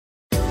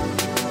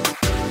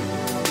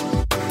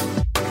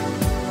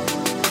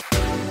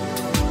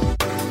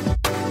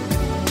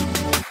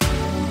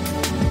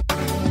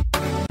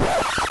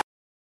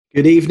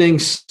Good evening,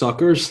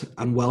 suckers,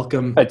 and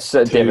welcome It's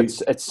Dave. to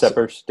It's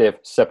Sippers. Dave S-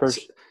 Sippers.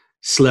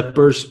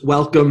 Slippers.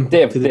 Welcome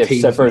to the Dave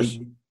Tea with Sippers.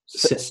 Me.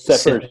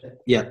 Sippers.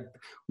 Yeah,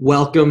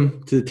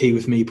 welcome to the Tea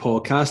with Me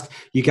podcast.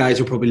 You guys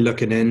are probably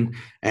looking in,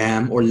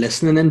 or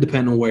listening in,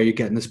 depending on where you're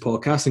getting this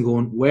podcast, and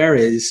going, "Where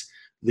is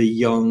the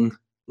young,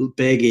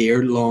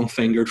 big-eared,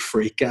 long-fingered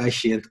freak guy,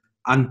 Shane?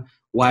 And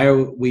why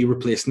are we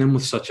replacing him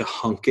with such a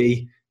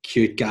hunky,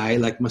 cute guy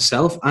like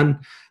myself?" And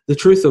the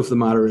truth of the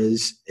matter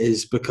is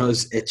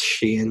because it's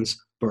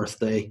Shane's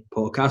birthday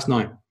podcast.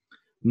 Now,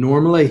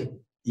 normally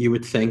you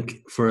would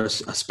think for a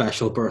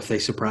special birthday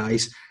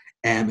surprise,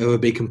 it would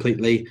be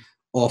completely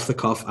off the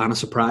cuff and a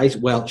surprise.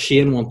 Well,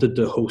 Shane wanted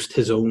to host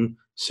his own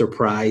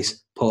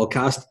surprise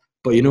podcast,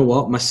 but you know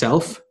what?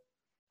 Myself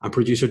and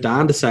producer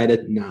Dan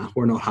decided, nah,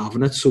 we're not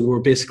having it. So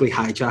we're basically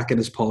hijacking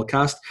his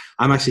podcast.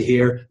 I'm actually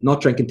here, not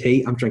drinking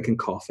tea, I'm drinking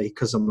coffee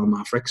because I'm a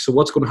maverick. So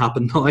what's going to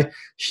happen now?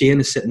 Shane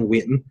is sitting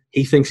waiting.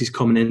 He thinks he's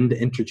coming in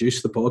to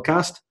introduce the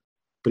podcast,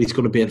 but he's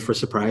going to be in for a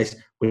surprise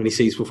when he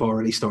sees we've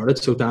already started.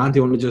 So Dan, do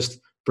you want to just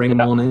bring him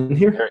Yeah. on in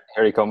here?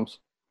 Here he comes.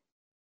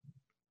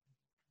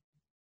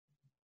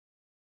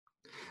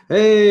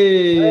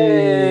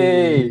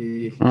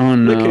 Hey! Oh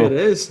Look who no! it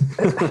is.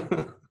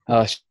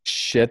 Oh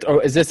shit!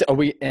 Or is this? Are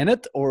we in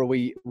it, or are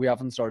we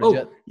haven't started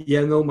yet?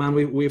 Yeah, no, man.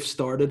 We've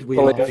started. We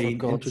Oh, have for been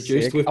God's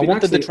introduced. sake. We've I been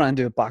wanted actually, to try and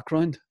do a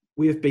background.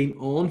 we have been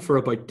on for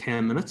about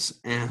 10 minutes.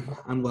 And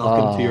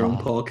welcome to your own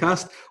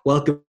podcast.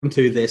 Welcome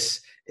to This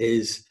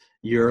Is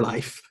Your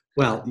Life.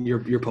 Well,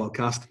 your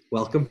podcast.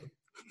 Welcome.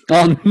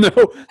 Oh no!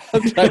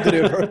 I'm trying to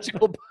do a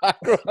virtual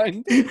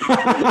background.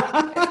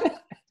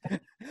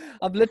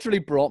 I've literally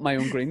brought my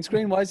own green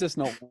screen. Why is this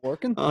not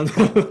working? Oh, no.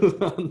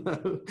 Oh,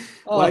 no.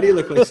 Why do you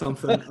look like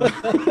something?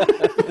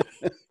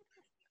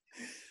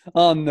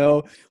 Oh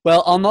no!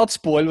 Well, I'll not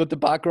spoil what the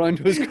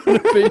background was going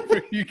to be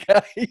for you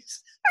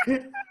guys.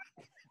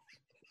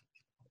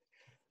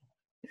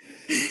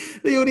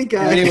 The only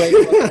guy. Anyway.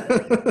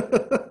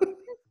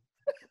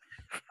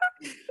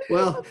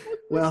 well.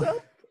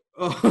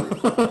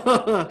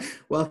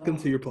 Welcome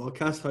to your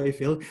podcast. How you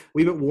feel?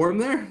 We bit warm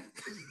there.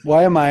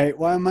 Why am I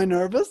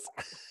nervous?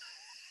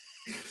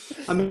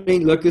 I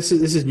mean, look, this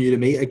is new to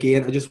me.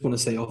 Again, I just want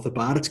to say off the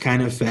bat, it's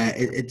kind of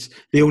it's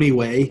the only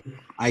way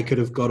I could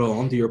have got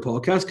on to your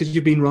podcast because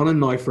you've been running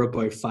now for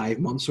about 5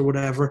 months or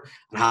whatever,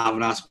 and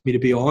haven't asked me to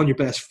be on. Your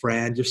best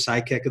friend, your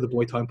sidekick of the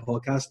Boytown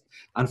podcast,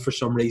 and for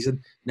some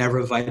reason never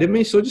invited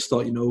me. So I just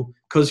thought,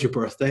 because your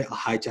birthday, I'll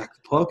hijack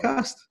the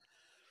podcast.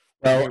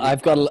 Well,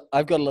 I've got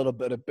a little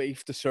bit of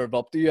beef to serve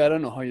up to you. I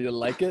don't know how you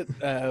like it,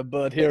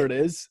 but here it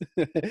is.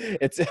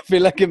 I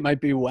feel like it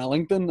might be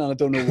Wellington, and I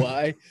don't know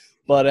why.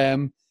 But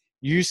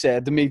you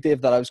said to me, Dave,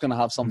 that I was going to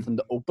have something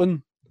to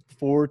open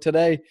for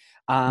today,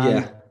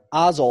 and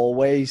as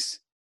always,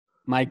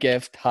 my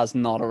gift has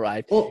not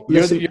arrived. Oh,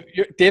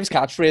 Dave's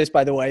catchphrase,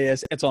 by the way,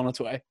 is "It's on its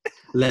way."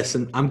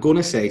 Listen, I'm going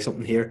to say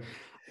something here.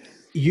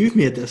 You've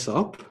made this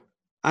up.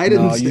 I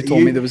didn't. No, you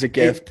told me there was a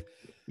gift.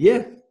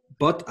 Yeah.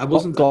 But I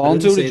wasn't gone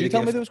to. Did you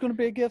tell gift. me there was going to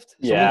be a gift?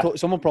 Yeah.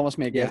 Someone promised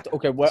me a gift. Yeah.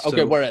 Okay, where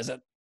is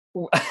it?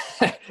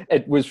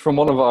 It was from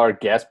one of our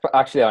guests.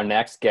 Actually, our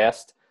next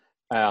guest,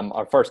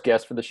 our first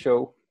guest for the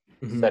show,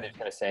 said he's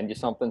going to send you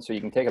something, so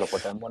you can take it up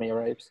with him when he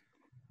arrives.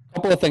 A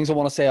couple of things I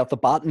want to say off the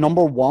bat.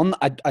 Number one,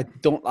 I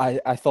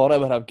thought I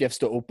would have gifts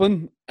to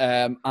open.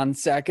 And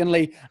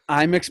secondly,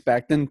 I'm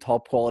expecting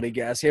top quality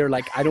guests here.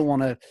 Like, I don't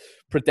want to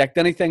predict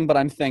anything, but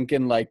I'm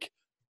thinking like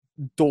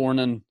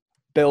Dornan,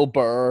 Bill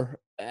Burr,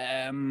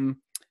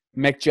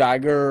 Mick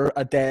Jagger,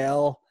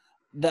 Adele.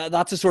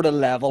 That's the sort of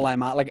level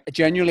I'm at. Like,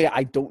 genuinely,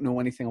 I don't know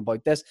anything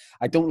about this.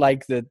 I don't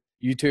like that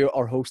you two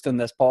are hosting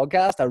this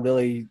podcast. I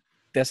really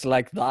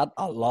dislike that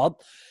a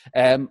lot.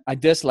 I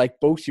dislike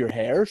both your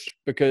hairs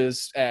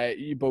because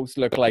you both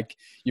look like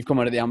you've come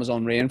out of the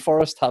Amazon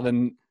rainforest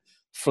having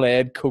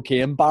fled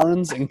cocaine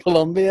barons in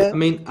Colombia. I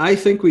mean, I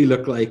think we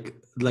look like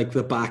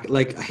the back,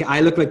 like I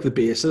look like the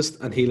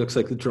bassist and he looks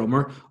like the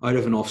drummer out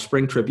of an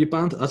Offspring tribute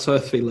band. That's how I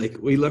feel like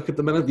we look at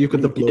the minute. You've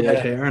got the blowout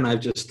hair and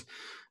I've just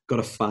got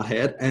a fat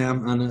head.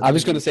 And I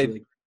was going to say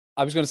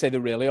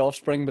the really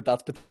Offspring, but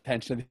that's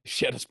potentially the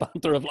shittest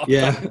banter of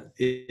lockdown.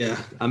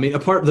 Yeah. I mean,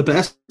 apart the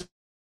best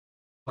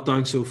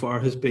lockdown so far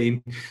has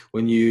been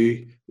when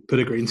you put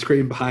a green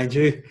screen behind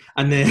you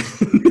and then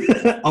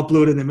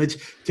upload an image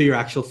to your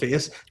actual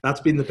face. That's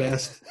been the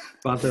best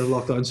banter of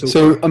lockdown so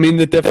far. I mean,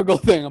 the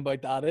difficult thing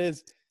about that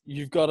is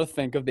you've got to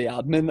think of the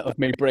admin of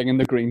me bringing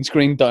the green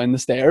screen down the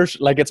stairs.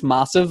 Like, it's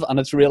massive and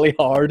it's really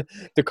hard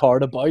to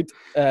cart about.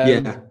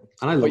 And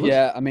I love it.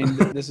 Yeah, I mean,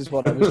 this is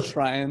what I was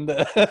trying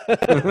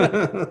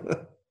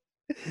to...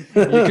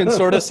 You can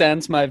sort of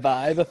sense my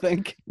vibe, I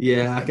think.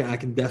 Yeah, I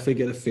can definitely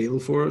get a feel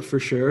for it for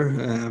sure.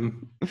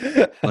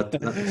 But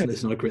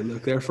it's not a great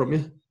look there from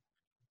you.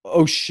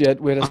 Oh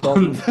shit! Wait a stop.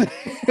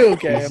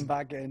 Okay, I'm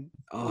back in.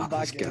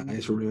 This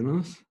guy's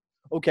ruining us.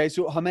 Okay,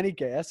 so how many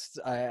guests?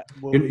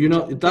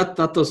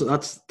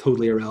 That's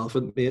totally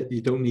irrelevant, mate.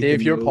 You don't need.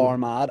 Dave, you're power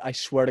mad. I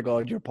swear to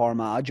God, you're power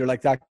mad. You're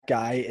like that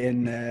guy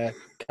in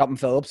Captain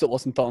Phillips that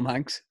wasn't Tom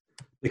Hanks.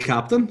 The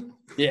captain.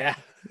 Yeah.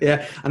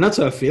 Yeah, and that's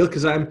how I feel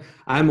because I'm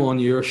on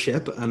your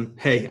ship, and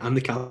hey, I'm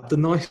the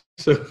captain now.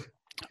 So,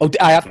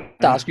 I have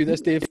to ask you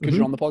this, Dave, because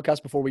you're Mhm. on the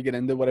podcast before we get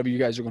into whatever you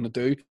guys are going to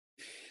do.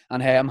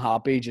 And hey, I'm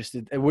happy.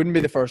 It wouldn't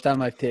be the first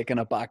time I've taken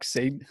a back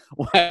seat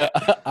where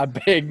a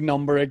big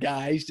number of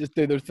guys just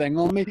do their thing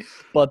on me.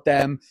 But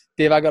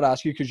Dave, I got to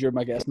ask you because you're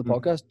my guest in the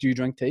podcast. Do you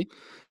drink tea?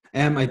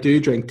 I do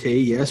drink tea,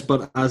 yes,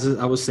 but as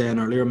I was saying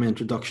earlier in my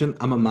introduction,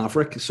 I'm a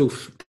maverick. So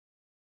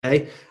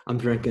today I'm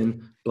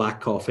drinking black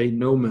coffee,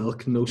 no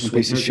milk, no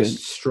sweetener,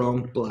 just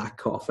strong black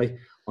coffee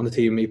on the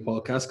Tea With Me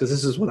podcast because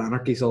this is what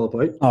anarchy's all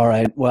about. All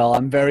right. Well,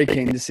 I'm very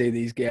keen to see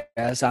these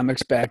guys. I'm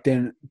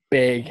expecting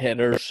big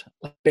hitters,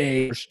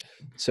 big.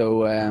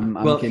 So I'm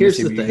keen to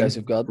see what you guys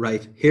have got.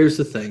 Right. Here's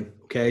the thing.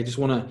 Okay, I just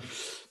want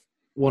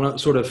to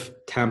sort of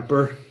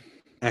temper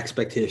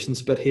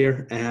expectations a bit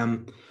here.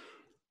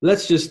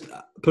 Let's just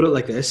put it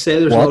like this. Say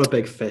there's a lot of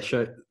big fish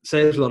out.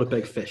 Say there's a lot of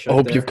big fish out I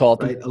hope there, you've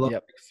caught right? them. A lot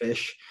of big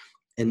fish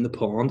in the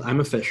pond. I'm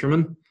a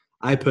fisherman.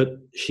 I put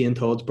Shane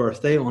Todd's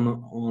birthday on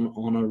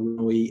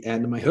a wee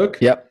end of my hook.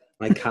 Yep.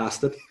 I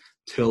cast it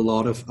to a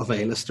lot of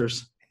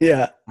A-listers.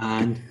 Yeah.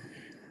 And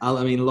a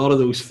lot of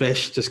those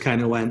fish just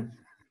kind of went,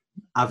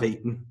 I've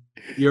eaten.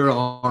 You're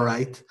all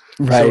right.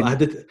 Right. So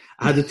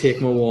I had to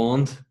take my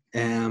wand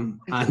and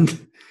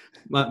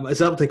is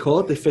that what they call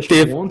it? They fish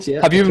Dave, with wands?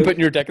 Yeah. have you been putting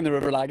your dick in the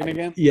river lagging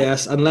again?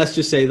 Yes, and let's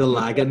just say the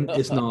lagging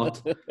is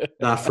not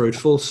that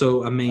fruitful.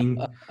 So,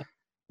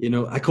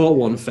 I caught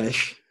one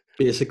fish,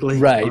 basically.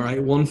 Right. All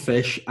right, one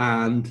fish,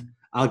 and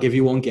I'll give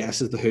you one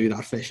guess as to who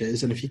that fish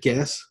is. And if you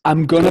guess...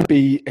 I'm going to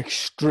be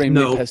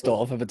extremely pissed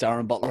off if it's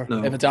Aaron Butler.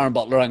 No. If it's Aaron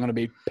Butler, I'm going to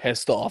be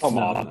pissed off. Come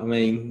on. I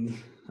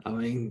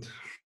mean,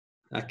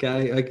 that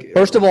guy...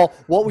 First of all,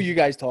 what were you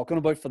guys talking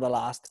about for the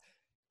last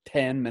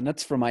 10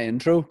 minutes for my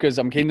intro? Because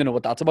I'm keen to know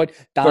what that's about.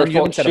 Dan, you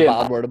haven't said a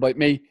bad word about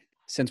me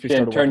since we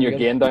started. Turn your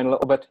gain down a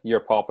little bit.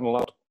 You're popping a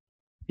lot.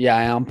 Yeah,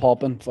 I am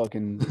popping.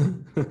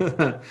 Fucking.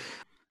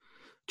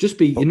 Just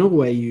be, the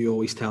way you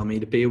always tell me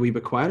to be a wee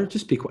bit quieter.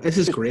 Just be quiet. This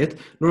is great.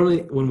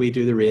 Normally, when we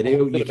do the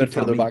radio, you keep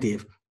telling me,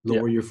 Dave,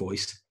 lower your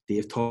voice.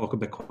 Dave, talk a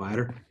bit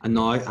quieter. And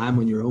now I'm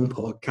on your own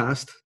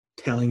podcast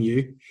telling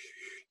you.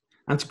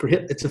 That's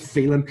great. It's a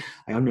feeling.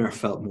 I have never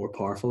felt more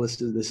powerful. This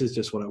is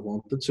just what I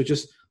wanted. So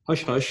just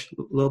hush, hush,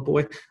 little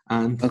boy.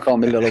 And don't call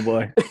me little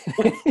boy.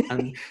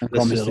 And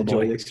let's just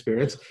enjoy the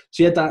experience.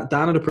 So yeah,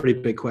 Dan had a pretty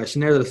big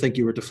question there that I think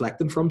you were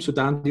deflecting from. So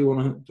Dan, do you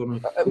want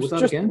to it was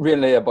just again?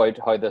 Really about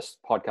how this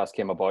podcast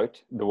came about,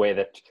 the way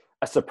that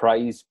a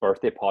surprise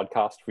birthday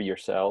podcast for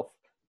yourself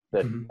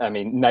that,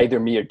 neither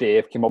me or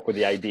Dave came up with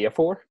the idea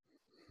for.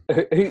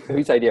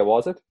 Whose idea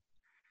was it?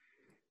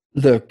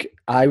 Look,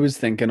 I was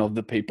thinking of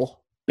the people.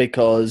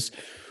 Because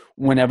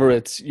whenever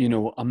it's,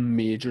 a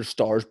major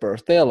star's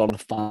birthday, a lot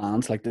of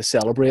fans like to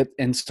celebrate.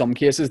 In some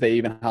cases, they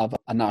even have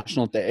a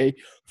national day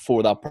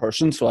for that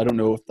person. So I don't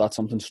know if that's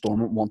something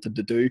Stormont wanted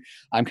to do.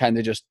 I'm kind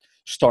of just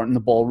starting the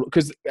ball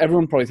because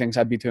everyone probably thinks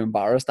I'd be too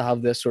embarrassed to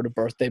have this sort of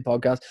birthday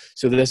podcast.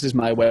 So this is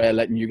my way of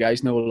letting you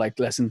guys know, like,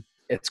 listen,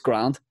 it's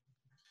grand.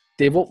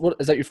 Dave, what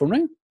is that your phone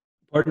ring?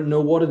 Pardon,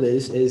 no, what it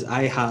is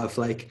I have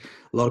like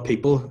a lot of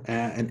people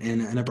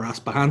in a brass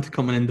band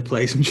coming in to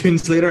play some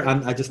tunes later,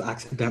 and I just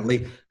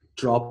accidentally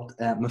dropped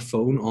my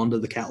phone onto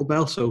the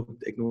kettlebell, so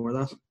ignore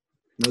that.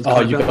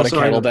 No, you got a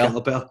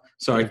kettlebell.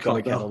 Sorry, got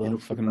a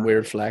kettlebell. Fucking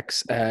weird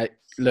flex.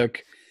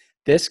 Look,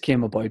 this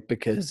came about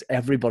because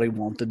everybody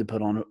wanted to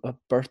put on a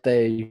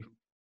birthday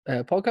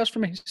podcast for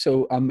me,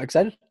 so I'm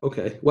excited.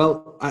 Okay,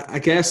 well, I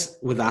guess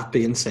with that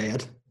being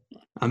said,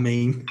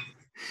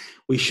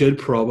 we should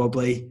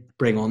probably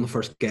bring on the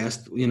first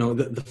guest,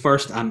 the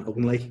first and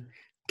only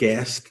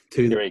guest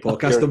to the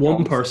podcast, the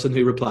one person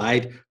who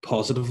replied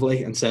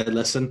positively and said,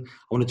 listen, I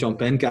want to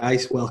jump in,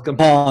 guys, welcome.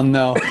 Oh,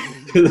 no.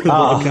 To the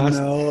podcast.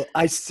 No.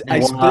 I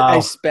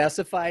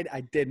specified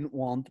I didn't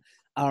want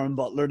Aaron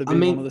Butler to be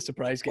one of the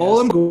surprise guests. All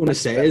I'm going to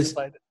say is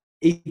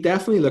he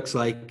definitely looks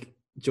like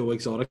Joe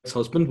Exotic's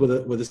husband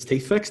with his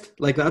teeth fixed.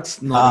 Like,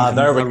 that's not...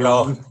 there we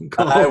go.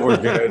 Now we're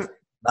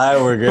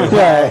good.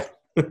 Yeah.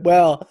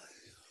 Well...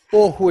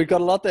 Oh, we've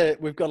got a lot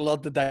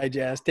to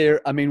digest here.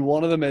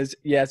 One of them is,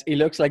 yes, he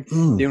looks like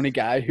the only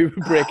guy who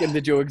would break into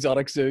Joe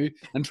Exotic Zoo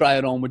and try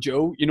it on with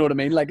Joe. You know what I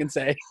mean? Like, and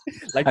say,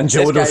 like, and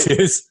Joe would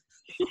refuse.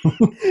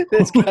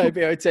 This guy would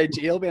be outside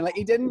jail being like,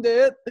 he didn't do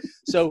it.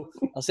 So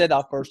I'll say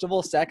that first of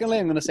all. Secondly,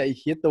 I'm going to say I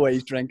hate the way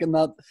he's drinking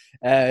that.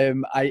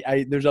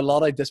 There's a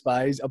lot I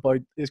despise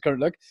about his current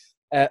look.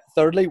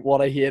 Thirdly,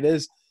 what I hate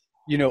is,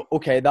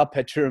 okay, that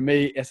picture of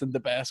me isn't the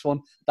best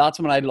one. That's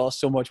when I lost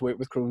so much weight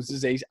with Crohn's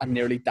disease and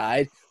nearly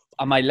died.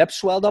 And my lips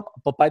swelled up.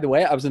 But by the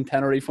way, I was in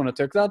Tenerife when I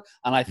took that,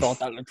 and I thought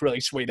that looked really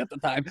sweet at the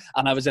time.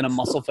 And I was in a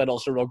Muscle Fit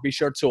Ulster rugby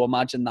shirt, so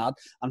imagine that.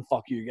 And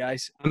fuck you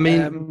guys.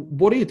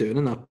 What are you doing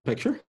in that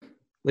picture?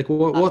 Like,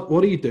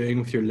 what are you doing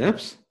with your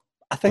lips?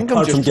 I think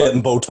Apart from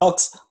getting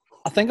Botox.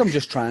 I think I'm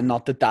just trying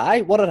not to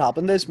die. What had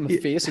happened is my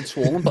face had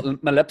swollen,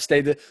 but my lips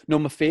stayed.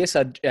 My face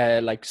had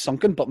like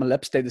sunken, but my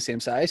lips stayed the same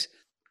size.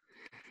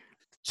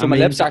 So my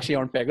lips actually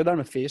aren't bigger than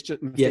my face.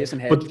 Face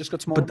and head just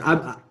got smaller.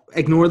 But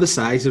ignore the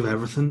size of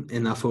everything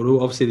in that photo.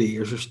 Obviously, the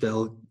ears are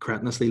still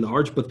cretinously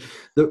large. But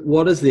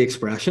what is the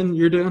expression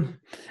you're doing?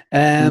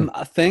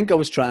 I think I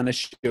was trying to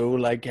show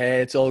like,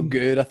 hey, it's all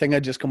good. I think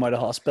I just come out of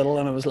hospital,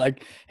 and it was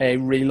like, hey,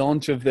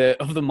 relaunch of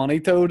the Money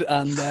Toad.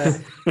 And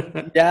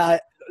yeah,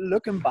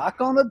 looking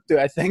back on it, do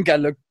I think I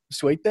look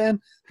sweet then?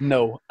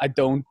 No, I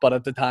don't. But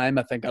at the time,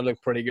 I think I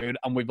look pretty good.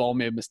 And we've all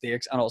made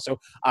mistakes. And also,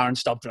 Aaron,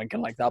 stop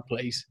drinking like that,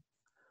 please.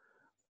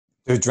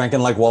 Dude, drinking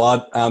like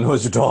what? I don't know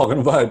what you're talking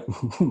about.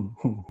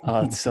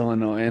 Oh, it's so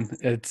annoying.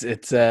 It's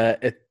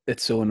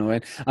so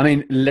annoying. I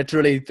mean,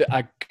 literally,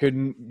 I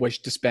couldn't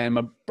wish to spend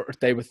my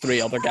birthday with 3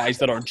 other guys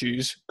that aren't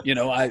Jews. You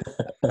know, I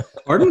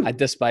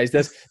despise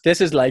this. This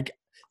is like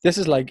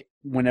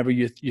whenever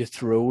you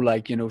throw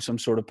like, you know, some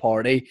sort of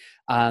party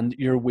and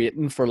you're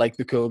waiting for like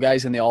the cool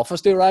guys in the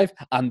office to arrive,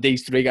 and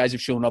these 3 guys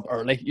have shown up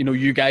early. You know,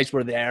 you guys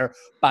were there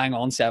bang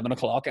on 7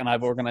 o'clock, and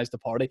I've organized the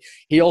party.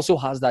 He also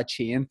has that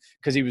chain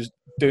because he was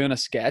doing a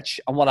sketch,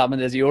 and what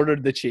happened is he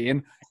ordered the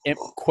chain, it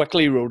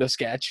quickly wrote a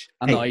sketch,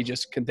 and now he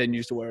just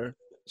continues to wear it.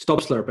 Stop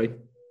slurping,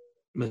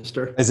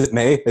 mister. Is it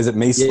me? Is it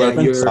me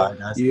slurping? Yeah, Sorry,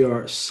 guys. you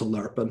are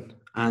slurping.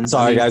 And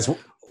sorry, guys.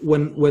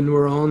 When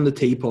we're on the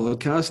Tea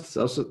podcast,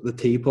 also the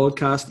Tea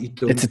podcast, you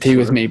don't. It's a Tea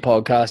with Me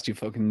podcast. You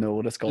fucking know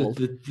what it's called.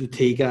 The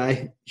tea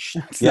guy.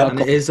 Yeah.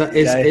 And is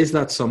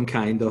that some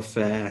kind of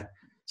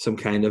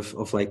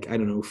like, I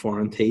don't know,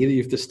 foreign tea that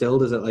you've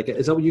distilled? Is that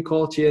what you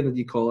call it, Shane? Did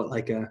you call it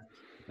like a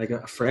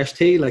fresh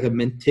tea, like a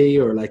mint tea,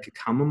 or like a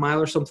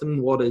chamomile or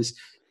something? What is?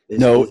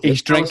 No,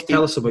 he's drinking.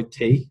 Tell us about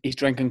tea. He's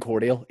drinking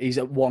cordial. He's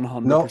at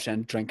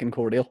 100% drinking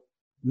cordial.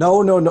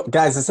 No,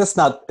 guys. Is this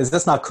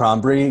not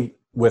cranberry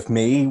with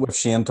me, with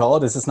Shane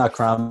Todd? Is this not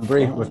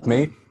cranberry with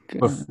me?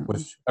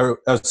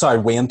 Sorry,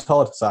 Wayne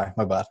Todd. Sorry,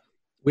 my bad.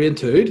 Wayne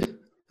Todd. It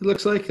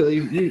looks like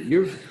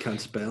you can't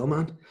spell,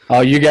 man.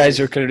 Oh, you guys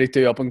are clearly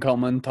 2 up and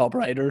coming top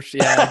writers.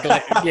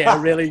 Yeah,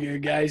 yeah, really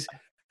good guys.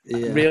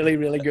 Yeah. Really,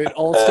 really good.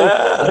 Also,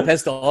 I'm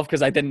pissed off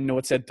because I didn't know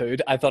it said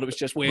Toad. I thought it was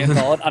just Wayne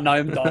Todd, and now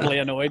I'm doubly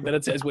annoyed that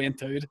it says Wayne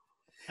Toad.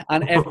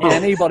 And if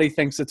anybody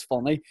thinks it's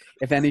funny,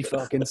 if any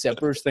fucking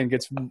sippers think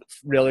it's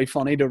really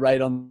funny to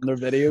write on their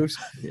videos,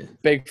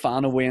 big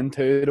fan of Wayne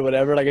Toad or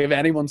whatever, like if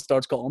anyone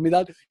starts calling me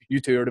that, you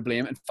 2 are to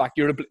blame. In fact,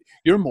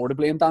 you're more to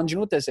blame, Dan. Do you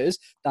know what this is?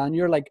 Dan,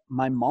 you're like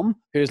my mum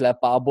who's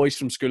let bad boys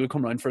from school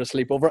come round for a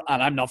sleepover,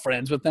 and I'm not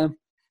friends with them.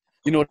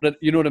 You know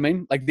what I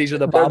mean? Like, these are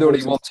the bad boys. They're the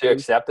only ones who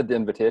accepted the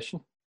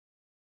invitation.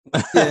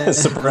 Yeah.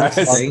 Surprise.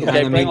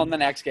 Okay, bring on the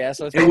next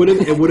guest. It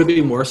would have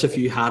been worse if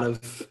you had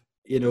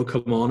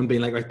come on and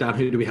been like, Dan,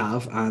 who do we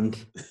have? And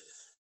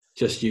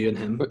just you and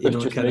him. You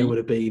know, it kind of would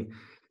have been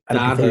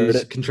Dan,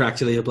 who's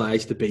contractually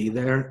obliged to be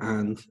there,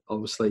 and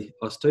obviously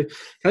us too.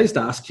 Can I just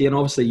ask you, and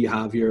obviously you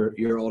have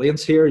your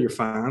audience here, your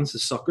fans, the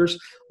suckers.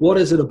 What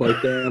is it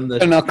about them that...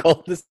 They're not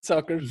called the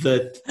suckers.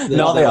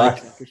 No, they are.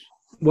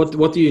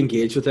 What do you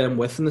engage with them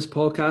with in this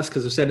podcast?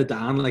 Because I've said to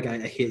Dan, like, I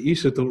hate you,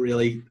 so don't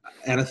really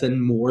anything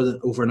more than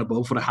over and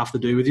above what I have to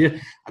do with you.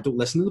 I don't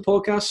listen to the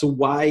podcast, so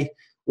why?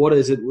 What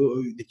is it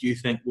that you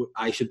think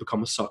I should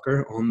become a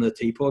sucker on the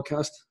Tea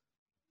podcast?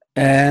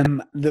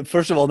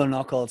 First of all, they're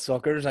not called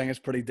suckers. I think it's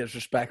pretty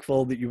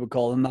disrespectful that you would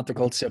call them that. They're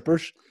called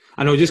sippers.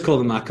 I know, just call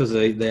them that because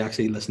they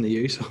actually listen to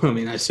you. So I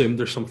mean, I assume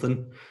there's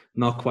something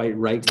not quite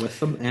right with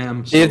them.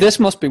 Yeah, this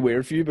must be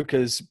weird for you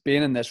because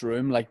being in this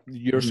room, like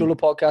your solo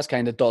podcast,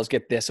 kind of does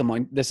get this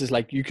amount. This is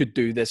like you could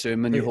do this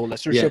and your whole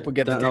listenership would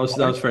get. That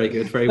was very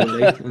good, very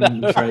witty,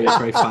 and very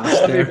very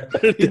fast there.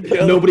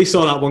 Nobody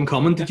saw that one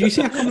coming. Did you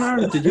see it coming,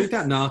 Aaron? Did you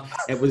get? No,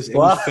 it was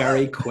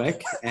very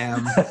quick.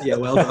 Yeah,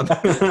 well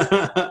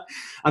done.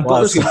 And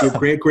Butler's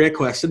a great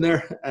question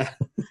there.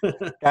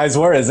 Guys,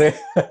 where is he?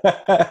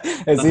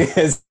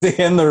 Is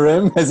he in the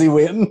room? Is he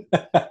waiting?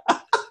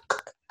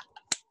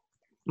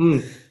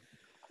 And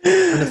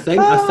I think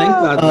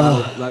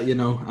that you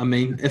know, I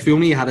mean, if we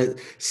only had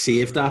it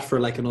saved that for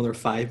like another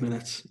 5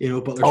 minutes, you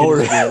know, Butler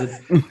waited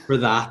for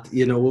that.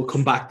 You know, we'll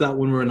come back to that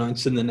when we're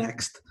announcing the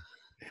next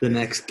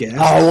guest.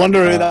 Oh, I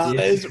wonder who that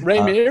is.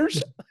 Ray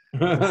Mears.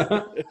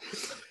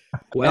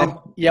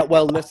 Well,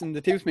 listen,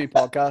 the Tea With Me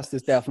podcast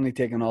is definitely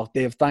taking off.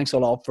 Dave, thanks a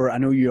lot I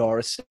know you are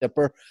a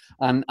sipper,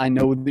 and I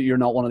know that you're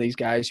not one of these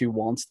guys who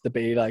wants to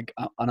be like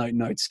an out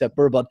and out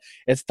sipper, but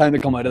it's time to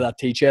come out of that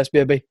tea chest,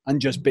 baby, and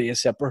just be a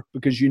sipper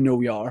because you know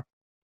you are.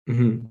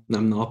 Mm-hmm.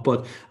 I'm not,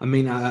 but I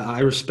mean, I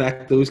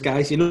respect those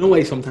guys. You know, the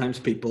way sometimes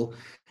people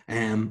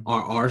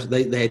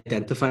they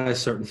identify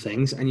as certain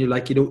things, and you're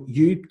like, you know,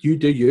 you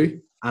do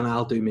you, and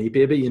I'll do me,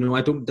 baby. You know,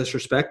 I don't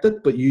disrespect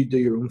it, but you do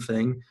your own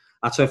thing.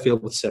 That's how I feel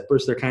with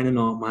sippers. They're kind of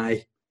not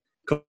my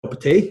cup of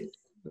tea,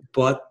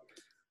 but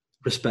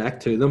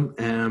respect to them.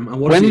 And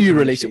when are you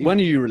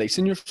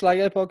releasing your Slag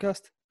Eye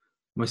podcast?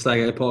 My Slag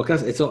Eye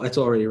podcast. It's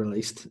already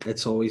released.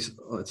 It's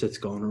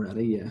gone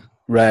already. Yeah.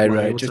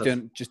 Right.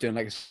 Just doing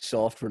like a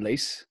soft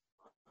release.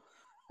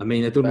 I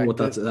mean, I don't know what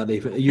that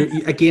even.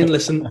 You again,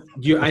 listen.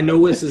 I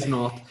know this is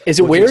not. Is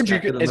it weird?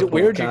 Is it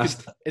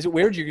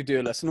weird you could do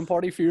a listening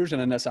party for yours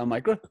in an SL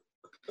Micro?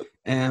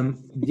 I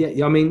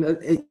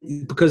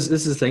mean, because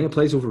this is the thing, it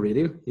plays over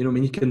radio. You know what I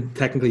mean? You can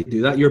technically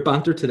do that. Your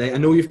banter today, I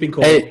know you've been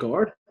called off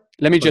guard.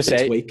 Let me just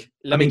say, week.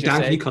 I mean,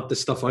 Dan, can you cut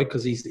this stuff out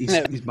because he's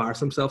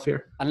embarrassed himself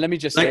here? And let me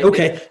just say,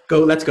 okay,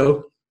 go, let's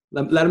go.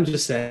 Let him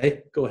just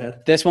say, go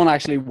ahead. This one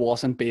actually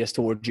wasn't based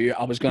towards you.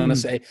 I was going to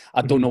say,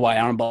 I don't know why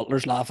Aaron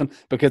Butler's laughing,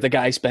 because the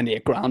guy spent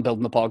 $8,000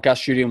 building the podcast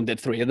studio and did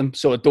 3 of them.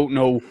 So I don't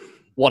know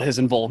what his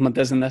involvement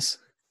is in this.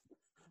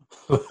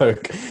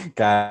 Look,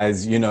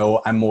 guys, you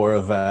know, I'm more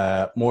of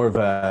a,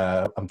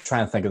 I'm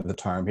trying to think of the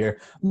term here.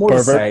 More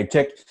of a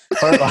sidekick.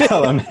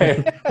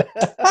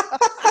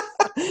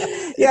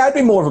 Yeah, I'd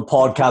be more of a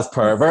podcast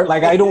pervert.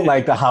 Like, I don't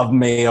like to have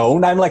my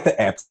own. I'm like the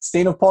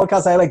Epstein of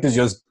podcasts. I like to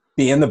just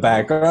be in the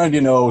background,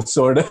 you know,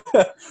 sort of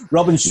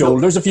rubbing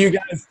shoulders a few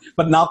guys,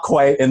 but not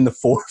quite in the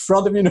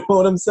forefront, if you know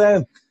what I'm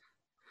saying.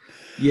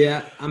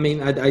 Yeah, I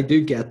mean, I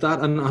do get that.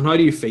 And how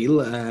do you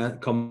feel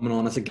coming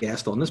on as a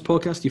guest on this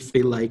podcast? Do you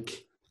feel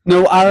like...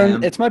 No,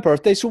 Aaron, it's my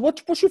birthday. So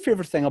what's your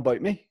favourite thing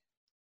about me?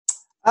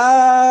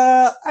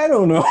 I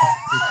don't know.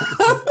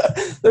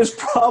 There's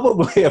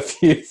probably a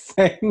few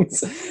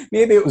things.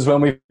 Maybe it was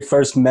when we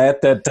first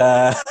met that...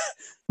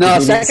 No,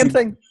 second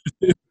thing.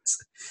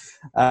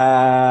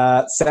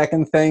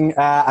 Second thing,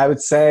 I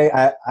would say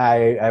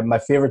I my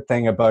favorite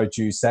thing about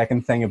you,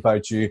 second thing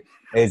about you,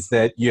 is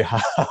that you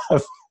have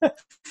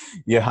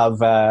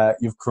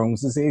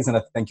Crohn's disease, and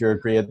I think you're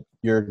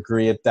a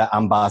great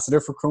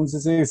ambassador for Crohn's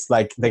disease.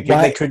 Like they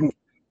couldn't get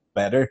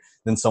better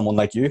than someone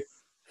like you.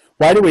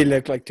 Why do we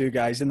look like two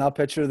guys in that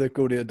picture that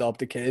go to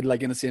adopt a kid,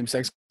 like in a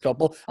same-sex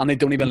couple, and they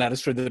don't even let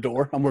us through the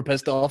door, and we're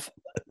pissed off?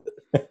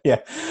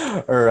 Yeah,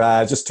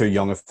 or just 2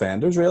 young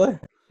offenders, really.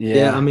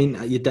 Yeah, I mean,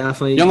 you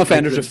definitely... Young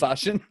offenders of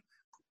fashion.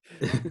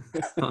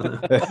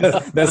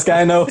 This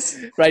guy knows.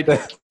 Right.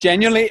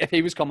 Genuinely, if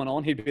he was coming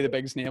on, he'd be the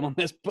biggest name on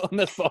this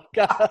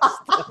podcast.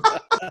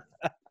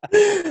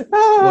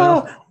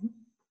 Well...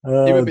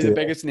 he would be the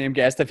biggest name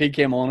guest if he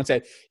came on and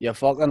said, "You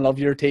fucking love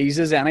your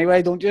teases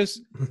anyway, don't you?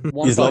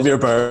 You love your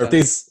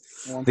birthdays."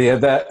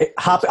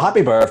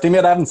 Happy birthday,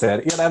 mate. I haven't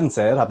said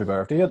happy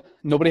birthday yet.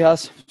 Nobody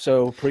has,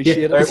 so appreciate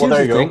it. Well,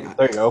 there you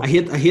go. I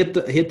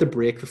hate to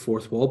break the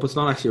fourth wall, but it's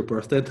not actually your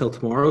birthday until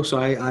tomorrow, so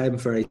I am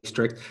very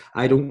strict.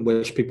 I don't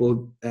wish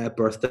people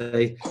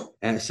birthday.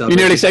 You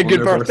nearly said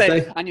good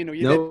birthday, and you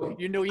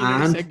nearly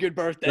said good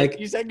birthday. Like,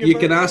 you said good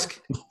birthday.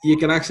 You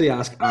can actually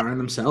ask Aaron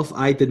himself.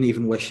 I didn't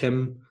even wish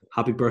him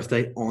happy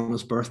birthday on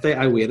his birthday.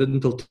 I waited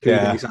until 2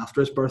 days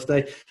after his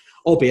birthday,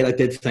 albeit I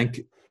did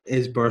think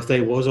his birthday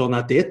was on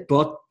that date,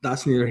 but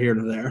that's neither here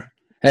nor there.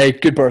 Hey,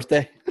 good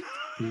birthday.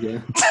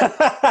 Yeah.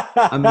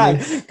 I mean,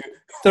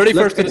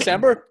 31st of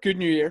December, good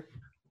New Year.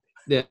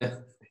 Yeah.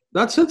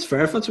 That's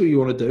fair. If that's what you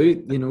want to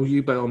do, you know,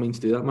 you by all means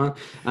do that, man.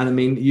 And I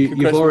mean,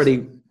 you've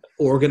already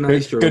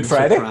organised your own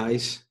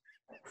surprise.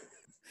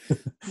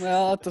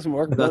 Well, that doesn't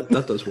work.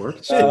 That does work.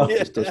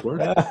 It does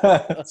work.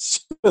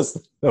 It's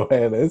just the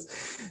way it is.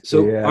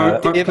 So,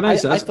 Dave, I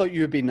thought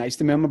you would be nice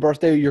to me on my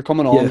birthday. You're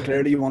coming on.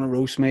 Clearly, you want to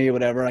roast me or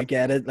whatever. I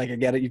get it. Like, I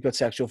get it. You've got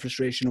sexual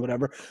frustration or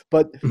whatever.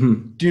 But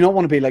do you not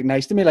want to be like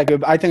nice to me? Like,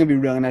 I think it'd be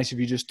really nice if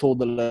you just told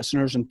the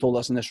listeners and told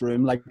us in this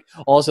room. Like,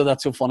 also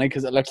that's so funny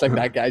because it looks like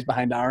that guy's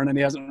behind Aaron and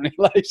he hasn't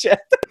realized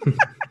yet.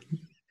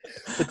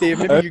 But Dave,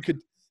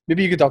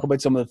 maybe you could talk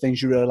about some of the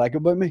things you really like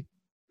about me.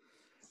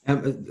 I'll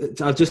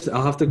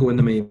have to go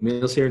into my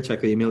emails here and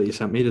check the email that you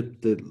sent me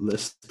to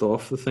list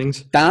off the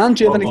things. Dan,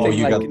 do you have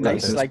anything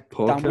nice? Like,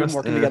 podcast, Dan, we've been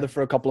working together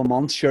for a couple of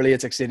months. Surely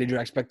it's exceeded your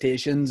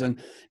expectations,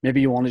 and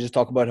maybe you want to just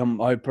talk about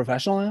how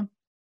professional I am.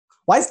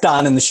 Why is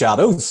Dan in the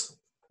shadows?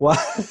 What?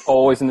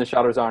 Always in the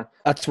shadows, Aaron.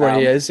 That's where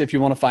he is. If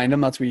you want to find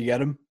him, that's where you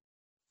get him.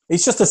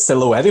 He's just a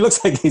silhouette. He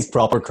looks like he's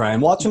proper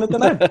crime watching it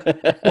tonight.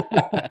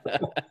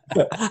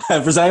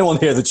 And for anyone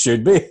here that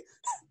should be.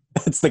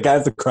 It's the guy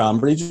with the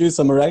cranberry juice.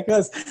 Am I right,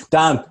 guys?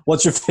 Dan,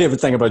 what's your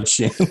favorite thing about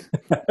Shane?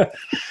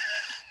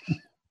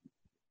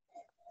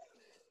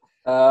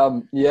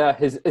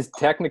 His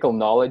technical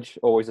knowledge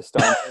always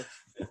astounds me.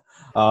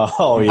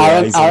 Oh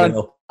yeah,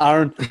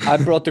 Aaron, I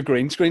brought the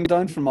green screen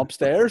down from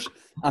upstairs,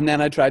 and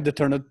then I tried to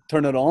turn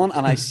it on,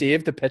 and I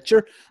saved the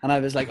picture, and I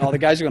was like, "Oh, the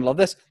guys are gonna love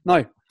this."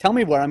 Now, tell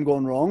me where I'm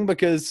going wrong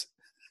because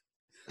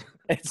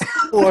it's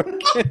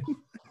working.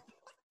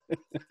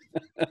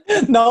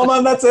 No,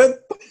 man, that's it.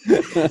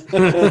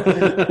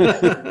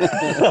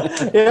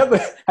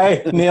 Yep.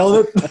 Hey,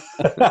 nailed it.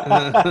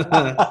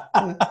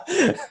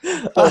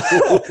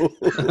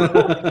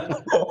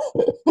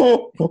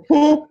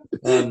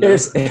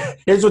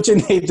 Here's what you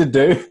need to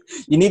do.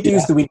 You need to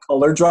use the wee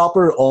color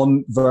dropper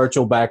on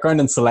virtual background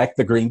and select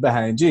the green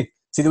behind you.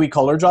 See the wee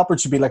color dropper?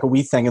 It should be like a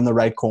wee thing in the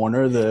right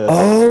corner.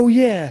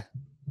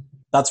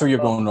 That's where you're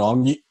going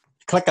wrong. You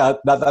click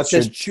that.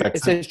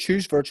 It says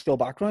choose virtual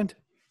background.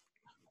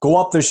 Go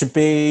up, there should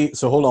be,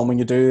 so hold on when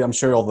you do, I'm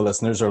sure all the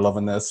listeners are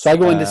loving this. So I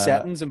go into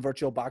settings and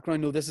virtual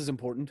background. No, this is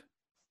important.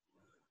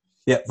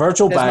 Yeah,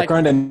 virtual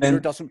background and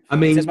then... Is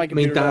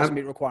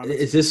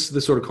this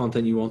the sort of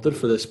content you wanted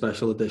for this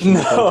special edition of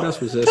the podcast?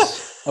 Was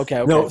this...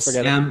 Okay,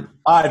 forget it.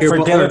 All right,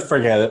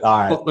 forget it. All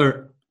right.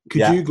 Butler,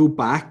 could you go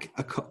back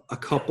a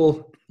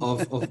couple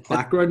of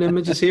background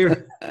images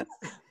here.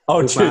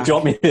 Oh, Go do you back.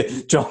 want me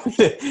to get Let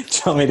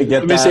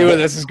me that? see where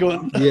this is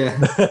going. Yeah.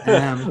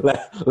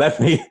 Let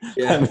me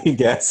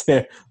guess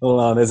here. Hold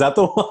on, is that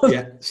the one?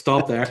 Yeah,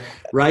 stop there.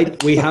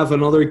 Right, we have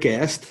another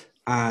guest,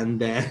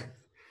 and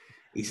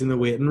he's in the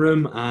waiting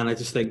room, and I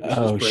just think we should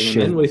just bring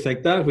him in. What do you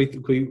think, that? We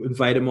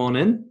invite him on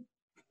in?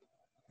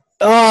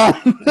 Oh,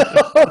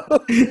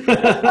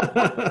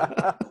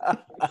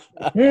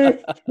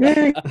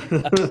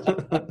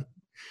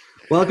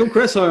 Welcome,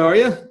 Chris. How are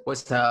you?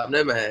 What's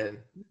happening, man?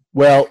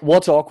 Well,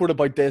 what's awkward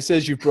about this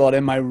is you brought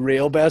in my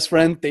real best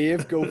friend,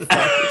 Dave. Go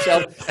fuck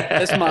yourself.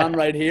 This man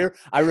right here,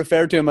 I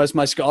referred to him as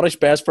my Scottish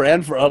best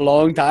friend for a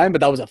long time,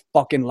 but that was a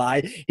fucking lie.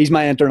 He's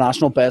my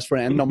international best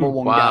friend, number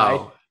one guy.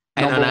 Wow.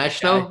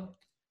 International?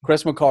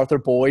 Chris MacArthur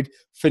Boyd,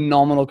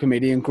 phenomenal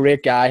comedian,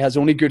 great guy, has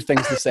only good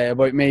things to say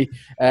about me.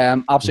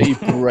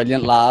 Absolutely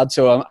brilliant lad.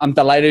 So I'm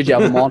delighted you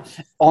have him on.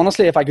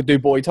 Honestly, if I could do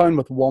Boytown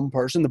with one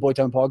person, the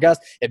Boytown podcast,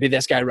 it'd be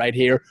this guy right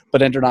here.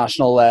 But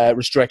international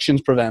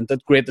restrictions prevent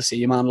it. Great to see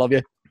you, man. Love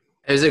you.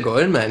 How's it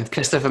going, man?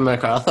 Christopher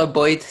MacArthur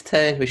Boyd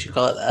Town, we should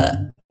call it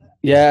that.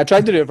 Yeah, I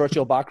tried to do a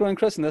virtual background,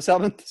 Chris, and this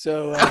happened.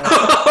 So,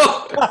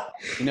 apart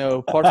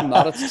from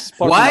that, it's...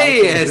 Why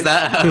is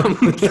that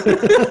happened?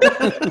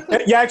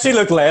 You actually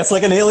look less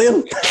like an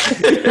alien.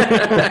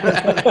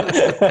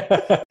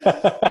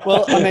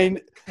 Well, I mean,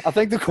 I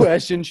think the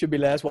question should be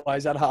less, why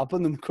has that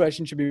happened? And the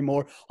question should be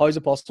more, how is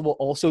it possible?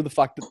 Also, the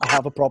fact that I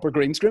have a proper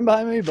green screen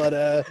behind me, but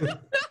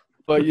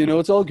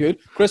it's all good.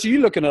 Chris, are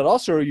you looking at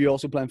us, or are you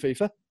also playing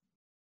FIFA?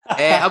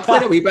 I'm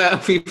playing a wee bit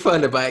of FIFA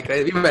in the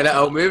background. Wait a minute,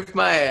 I'll move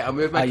my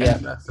Yeah.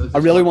 camera. So I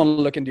really want to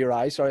look into your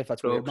eyes. Sorry if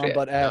that's weird, man. procreate.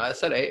 But No,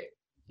 that's all right.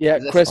 yeah,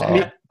 Is this Chris,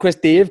 on? Chris,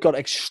 Dave got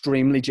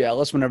extremely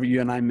jealous whenever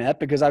you and I met,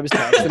 because I was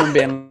texting him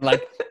being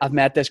like, "I've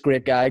met this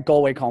great guy,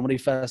 Galway Comedy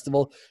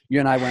Festival. You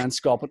and I went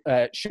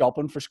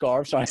shopping for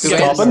scarves." Sorry,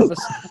 Shopping?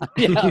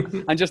 yeah,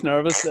 I'm just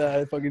nervous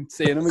fucking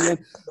seeing him again.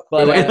 We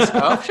But went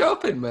scarf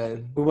shopping,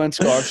 man. we went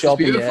scarf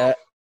shopping. beautiful. Yeah,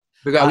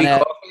 We got a wee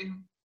And, coffee.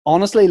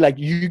 honestly, like,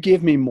 you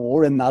gave me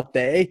more in that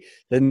day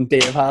than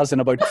Dave has in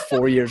about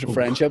 4 years of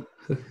friendship.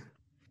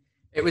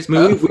 It was I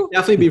mean, beautiful. we'd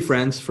definitely be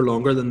friends for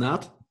longer than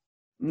that.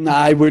 Nah,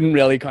 I wouldn't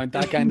really count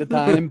that kind of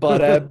time,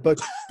 but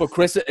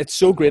Chris, it's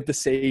so great to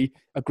see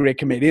a great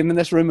comedian in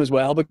this room as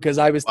well, because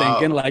I was Wow.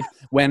 thinking, like,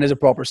 when is a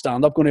proper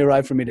stand-up going to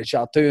arrive for me to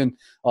chat to? And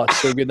it's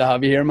so good to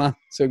have you here, man.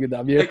 So good to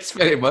have you here. Thanks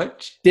very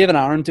much. Dave and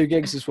Aaron, 2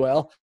 gigs as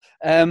well.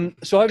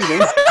 So how have you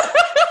been?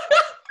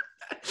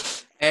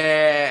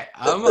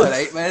 I'm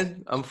alright,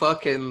 man. I'm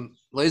fucking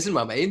losing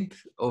my mind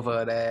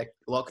over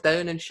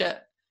lockdown and shit.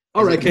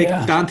 All right, okay,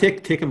 Yeah. Dan,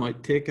 take him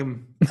out. Take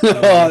him.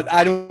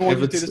 I don't want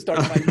you If to it's- start.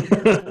 I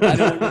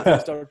don't want you to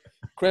start.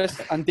 Chris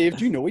and Dave,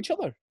 do you know each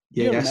other?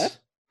 You ever Yes. met?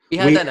 We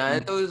had We- an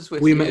Nando's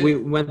with We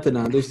you. went to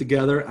Nando's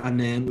together, and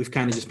then we've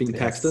kind of just been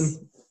texting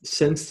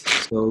since.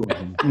 So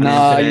and then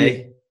Nah,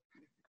 today,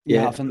 you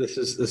yeah, haven't. this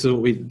is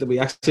what we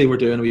actually were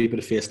doing a wee bit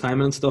of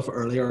FaceTime and stuff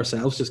earlier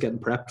ourselves, just getting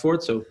prepped for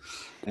it. So,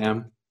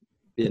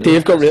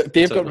 Dave got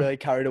so- really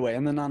carried away,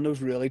 and the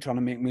Nando's really trying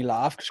to make me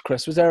laugh because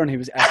Chris was there and he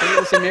was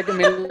effortlessly making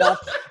me laugh.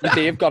 And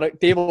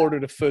Dave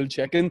ordered a full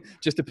chicken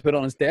just to put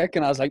on his dick,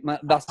 and I was like, "Man,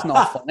 that's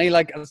not funny.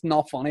 Like, it's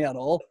not funny at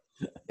all."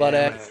 But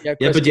Yeah, Yeah,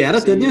 Chris, but you had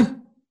it, didn't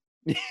you?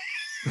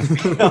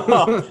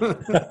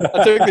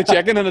 I took the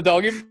chicken and the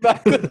doggy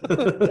back.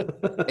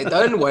 It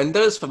done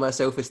wonders for my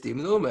self-esteem,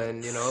 though,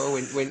 man. You know,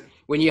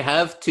 when you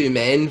have 2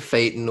 men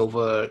fighting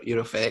over your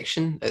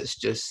affection, it's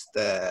just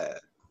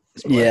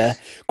it's bliss. Yeah,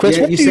 Chris,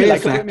 Yeah, what you do say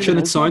like about me affection, the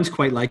it most? sounds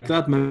quite like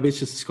that. Maybe it's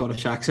just a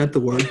Scottish accent. The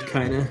word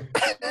kind of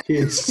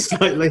changed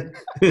slightly.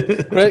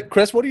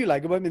 Chris, what do you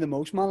like about me the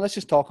most, man? Let's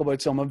just talk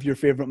about some of your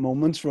favorite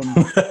moments from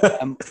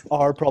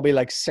our probably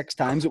like 6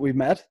 times that we've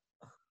met.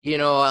 You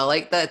know, I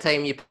like that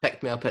time you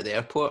picked me up at the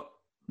airport.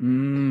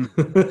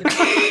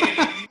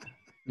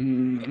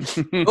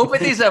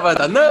 Nobody's ever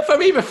done that for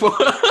me before.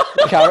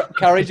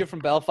 Carried you from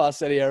Belfast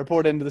City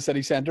Airport into the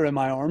city centre in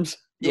my arms.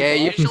 Yeah,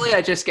 usually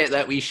I just get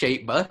that wee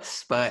shite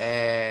bus, but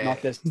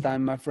Not this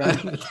time, my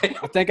friend.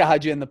 I think I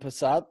had you in the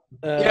Passat.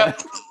 Yeah.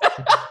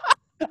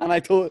 And I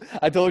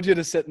told you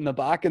to sit in the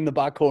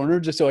back corner,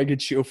 just so I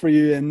could chauffeur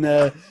you in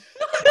the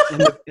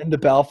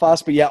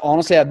Belfast. But yeah,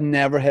 honestly, I've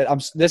never hit.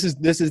 This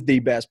is the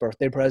best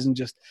birthday present.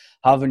 Just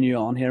having you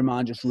on here,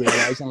 man. Just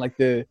realizing like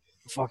the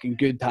fucking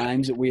good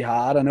times that we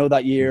had. I know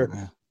that year,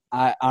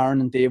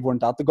 Aaron and Dave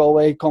weren't at the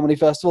Galway Comedy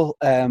Festival,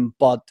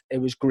 but it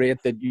was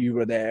great that you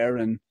were there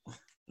and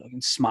fucking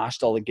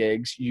smashed all the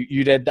gigs.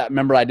 You did that.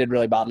 Remember, I did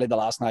really badly the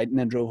last night and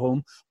then drove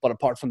home. But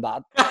apart from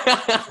that,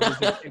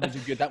 it was a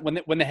good time.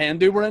 When the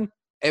Hindu were in.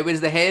 It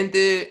was the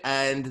Hindu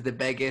and the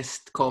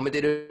biggest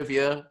comedy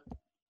reviewer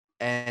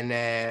in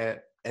the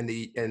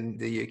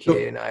UK So,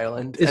 and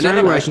Ireland, is and there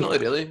any way I internationally,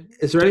 really.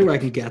 Is there any way I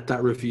can get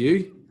that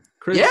review,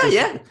 Chris?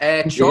 Yeah.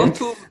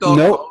 Shortube.com.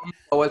 No.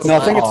 No, I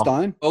think it's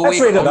down. Let's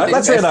read it out.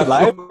 Let's read it out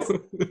live.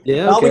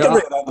 Yeah, No, okay. we can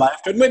read it out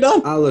live, couldn't we,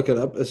 Dan? I'll look it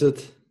up. Is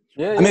it?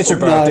 Yeah, I made your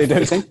birthday, dude.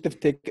 I think they've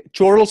taken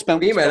Chorrell spent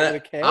Wait a with a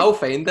minute, K. I'll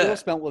find Chorrell it.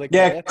 spent with a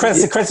Yeah, K.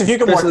 Chris, if you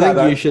can Chris, work I that think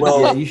out, you should.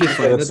 well, Yeah, you should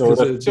find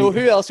it. So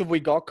who else have we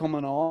got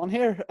coming on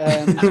here? Do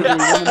we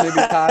want to maybe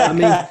tag? I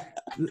mean,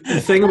 the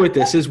thing about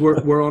this is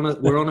we're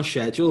on a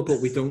schedule, but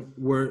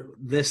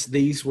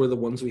these were the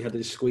ones we had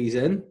to squeeze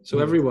in. So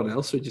everyone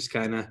else would just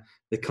kind of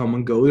they come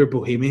and go. They're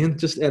bohemian,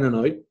 just in and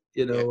out.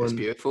 You know, Yeah, it's and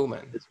beautiful,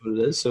 man. it's what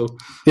it is. So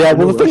Yeah,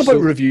 well, no the thing rush, about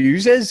so-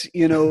 reviews is,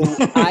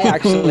 I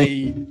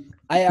actually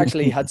I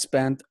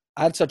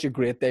had such a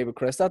great day with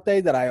Chris that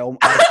day that I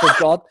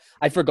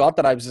forgot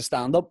that I was a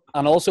stand-up,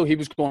 and also he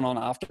was going on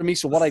after me.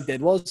 So what I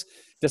did was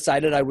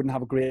decided I wouldn't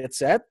have a great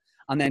set,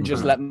 and then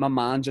just let my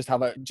man just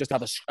have a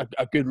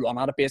good run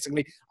at it,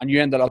 basically. And you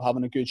ended up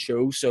having a good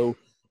show. So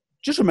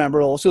just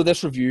remember also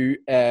this review,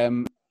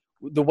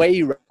 the way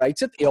he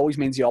writes it, he always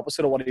means the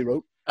opposite of what he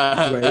wrote.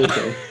 right,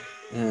 okay.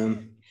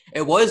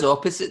 It was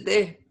opposite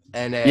day,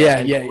 and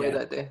Yeah.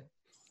 that day.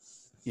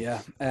 Yeah.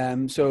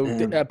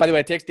 By the way,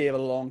 it takes David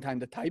a long time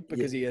to type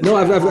because he is. No,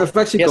 I've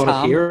actually he has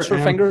got it here. hands for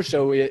fingers,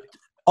 so Oh,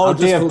 I'll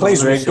just Dave, hold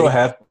please on and read. Go see.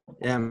 ahead.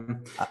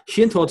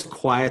 Shane Todd's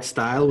quiet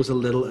style was a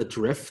little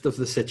adrift of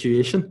the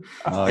situation.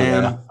 Oh,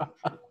 yeah.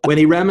 When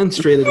he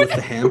remonstrated with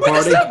the hen What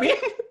does party, that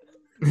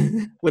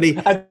mean? when he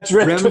Adrift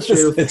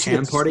remonstrated with the situation.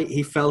 hen party,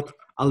 he felt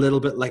a little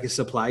bit like a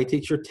supply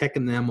teacher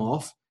ticking them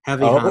off,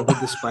 heavy-handed, Oh.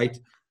 despite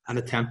an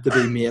attempt to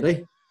be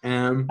matey.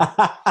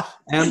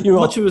 You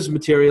Much of his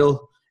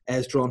material,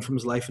 as drawn from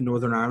his life in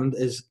Northern Ireland,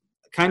 is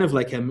kind of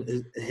like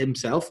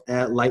himself,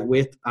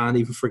 lightweight and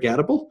even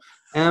forgettable.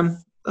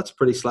 That's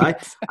pretty sly,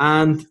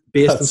 and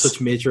based on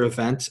such major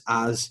events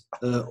as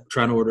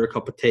trying to order a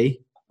cup of tea,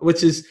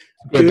 which is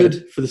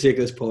good for the sake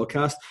of this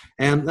podcast.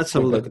 Let's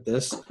have a look at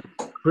this.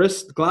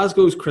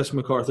 Glasgow's Chris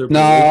MacArthur.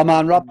 no,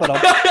 man, wrap it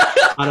up.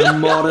 Had a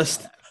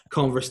modest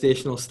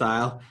conversational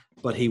style,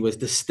 but he was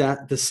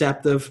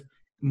deceptive,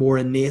 more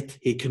innate.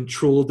 He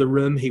controlled the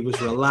room. He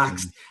was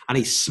relaxed, and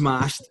he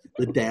smashed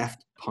the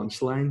deft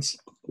punchlines.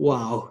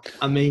 Wow.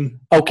 I mean,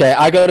 Okay,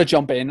 I got to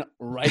jump in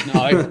right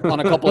now on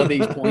a couple of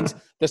these points.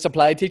 The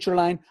supply teacher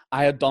line,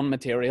 I had done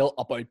material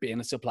about being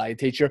a supply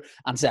teacher.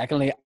 And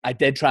secondly, I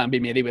did try and be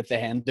matey with the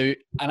hen do.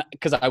 And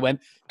because I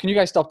went, can you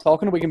guys stop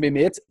talking? We can be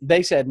mates.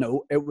 They said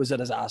no, it was a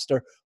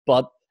disaster.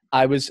 But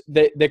I was,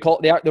 they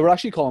were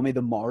actually calling me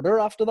the martyr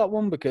after that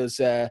one because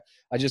I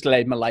just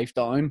laid my life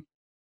down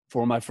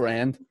for my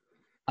friend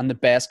and the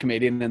best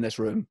comedian in this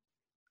room,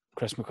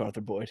 Chris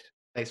MacArthur Boyd.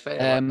 Thanks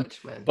very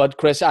much, man. But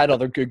Chris, I had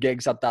other good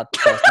gigs at that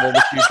festival.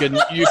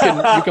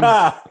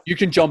 You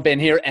can jump in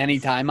here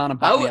anytime, man, and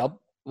back me up.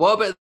 What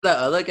about that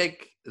other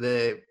gig,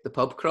 the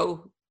pub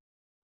crawl?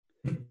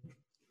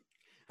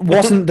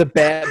 Wasn't the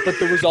best, but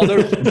there was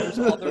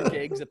other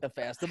gigs at the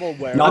festival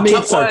where No, I mean,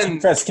 keep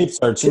searching, Chris. Keep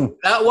searching.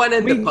 That one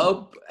in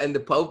the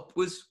pub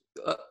was.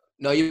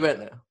 No, you weren't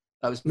there.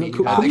 That was me.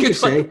 could you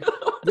just say,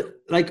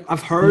 like,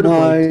 I've heard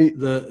about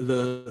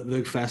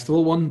the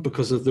festival one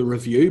because of the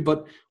review,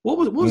 but what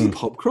was the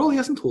pub crawl? He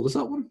hasn't told us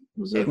that one.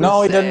 Was it?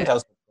 No, he didn't tell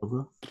us.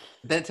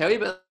 Didn't tell you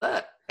about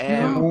that.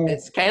 No.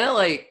 It's kind of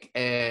like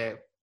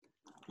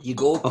you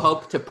go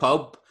pub to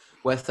pub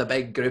with a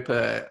big group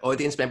of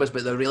audience members,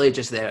 but they're really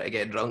just there to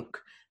get drunk.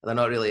 They're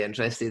not really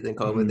interested in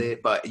comedy,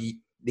 but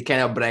they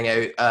kind of bring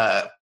out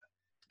a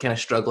kind of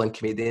struggling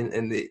comedian,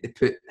 and they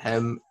put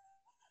him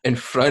in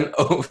front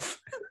of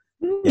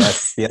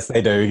Yes,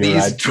 they do. You're these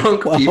right.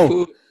 drunk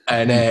people,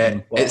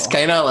 and it's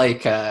kind of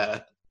like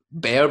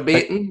bear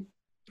baiting,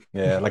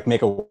 Yeah, like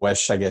make a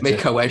wish. I get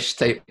make you. a wish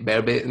type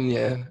bear baiting.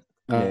 Yeah.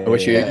 I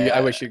wish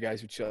you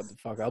guys would shut the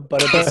fuck up.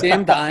 But at the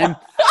same time,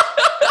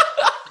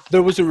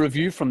 there was a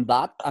review from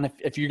that, and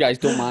if you guys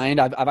don't mind,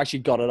 I've actually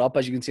got it up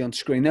as you can see on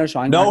screen there. So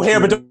I'm No, here,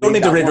 but don't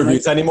need to read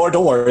reviews anymore.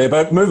 Don't worry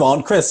about it. Move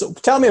on. Chris,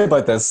 tell me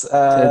about this.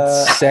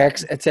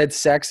 It said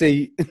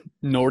sexy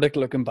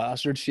Nordic-looking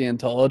bastard Shane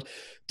Todd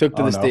took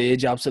to the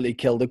stage, absolutely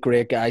killed it.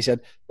 Great guy.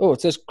 Said, "Oh,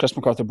 it says Chris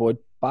MacArthur Boyd,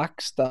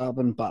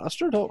 backstabbing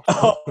bastard."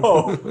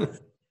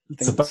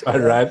 It's about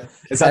right.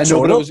 Is that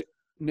no, but it true? was,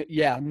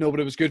 but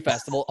it was a good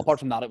festival. Apart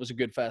from that, it was a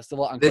good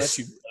festival. And Chris,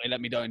 you really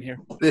let me down here.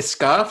 The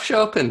scarf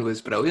shopping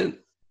was brilliant.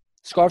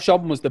 Scarf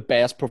shopping was the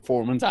best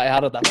performance I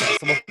had at that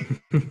festival.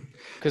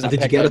 Because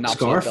Did you get a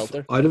scarf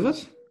out of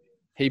it?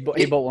 He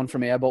bought one for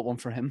me. I bought one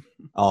for him.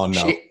 Oh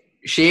no!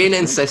 Shane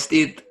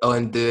insisted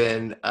on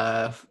doing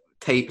a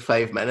tight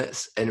 5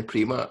 minutes in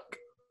Primark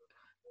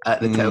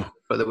at the till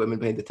for the women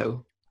behind the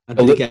till.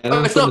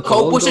 It's not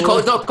called. What's it called?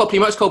 It's not called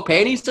Primark. It's called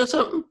Pennies or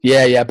something.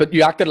 Yeah. But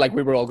you acted like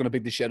we were all going to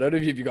beat the shit out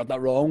of you if you got that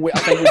wrong. I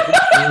think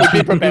we'd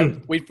be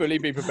prepared. We'd fully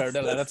be prepared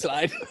to let it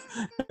slide.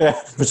 Yeah,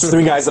 there's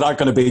three guys that aren't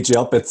going to beat you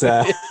up. It's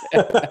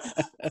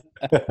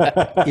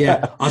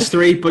yeah, us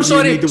three. But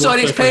sorry, you need to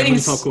sorry, walk it's in the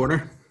Pennies. top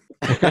corner.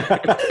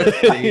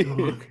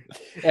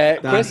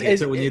 Chris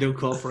is it when you don't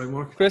call for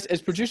anymore. Chris,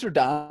 is producer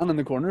Dan in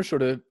the corner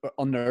sort of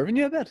unnerving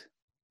you a bit?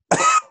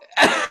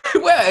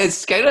 Well,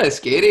 it's kind of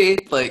scary,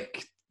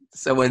 like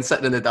someone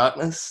sitting in the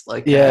darkness.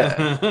 Like,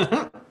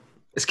 Yeah.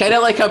 it's kind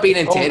of like I've been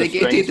Oh, the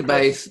interrogated strange by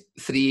place.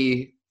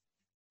 three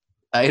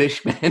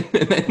Irishmen, and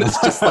then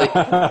it's just like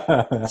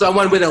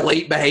someone with a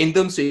light behind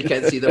them so you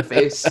can't see their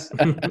face.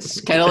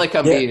 It's kind of like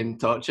I'm being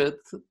tortured.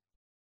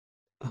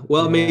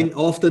 Well, I mean,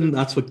 often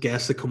that's what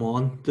guests that come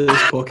on to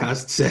this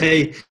podcast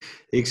say.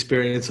 The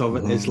experience of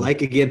it is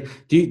like. Again,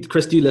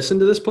 Chris, do you listen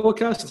to this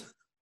podcast?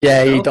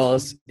 Yeah, he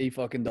does. He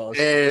fucking does.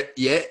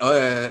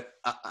 Yeah.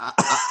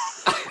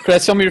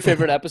 Chris, some of your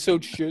favorite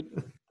episodes should.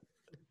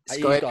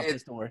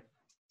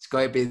 It's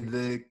got to be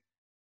the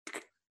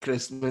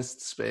Christmas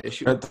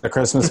special. The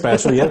Christmas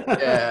special, yeah.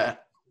 Yeah,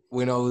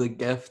 when all the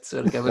gifts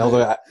are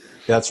given.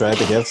 That's right,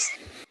 the gifts.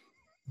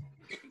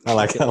 I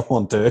like that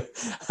one too.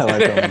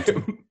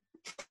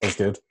 That's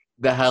good.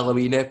 The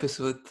Halloween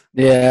episode.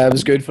 Yeah, it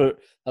was good on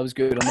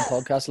the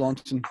podcast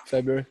launch in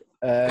February.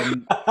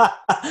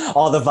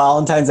 The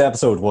Valentine's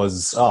episode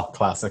was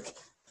classic.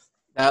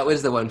 That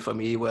was the one for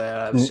me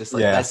where I was just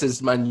like, this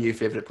is my new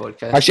favourite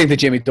podcast. I think the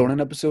Jamie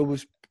Dornan episode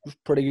was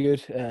pretty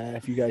good.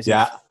 If you guys,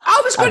 I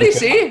was going to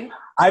say,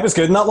 I was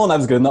good in that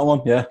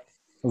one. Yeah, it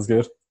was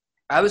good.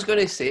 I was going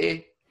to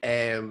say,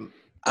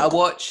 I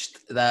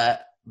watched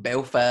that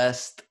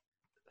Belfast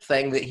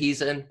thing that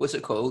he's in. What's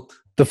it called?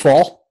 The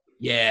Fall.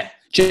 Yeah.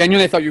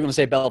 Genuinely thought you were going to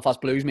say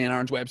Belfast Blues, me and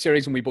Aaron's web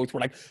series, and we both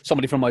were like,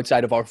 somebody from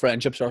outside of our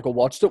friendship circle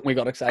watched it and we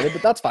got excited,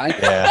 but that's fine.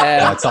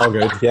 Yeah, it's all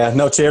good. Yeah,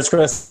 no, cheers,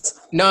 Chris.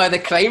 No, the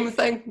crime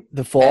thing.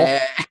 The Fall.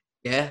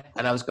 Yeah,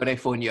 and I was going to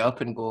phone you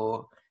up and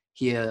go,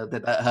 here,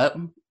 did that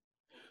happen?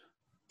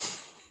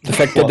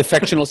 The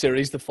fictional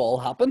series The Fall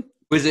happen.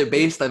 Was it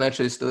based on a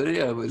true story?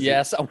 Or was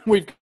yes, and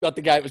we've got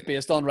the guy it was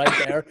based on right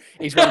there.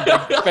 He's wearing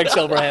big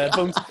silver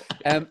headphones.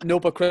 No,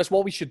 but Chris,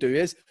 what we should do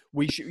is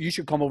you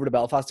should come over to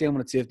Belfast again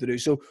when it's safe to do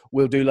so.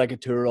 We'll do like a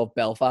tour of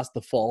Belfast,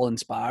 The Fall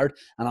inspired,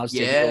 and I'll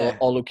say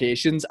all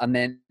locations. And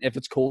then if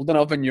it's cold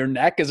enough and your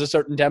neck is a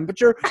certain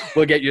temperature,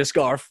 we'll get you a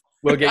scarf.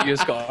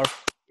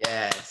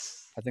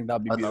 Yes, I think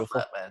that'd be beautiful.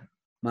 That,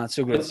 man, it's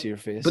so great to see your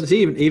face. But it's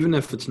even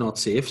if it's not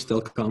safe,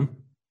 still come.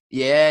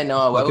 Yeah, no,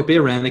 I will. It could be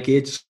a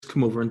renegade. Just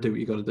come over and do what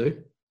you got to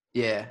do.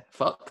 Yeah,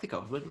 fuck the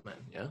government, man.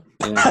 Yeah.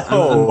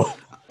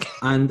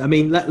 And I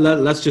mean,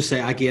 let's just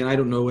say again, I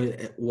don't know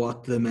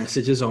what the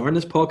messages are in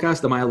this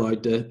podcast. Am I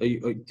allowed to?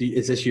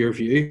 Is this your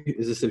view?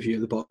 Is this the view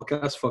of the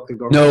podcast? Fuck the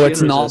government. No,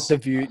 it's not the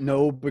view.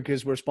 No,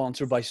 because we're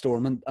sponsored by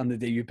Stormont and the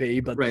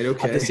DUP. But right,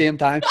 okay. At the same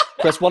time,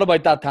 Chris, what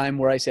about that time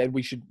where I said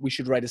we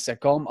should write a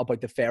sitcom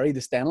about the ferry,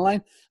 the Stena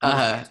Line?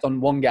 Based on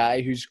one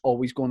guy who's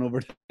always going over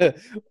to.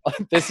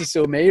 This is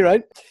so me,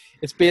 right?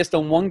 It's based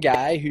on one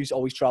guy who's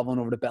always traveling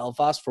over to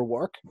Belfast for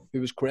work,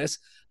 who was Chris,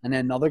 and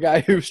then another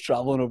guy who's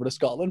traveling over to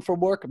Scotland for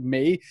work,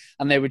 me,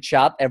 and they would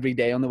chat every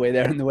day on the way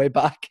there and the way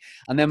back.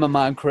 And then my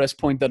man Chris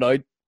pointed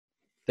out,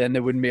 then they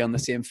wouldn't be on the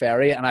same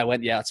ferry, and I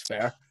went, yeah, it's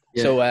fair.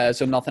 Yeah.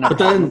 So nothing.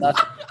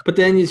 But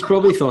then you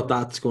probably thought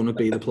that's going to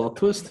be the plot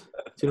twist.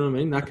 Do you know what I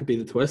mean? That could be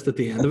the twist at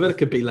the end of it. It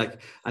could be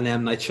like an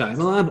M. Night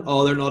Shyamalan.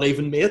 Oh, they're not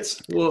even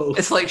mates. Whoa.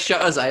 It's like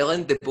Shutter's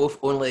Island. They both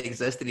only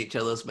exist in each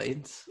other's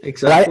minds.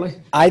 Exactly.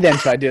 I then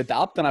tried to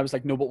adapt, and I was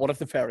like, no, but what if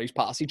the ferries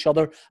pass each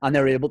other and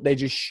they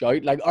just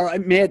shout like, all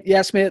right, mate,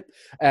 yes, mate,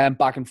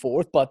 back and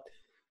forth. But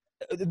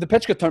the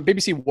pitch got turned.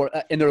 BBC,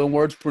 in their own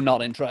words, were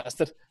not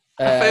interested.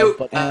 I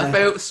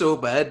felt so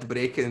bad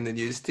breaking the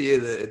news to you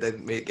that it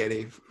didn't make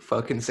any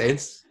fucking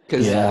sense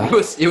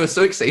because you were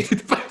so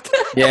excited about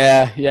it.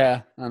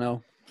 Yeah, I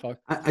know. Fuck.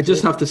 I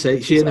just have to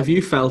say, Shane, have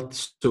you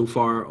felt so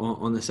far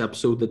on this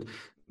episode that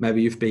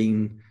maybe you've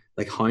been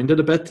like hounded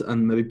a bit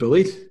and maybe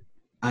bullied?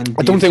 And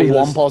I don't think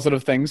one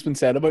positive thing's been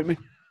said about me.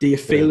 Do you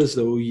feel as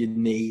though you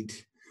need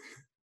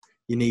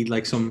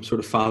like some sort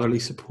of fatherly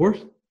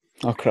support?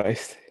 Oh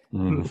Christ!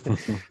 Do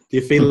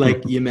you feel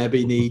like you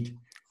maybe need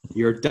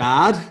your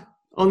dad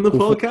on the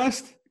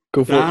podcast?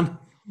 Go for Dan,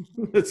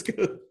 let's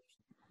go.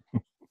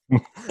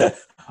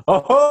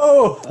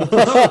 Oh!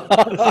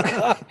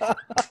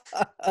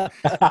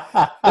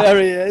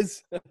 There he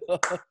is.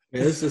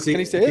 Can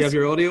he say do you have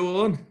your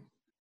audio on?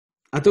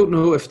 I don't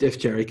know if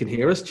Jerry can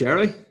hear us.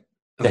 Jerry?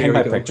 I think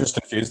my pictures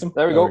confused him.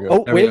 There we go.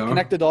 Oh, wait,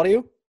 connected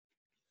audio.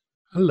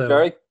 Hello.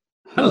 Jerry.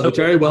 Hello,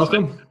 Jerry.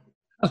 Welcome.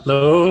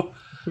 Hello.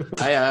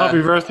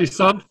 Happy birthday,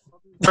 son.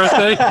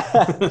 Birthday.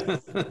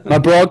 My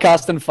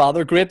broadcasting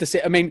father. Great to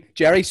see. I mean,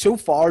 Jerry, so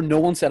far, no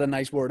one said a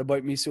nice word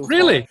about me so far.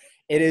 Really?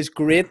 It is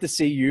great to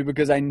see you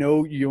because I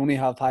know you only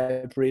have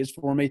high praise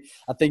for me.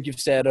 I think you've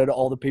said out of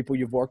all the people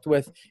you've worked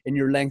with in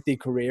your lengthy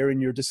career, in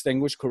your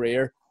distinguished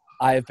career,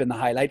 I have been the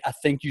highlight. I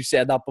think you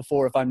said that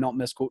before, if I'm not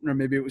misquoting, or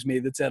maybe it was me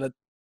that said it.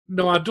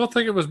 No, I don't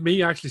think it was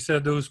me actually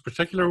said those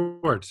particular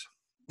words.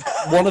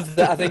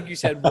 I think you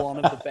said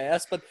one of the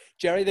best. But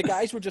Jerry, the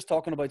guys were just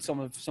talking about some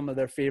of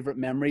their favorite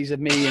memories of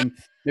me and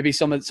maybe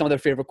some of their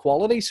favorite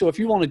qualities. So if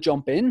you want to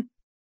jump in,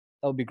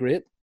 that would be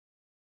great.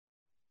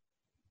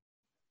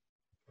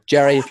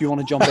 Jerry, if you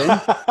want to jump in.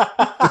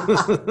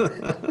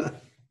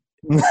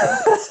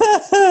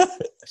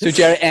 So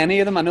Jerry, any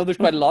of them? I know there's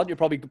quite a lot. You're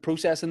probably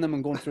processing them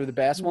and going through the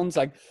best ones.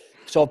 Like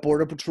saw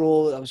Border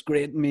Patrol, that was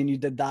great. I mean, you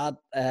did that.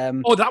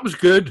 Oh, that was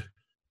good.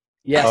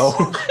 Yes.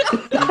 Oh.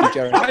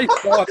 Jerry. I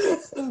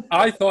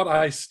thought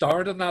I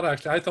starred in that.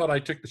 Actually, I thought I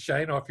took the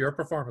shine off your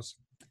performance.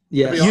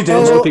 Yeah, You you did. A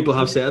lot of people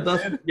have said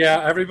that.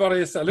 Yeah,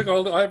 everybody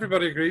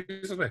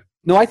agrees with me.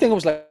 No, I think it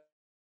was like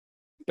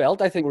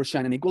belt. I think we're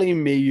shining equally.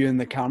 Me, you, and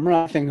the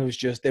camera. I think it was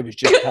just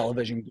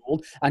television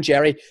gold. And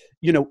Jerry,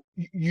 you know,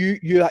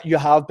 you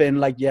have been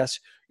like, yes,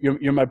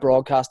 you're my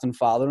broadcasting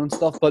father and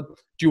stuff. But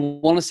do you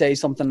want to say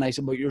something nice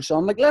about your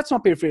son? Like, let's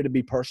not be afraid to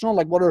be personal.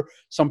 Like, what are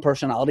some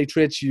personality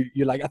traits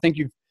you like? I think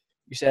you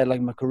said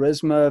like my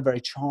charisma,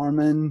 very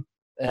charming,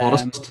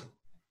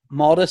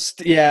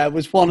 modest. Yeah, it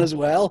was one as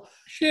well.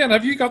 Shane,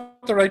 have you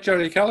got the right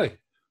Jerry Kelly?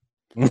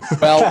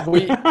 Well,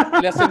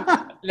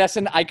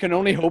 listen. I can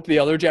only hope the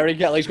other Jerry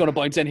Kelly's going to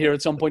bounce in here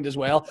at some point as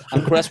well,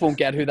 and Chris won't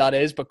get who that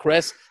is. But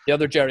Chris, the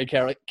other Jerry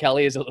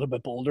Kelly, is a little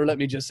bit bolder. Let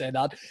me just say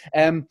that.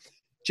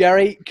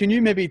 Jerry, can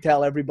you maybe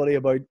tell everybody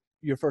about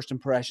your first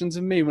impressions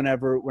of me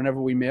whenever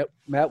we met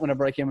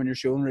whenever I came on your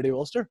show in Radio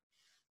Ulster?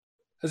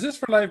 Is this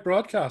for live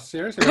broadcast?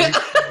 Seriously?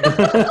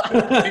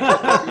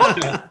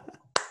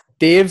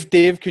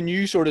 Dave, can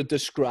you sort of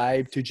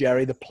describe to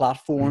Jerry the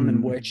platform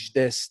in which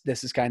this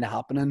is kind of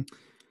happening?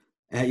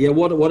 Yeah,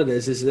 what it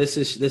is this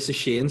is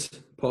Shane's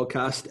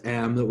podcast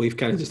that we've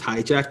kind of just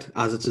hijacked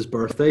as it's his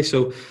birthday.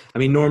 So I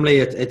mean,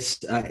 normally I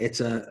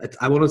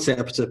wouldn't say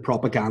it's a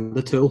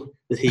propaganda tool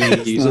that he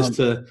uses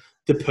to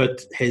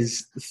put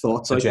his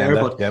thoughts out there.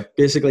 But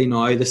basically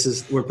now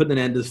we're putting an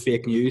end to the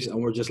fake news and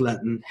we're just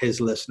letting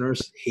his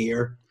listeners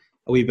hear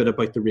a wee bit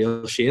about the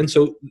real Shane.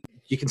 So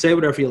you can say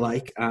whatever you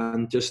like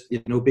and just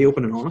be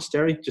open and honest,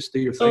 Jerry. Just do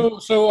your thing.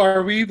 So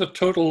are we the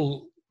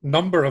total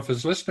number of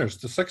his listeners,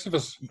 the 6 of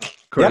us?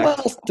 Correct. Yeah,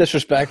 well,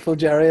 disrespectful,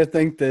 Jerry, I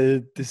think,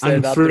 to say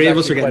and that. 3 of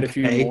us are quite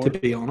getting paid to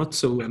be on it,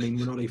 so I mean,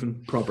 we're not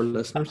even proper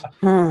listeners.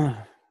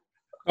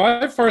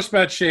 I first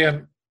met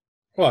Shane,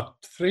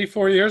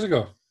 3-4 years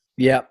ago?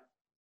 Yeah.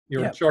 You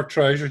were in short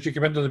trousers, you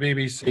came into the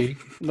BBC.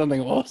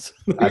 Nothing was.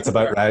 That's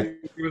about right.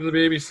 You came into the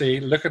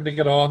BBC looking to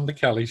get on the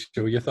Kelly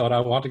show. You thought,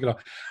 I want to get on.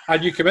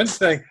 And you come in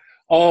saying,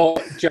 oh,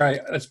 Jerry,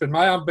 it's been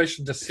my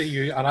ambition to see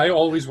you, and I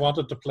always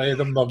wanted to play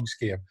the Mugs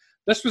game.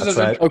 This was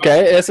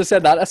okay. Yes, I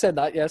said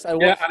that. Yes, I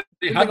was.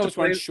 Yeah, I was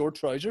wearing short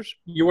trousers.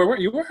 You were. Well,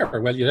 you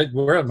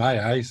were in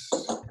my eyes.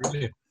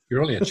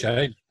 You're only a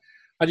child,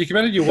 and you came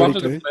in and you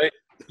wanted to play.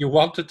 You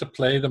wanted to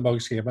play the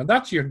Mugs game, and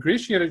that's you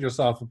ingratiated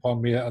yourself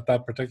upon me at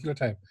that particular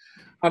time.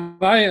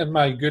 And I, in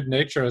my good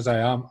nature as I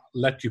am,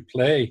 let you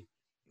play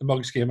the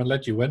Mugs game and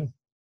let you win.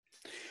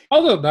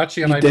 Other than that,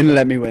 you didn't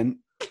let me win.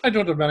 I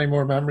don't have many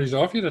more memories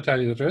of you, to tell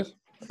you the truth.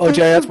 Oh,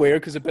 Jerry, that's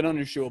weird because I've been on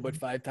your show about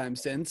 5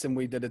 times since, and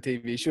we did a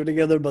TV show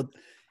together. But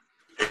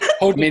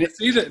did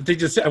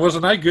you see?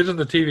 Wasn't I good in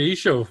the TV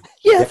show?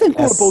 Yeah, I think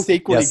we were both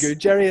equally good,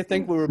 Jerry. I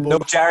think we were both. No,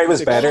 Jerry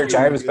was better.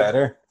 Jerry was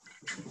better.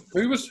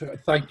 Who was?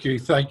 Thank you.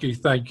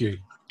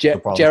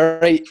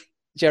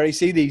 Jerry,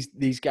 see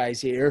these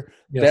guys here.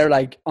 Yes. They're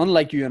like,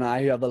 unlike you and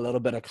I, who have a little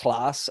bit of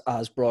class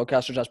as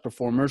broadcasters, as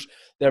performers.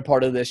 They're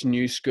part of this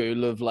new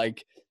school of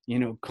like,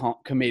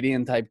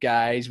 comedian type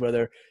guys where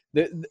they're.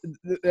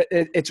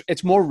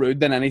 It's more rude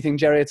than anything,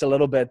 Jerry. It's a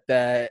little bit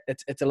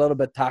it's a little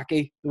bit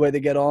tacky the way they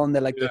get on. They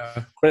like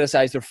to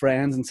criticize their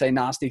friends and say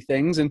nasty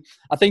things. And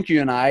I think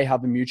you and I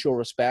have a mutual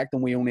respect,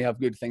 and we only have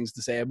good things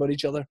to say about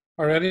each other.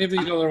 Are any of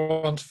these other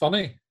ones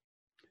funny?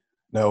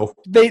 No,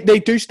 they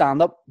do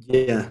stand up.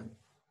 Yeah,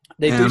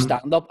 they do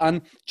stand up.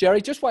 And Jerry,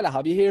 just while I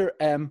have you here,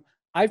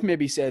 I've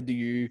maybe said to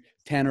you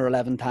 10 or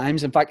 11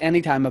 times. In fact,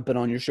 any time I've been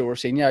on your show or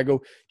seen you, I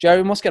go,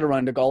 Jerry, we must get a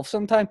round of golf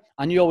sometime.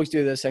 And you always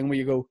do this thing where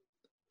you go,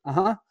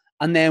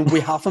 and then we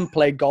haven't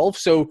played golf.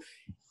 So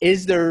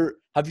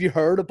have you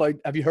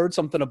heard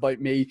something about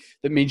me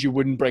that means you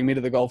wouldn't bring me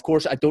to the golf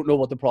course? I don't know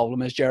what the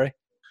problem is, Jerry.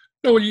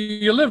 No,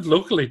 you live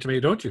locally to me,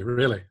 don't you,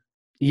 really?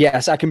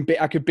 Yes, I could be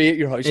at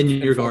your house in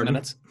your 4 garden.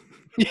 minutes.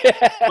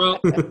 Yeah. Well,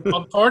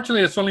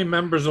 unfortunately, it's only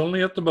members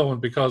only at the moment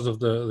because of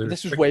the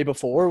this was way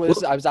before.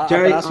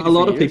 Jerry, a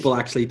lot of people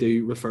actually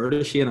do refer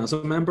to Shane as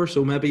a member,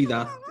 so maybe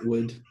that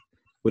would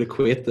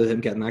equate to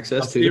him getting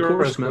access to the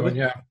course.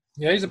 Maybe.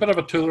 Yeah, he's a bit of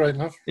a tool right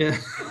enough. Yeah.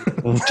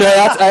 Jerry,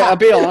 I'll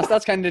be honest,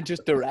 that's kind of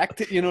just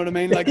direct, you know what I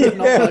mean? Like, not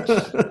much.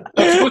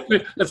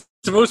 It's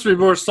supposed to be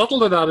more subtle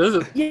than that, is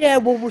it? Yeah,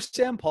 well, we're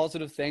saying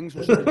positive things.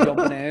 We're sort of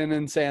jumping in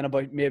and saying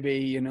about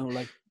maybe,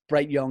 like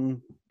bright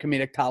young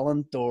comedic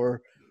talent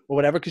or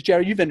whatever. Because,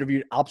 Jerry, you've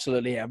interviewed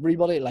absolutely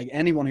everybody, like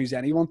anyone who's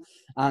anyone.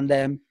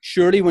 And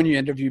surely when you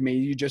interviewed me,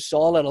 you just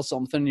saw a little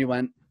something, you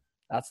went,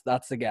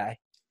 that's the guy.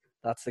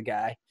 That's the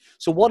guy.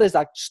 So what is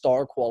that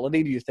star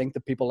quality do you think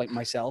that people like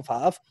myself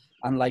have?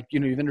 And like,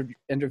 you've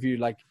interviewed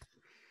like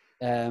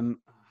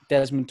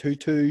Desmond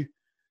Tutu.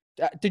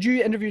 Did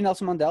you interview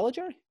Nelson Mandela,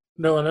 Jerry?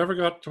 No, I never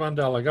got to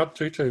Mandela. I got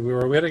Tutu. We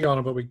were waiting on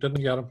him, but we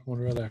didn't get him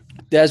when we were there.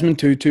 Desmond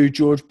Tutu,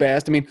 George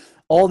Best. I mean,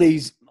 all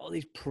these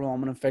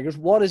prominent figures.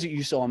 What is it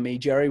you saw in me,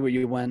 Jerry, where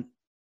you went,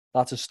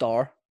 that's a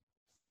star?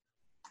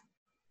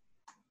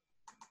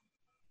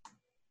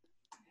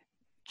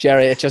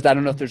 Jerry, it's just, I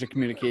don't know if there's a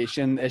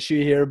communication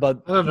issue here,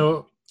 but... I don't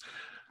know.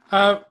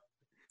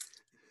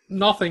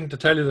 Nothing, to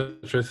tell you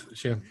the truth,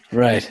 Shane.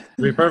 Right.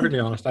 To be perfectly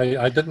honest,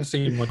 I didn't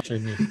see much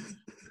in you.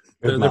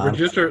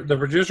 The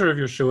producer of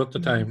your show at the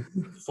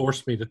time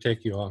forced me to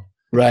take you on.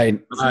 Right.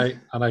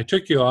 And I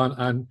took you on,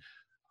 and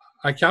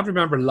I can't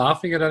remember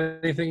laughing at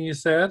anything you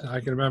said. I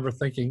can remember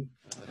thinking,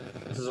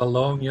 this is a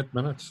long 8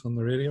 minutes on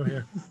the radio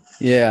here.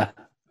 Yeah.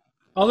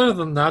 Other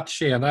than that,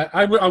 Shane,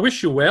 I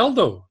wish you well,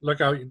 though. Look,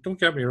 don't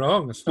get me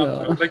wrong. It's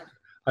not,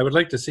 I would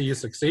like to see you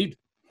succeed.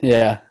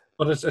 Yeah.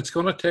 But it's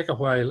going to take a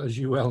while, as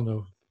you well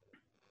know.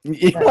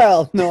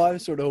 Well, no, I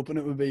was sort of hoping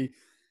it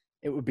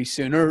would be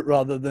sooner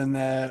rather than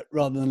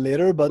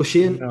later. But well,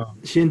 Shane,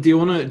 do you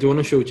want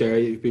to show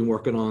Jerry you've been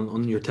working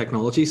on your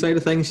technology side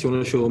of things? Do you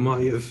want to show him how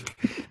you've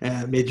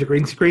made your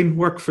green screen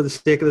work for the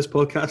sake of this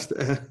podcast?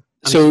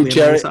 So,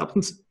 Jerry,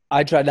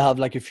 I tried to have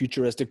like a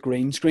futuristic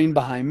green screen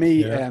behind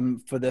me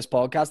for this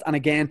podcast, and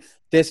again,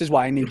 this is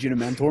why I need you to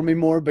mentor me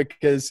more,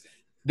 because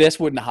this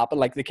wouldn't happen.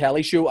 Like the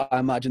Kelly show, I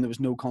imagine there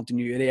was no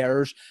continuity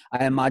errors.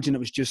 I imagine it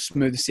was just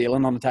smooth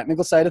sailing on the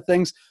technical side of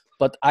things.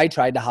 But I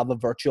tried to have a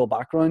virtual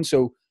background,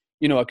 so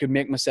I could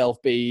make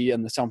myself be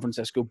in the San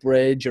Francisco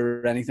Bridge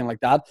or anything like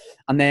that.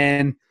 And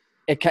then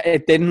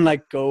it didn't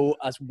like go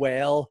as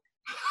well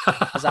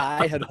as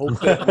I had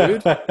hoped it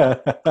would.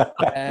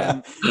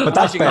 But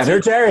that's better,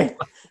 Jerry.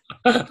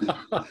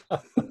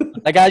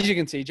 Like as you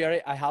can see,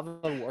 Jerry, I have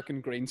a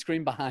working green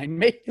screen behind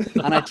me,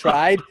 and I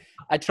tried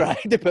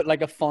to put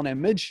like a fun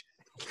image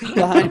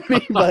behind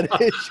me, but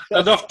it's just...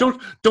 Enough.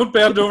 Don't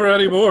bend over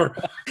anymore.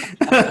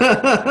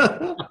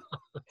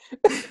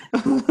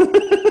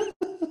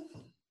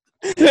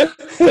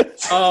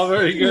 Oh,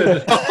 very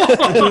good.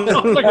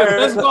 Look at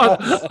this one.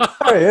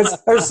 There he is.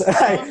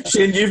 Hey,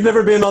 Shane, you've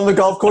never been on the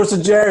golf course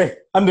with Jerry.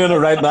 I'm doing it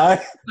right now.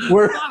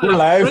 We're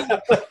live.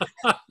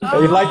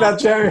 You like that,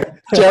 Jerry?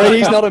 Jerry,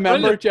 he's not a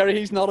member. Jerry,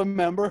 he's not a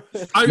member.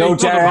 No,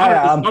 Jerry,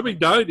 I am.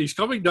 He's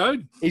coming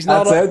down. He's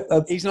not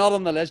He's not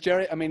on the list,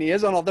 Jerry. I mean, he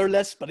is on other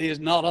lists, but he is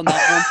not on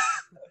that one.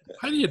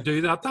 How do you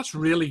do that? That's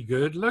really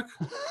good. Look.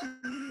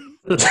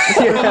 You're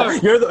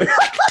the...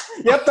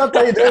 Yep, that's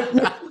how you do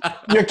it.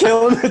 You're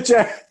killing it,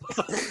 Jerry.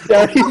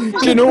 Jerry,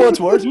 do you know what's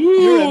worse?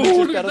 Your image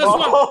is better than...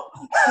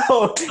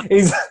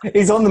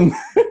 he's on the...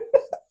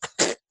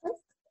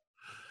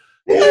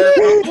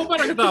 I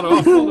better get that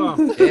off. Hold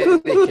on. Hey,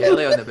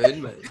 Kelly on the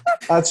moon, mate.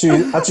 That's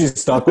you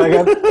stuck like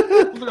it.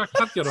 I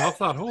can't get off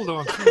that. Hold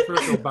on.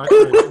 Go back.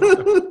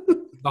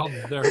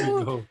 There we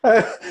go.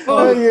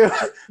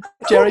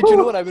 Jerry, do you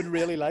know what I would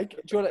really like? Do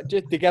you want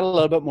to get a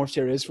little bit more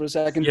serious for a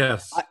second?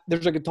 Yes.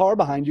 There's a guitar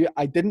behind you.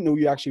 I didn't know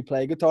you actually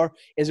play guitar.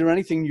 Is there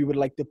anything you would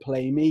like to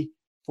play me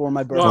for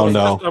my birthday?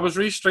 No. I was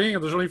restringing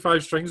it. There's only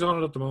 5 strings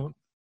on it at the moment.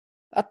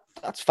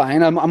 That's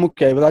fine. I'm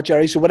okay with that,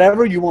 Jerry. So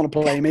whatever you want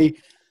to play me,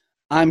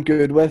 I'm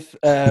good with.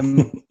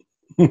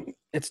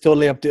 It's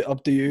totally up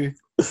to you.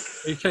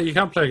 You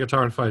can't play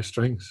guitar on 5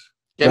 strings.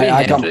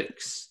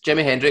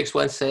 Jimi Hendrix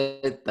once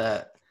said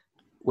that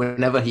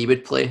whenever he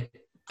would play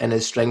and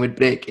his string would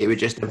break, he would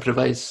just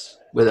improvise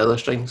with other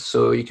strings.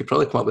 So you could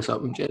probably come up with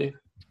something, Jerry.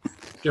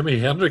 Jimi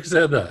Hendrix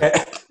said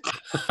that.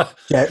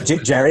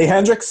 Jerry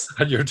Hendrix?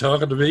 And you're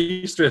talking to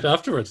me straight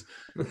afterwards.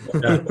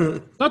 Yeah.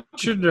 Not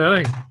shouldn't do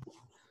anything.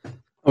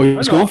 Oh, he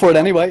was going for it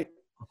anyway.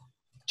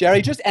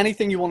 Jerry, just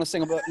anything you want to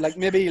sing about, like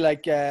maybe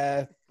like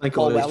Paul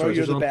Weller,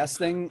 You're the Best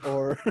thing,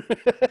 or...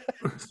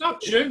 It's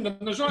not tuned.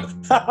 There's not...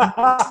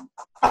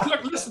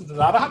 Look, listen to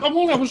that. I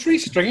was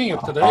restringing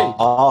it today.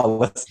 Oh,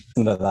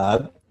 listen to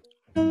that.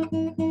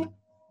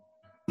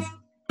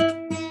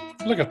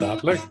 Look at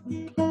that, look.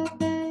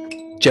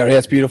 Jerry,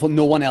 that's beautiful.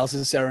 No one else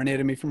has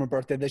serenaded me for my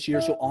birthday this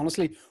year, so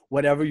honestly,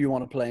 whatever you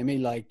want to play me,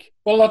 like...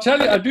 Well, I'll tell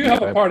you, I do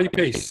have a party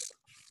piece.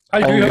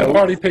 I do have a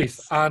party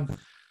piece, and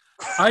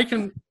I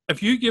can...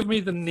 If you give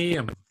me the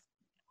name,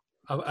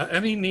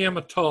 any name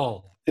at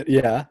all,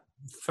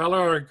 fella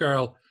or a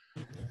girl,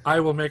 I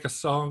will make a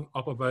song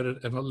up about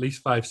it in at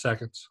least 5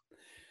 seconds.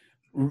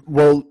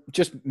 Well,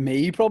 just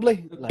me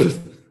probably, like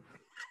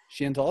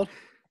Shane Todd.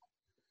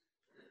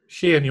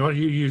 Shane, you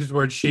use the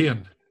word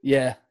Shane?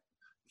 Yeah.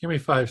 Give me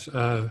 5.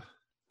 I'll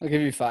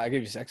give you 5. I'll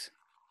give you 6.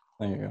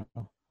 There you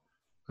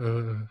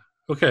go.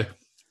 Okay.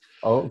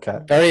 Oh, okay.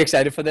 Very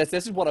excited for this.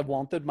 This is what I've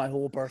wanted my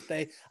whole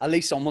birthday. At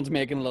least someone's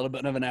making a little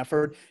bit of an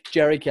effort.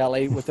 Jerry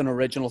Kelly with an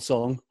original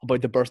song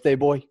about the birthday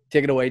boy.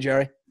 Take it away,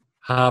 Jerry.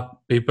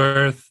 Happy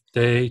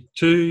birthday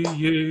to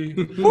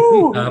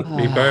you.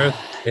 Happy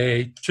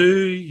birthday to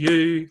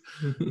you.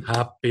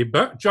 Happy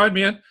birthday. Join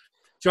me in.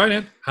 Join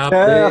in. Happy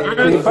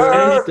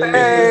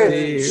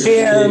birthday.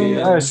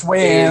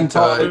 Shane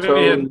Todd.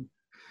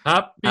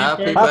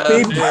 Happy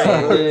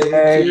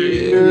birthday to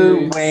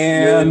you.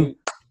 Wayne.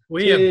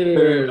 What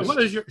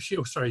is your...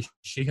 Oh, sorry.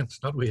 Shane's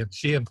not Wayne.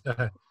 Shane.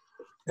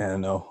 Yeah,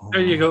 no.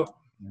 There you go.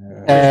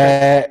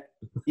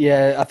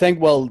 Yeah, I think,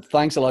 well,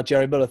 thanks a lot,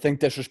 Jerry, but I think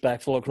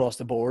disrespectful across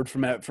the board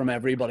from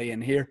everybody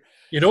in here.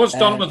 You know it's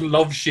done with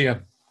love,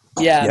 Shane.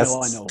 Yeah, yes.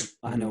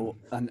 I know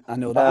that.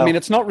 I mean,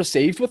 it's not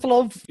received with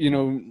love,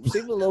 received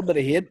with a little bit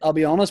of hate, I'll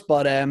be honest,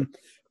 but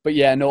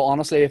yeah, no,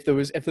 honestly, if there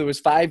was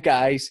 5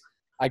 guys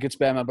I could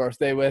spend my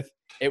birthday with,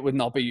 it would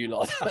not be you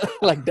lot.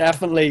 Like,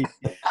 definitely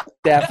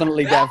not.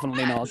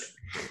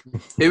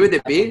 Who would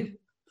it be?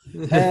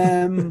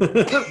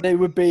 They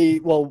would be,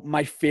 well,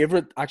 my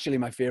favorite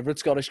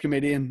Scottish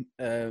comedian,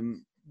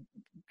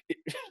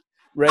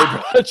 Ray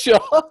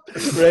Bradshaw.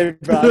 Ray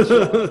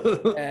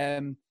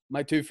Bradshaw.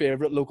 My two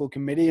favorite local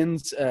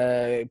comedians,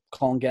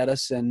 Colin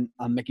Geddes and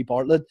Mickey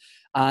Bartlett.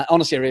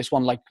 On a serious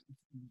one, like,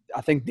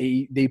 I think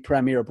the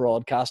premier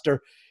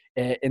broadcaster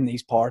in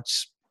these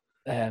parts,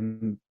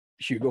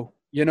 Hugo.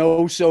 You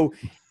know, so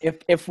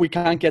if we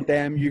can't get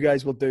them, you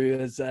guys will do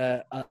as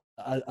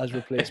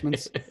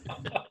replacements.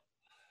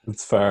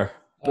 It's fair.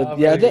 But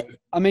yeah,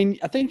 I mean,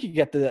 I think you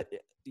get the.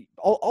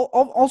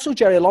 Also,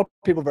 Jerry, a lot of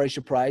people are very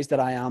surprised that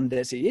I am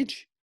this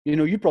age. You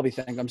know, you probably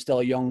think I'm still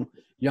a young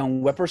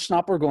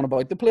whippersnapper going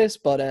about the place,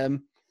 but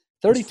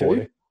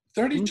 32.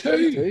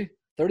 32?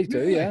 32,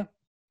 really?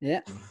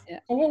 Yeah.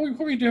 Well, what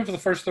were you doing for the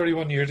first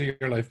 31 years of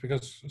your life?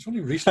 Because it's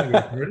only recently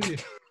we've heard of you.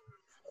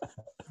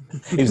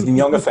 He was in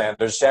Young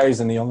Offenders. Jerry's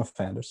in the Young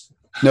Offenders.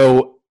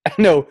 No,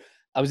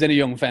 I was in a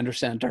Young Offender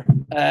Centre.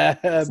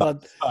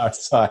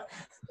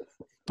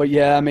 But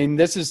yeah, I mean,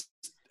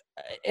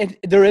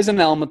 there is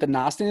an element of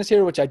nastiness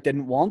here, which I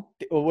didn't want.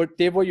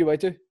 Dave, what are you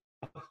out to?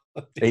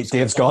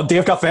 Dave's gone.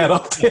 Dave got fed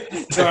up.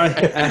 Sorry.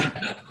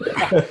 I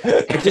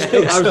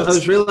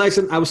was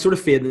realising I was sort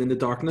of fading in the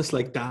darkness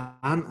like Dan,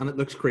 and it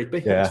looks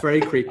creepy. Yeah. It's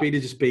very creepy to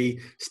just be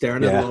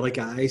staring at a lot of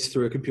guys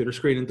through a computer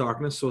screen in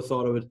darkness, so I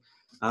thought I would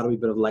add a wee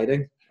bit of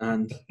lighting,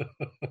 and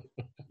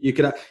you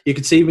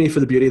could see me for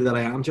the beauty that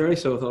I am, Jerry,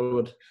 so I thought I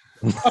would.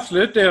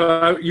 Absolutely.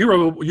 You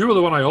were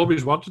the one I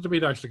always wanted to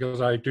meet, actually,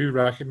 because I do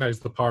recognise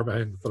the power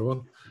behind the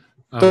throne.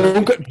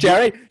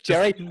 Jerry,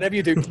 whatever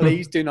you do,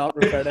 please do not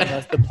refer to him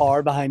as the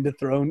power behind the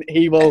throne.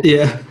 He will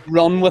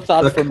run with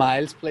that for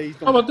miles, please.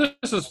 Oh, but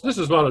this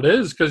is what it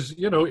is, because,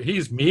 you know,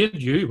 he's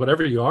made you,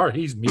 whatever you are,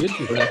 he's made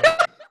you.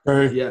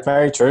 True. Yeah.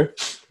 Very true.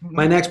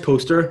 My next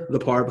poster, the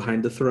power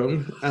behind the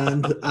throne,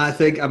 and I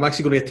think I'm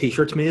actually going to get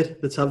T-shirts made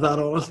that have that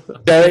on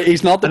it.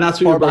 He's not the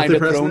power behind the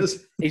throne.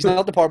 Is. He's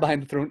not the power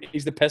behind the throne.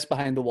 He's the piss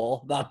behind the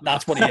wall.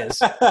 That's what he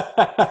is.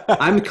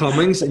 I'm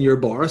Cummings and you're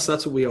Boris.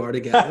 That's what we are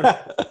together.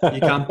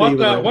 You can't be.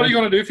 What are you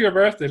going to do for your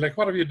birthday? Like,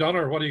 what have you done,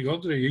 or what are you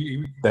going to do?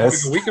 You having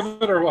a week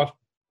of it, or what?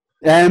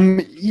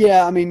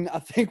 Yeah, I mean, I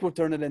think we'll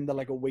turn it into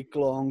like a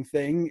week-long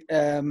thing.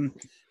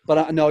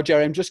 But no,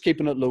 Jerry, I'm just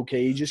keeping it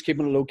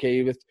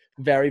low-key with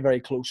very, very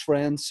close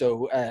friends.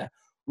 So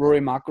Rory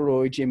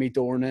McIlroy, Jamie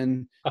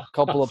Dornan, a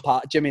couple of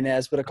Jimmy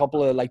Nesbitt, a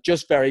couple of like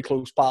just very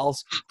close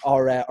pals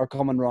are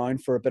coming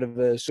round for a bit of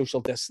a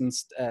social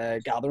distanced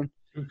gathering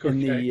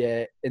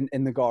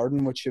in the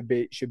garden, which should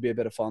be a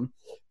bit of fun.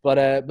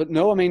 But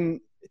no, I mean,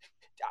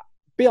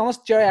 be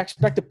honest, Jerry, I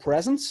expect a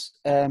presence.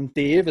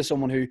 Dave is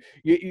someone who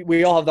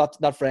we all have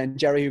that friend,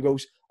 Jerry, who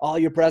goes, "Oh,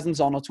 your present's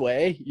on its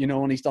way," you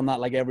know, and he's done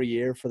that like every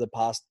year for the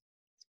past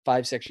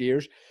 5-6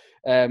 years,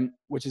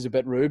 which is a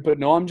bit rude. But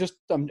no,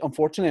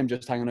 unfortunately I'm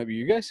just hanging out with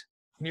you guys.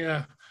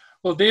 Yeah.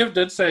 Well, Dave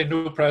did say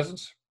no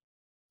presents.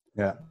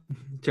 Yeah.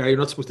 Jerry, you're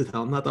not supposed to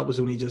tell him that. That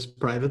was only just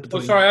private. Oh,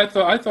 sorry, I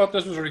thought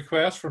this was a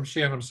request from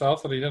Shane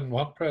himself that he didn't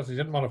want presents. He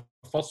didn't want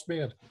a fuss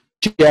made.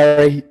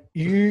 Jerry,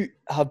 you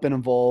have been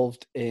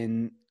involved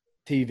in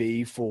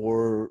TV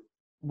for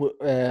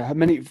how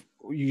many?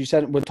 You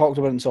said we talked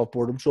about it in Soft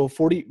Boredom. So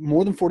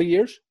more than 40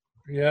 years.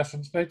 Yeah,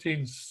 since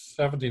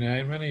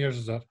 1979. Many years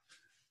is that?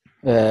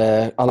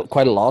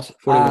 Quite a lot.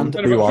 And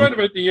right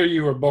about the year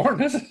you were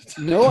born, is it?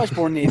 No, I was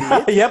born in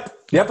 88.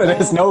 Yep,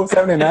 it is. No,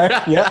 79.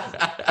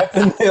 Yep, hit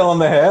the nail on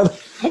the head.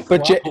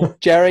 But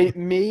Jerry,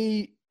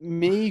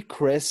 me,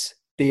 Chris,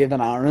 Dave,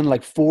 and Aaron,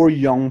 like 4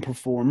 young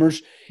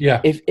performers.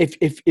 Yeah.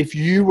 If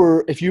you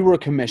were a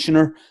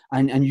commissioner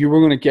and you were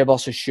going to give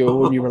us a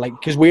show and you were like,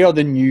 because we're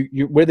the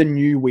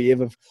new wave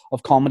of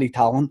comedy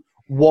talent.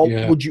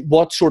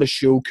 What sort of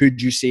show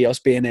could you see us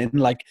being in?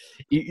 Like,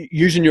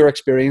 using your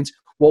experience,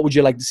 what would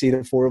you like to see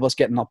the 4 of us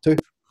getting up to?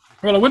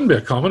 Well, it wouldn't be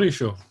a comedy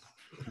show.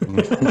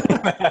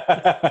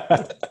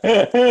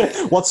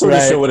 What sort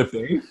of show would it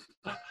be?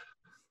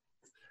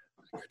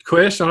 Good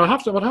question. I'll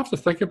have to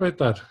think about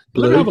that.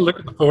 Let me have a look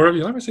at the 4 of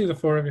you. Let me see the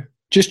 4 of you.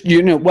 Just,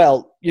 you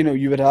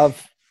would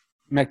have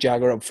Mick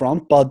Jagger up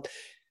front, but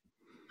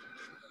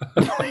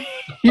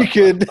you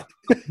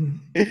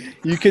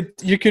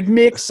could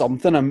make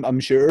something,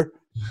 I'm sure.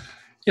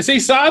 You see,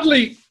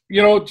 sadly,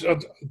 you know,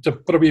 to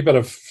put a wee bit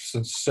of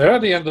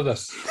sincerity into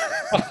this.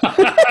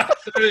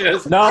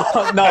 No,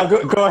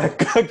 go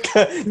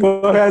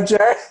ahead,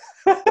 Jerry.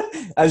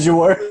 As you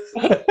were.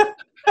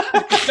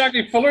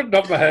 Jackie Fullerton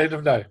up behind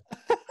him now.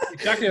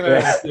 Jackie and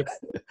I,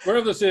 we're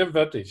of the same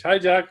vintage. Hi,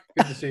 Jack.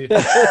 Good to see you.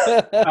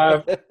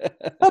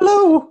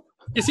 Hello.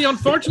 You see,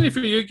 unfortunately for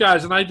you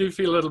guys, and I do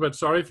feel a little bit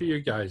sorry for you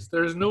guys,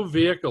 there is no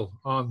vehicle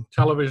on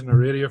television or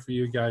radio for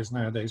you guys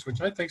nowadays, which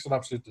I think is an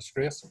absolute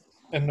disgrace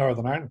in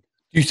Northern Ireland.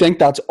 Do you think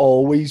that's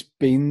always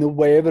been the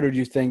way of it, or do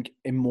you think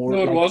in more?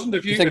 No, it wasn't.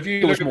 If you look at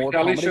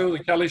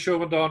the Kelly Show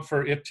went on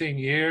for 18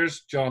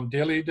 years. John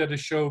Daly did a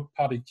show.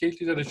 Paddy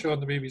Keelty did a show on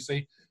the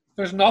BBC.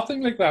 There's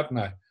nothing like that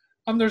now,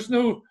 and there's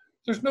no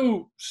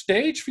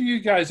stage for you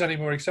guys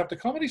anymore except the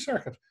comedy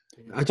circuit.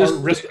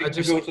 Risking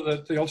to go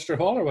to the Ulster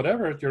Hall or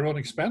whatever at your own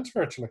expense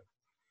virtually.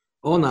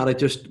 On that, I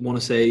just want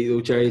to say,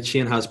 though, Jerry,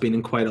 Shane has been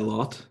in quite a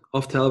lot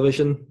of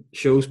television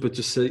shows, but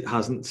just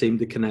hasn't seemed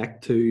to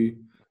connect to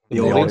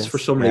the audience for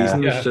some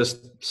reason. Yeah. There's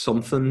just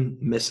something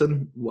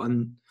missing.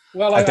 One.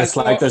 Well, A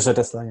dislike. There's a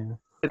dislike.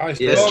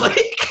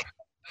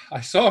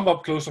 I saw him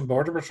up close on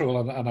Border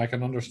Patrol, and I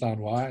can understand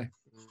why.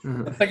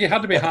 I think he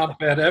had to be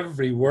hand-fed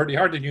every word. He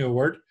hardly knew a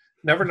word.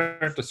 Never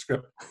learned the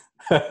script.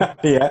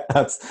 Yeah,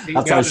 that's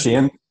how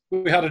Shane.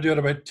 We had to do it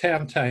about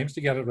 10 times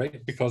to get it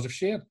right because of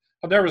Shane.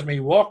 And there was me,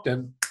 walked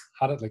in,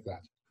 had it like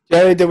that.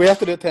 Jerry, did we have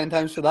to do it 10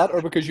 times for that,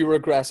 or because you were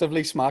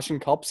aggressively smashing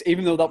cups,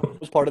 even though that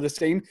was part of the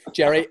scene?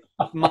 Jerry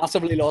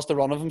massively lost the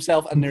run of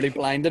himself and nearly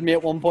blinded me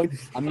at one point.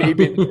 And me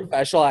being the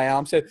professional I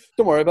am said,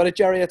 "Don't worry about it,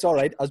 Jerry, it's all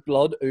right," as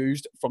blood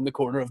oozed from the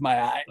corner of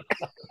my eye.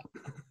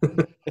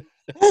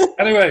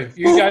 Anyway,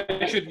 you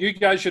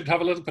guys should have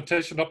a little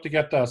petition up to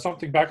get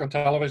something back on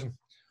television.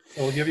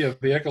 It'll give you a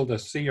vehicle to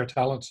see your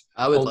talents.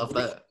 I would love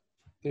that.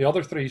 The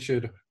other three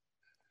should.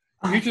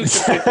 You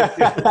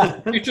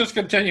just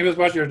continue with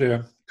what you're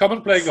doing. Come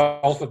and play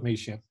golf with me,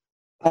 Shane.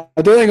 I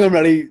don't think I'm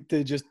ready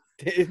to just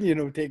take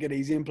it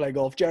easy and play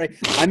golf, Jerry.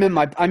 I'm in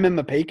my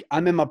peak.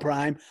 I'm in my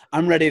prime.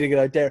 I'm ready to get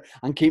out there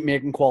and keep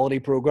making quality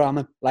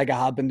programming like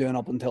I have been doing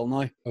up until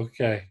now.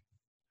 Okay.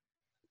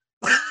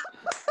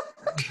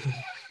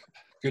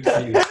 Good for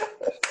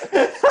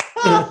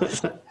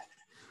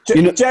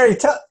you. Jerry,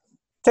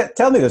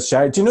 tell me this,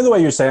 Jerry. Do you know the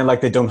way you're saying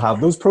like they don't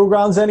have those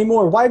programs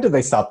anymore? Why did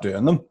they stop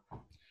doing them?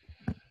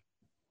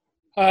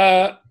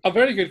 A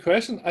very good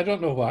question. I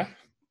don't know why.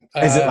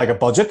 Is it like a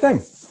budget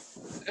thing?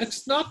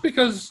 It's not,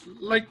 because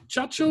like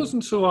chat shows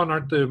and so on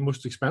aren't the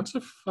most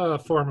expensive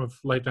form of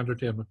light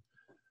entertainment.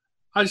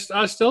 I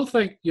still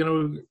think,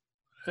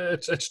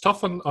 it's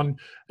tough on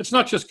it's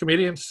not just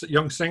comedians,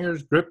 young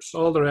singers, groups,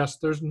 all the rest.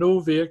 There's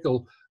no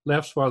vehicle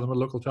left for them at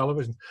local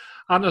television.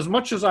 And as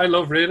much as I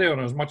love radio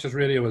and as much as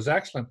radio is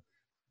excellent,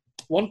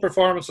 one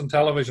performance on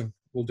television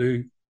will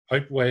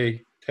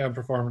outweigh 10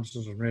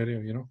 performances on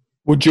radio,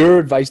 Would your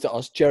advice to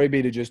us, Jerry,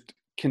 be to just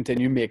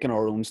continue making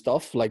our own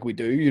stuff like we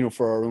do,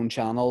 for our own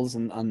channels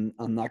and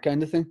that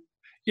kind of thing?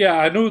 Yeah,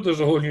 I know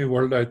there's a whole new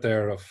world out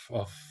there of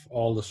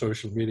all the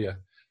social media.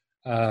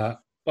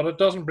 But it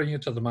doesn't bring you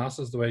to the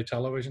masses the way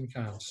television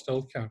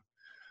still can.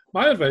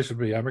 My advice would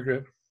be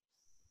emigrate.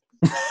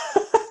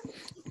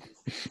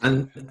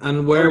 And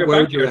where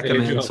would you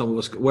recommend some of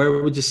us?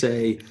 Where would you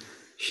say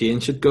Shane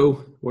should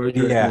go? Where would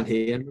you recommend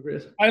he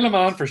emigrate? Isle of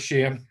Man for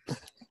Shane.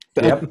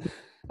 Yep.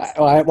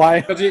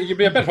 Why? Because you'd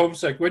be a bit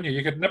homesick, wouldn't you?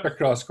 You could nip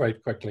across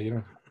quite quickly,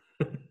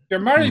 You're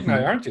married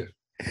now, aren't you?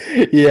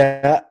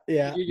 Yeah.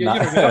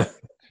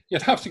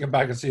 You'd have to come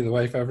back and see the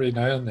wife every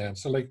now and then.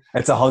 So, like,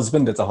 it's a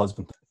husband.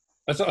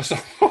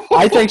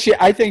 I think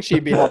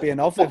she'd be happy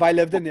enough if I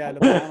lived in the Isle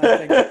of Man.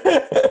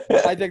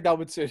 I think that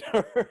would suit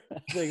her. I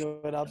think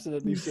it would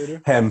absolutely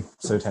suit her.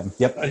 Suit him.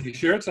 Yep. Are you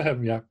sure it's a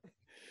him? Yeah.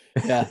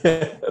 Yeah.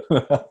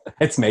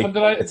 It's me. And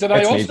did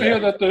I also hear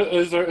that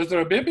is there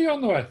a baby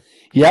on the way?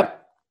 Yep.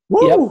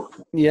 Woo!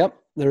 Yep.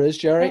 There is,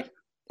 Jerry.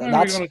 When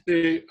are we going to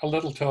see a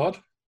little Todd?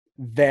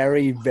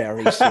 Very,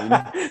 very soon.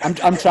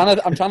 I'm trying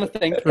to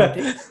think.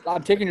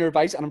 I'm taking your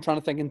advice and I'm trying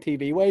to think in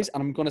TV ways,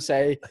 and I'm going to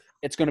say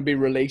it's going to be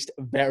released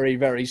very,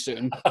 very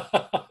soon.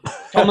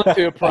 Coming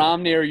to a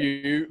pram near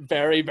you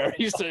very,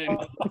 very soon.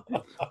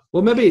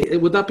 Well, maybe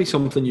would that be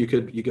something you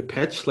could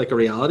pitch, like a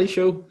reality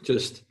show?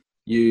 Just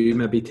you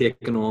maybe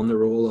taking on the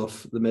role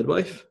of the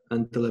midwife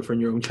and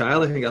delivering your own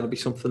child. I think that'll be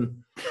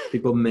something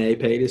people may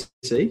pay to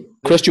see.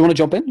 Chris, do you want to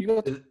jump in? You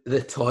got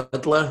the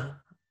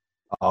toddler.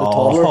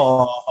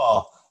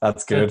 Oh,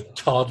 that's good. The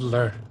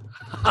toddler.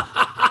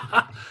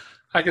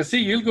 I can see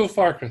you'll go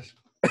far, Chris.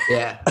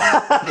 Yeah.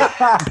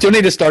 You don't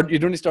need to start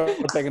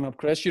picking up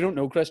Chris. You don't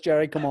know Chris,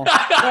 Jerry. Come on.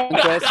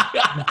 Chris.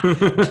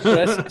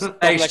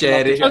 Thanks,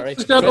 Jerry.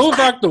 It's got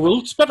Ovak the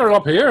Wolf spitter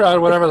up here, or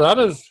whatever that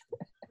is.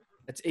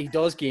 He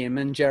does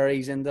gaming, Jerry.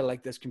 He's into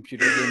like this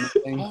computer gaming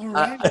thing. All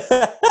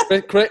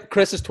right.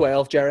 Chris is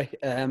 12, Jerry,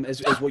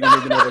 is what you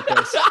need to know about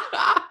Chris.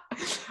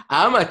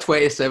 I'm a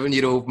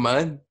 27-year-old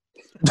man.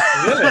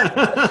 Really?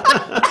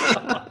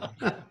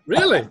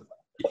 Really?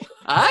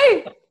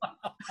 Aye.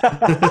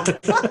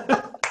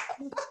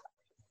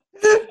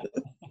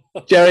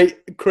 Jerry,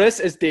 Chris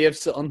is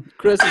Dave's son.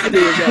 Chris is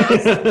Dave's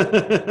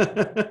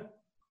eldest.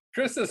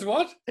 Chris is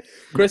what?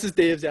 Chris is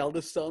Dave's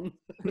eldest son.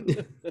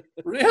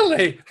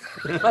 Really?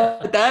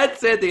 My dad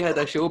said they had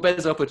a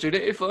showbiz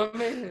opportunity for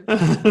me.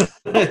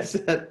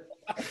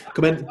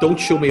 Come in, don't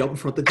show me up in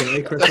front of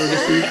Jerry, Chris.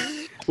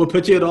 We'll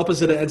put you at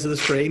opposite ends of the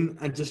screen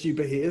and just you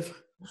behave.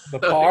 The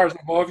power's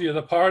above you.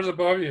 The power's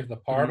above you. The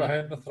power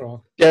behind the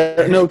throne.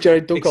 Yeah, no, Jerry,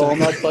 don't call him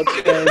that. But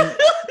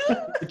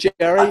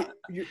Jerry,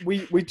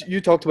 you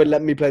talked about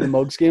letting me play the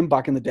mugs game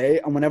back in the day,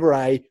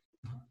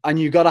 and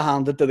you got to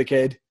hand it to the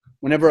kid.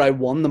 Whenever I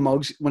won the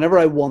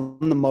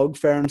mug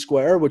fair and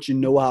square, which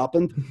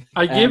happened,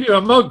 I gave you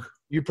a mug.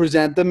 You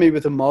presented me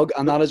with a mug,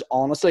 and that is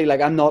honestly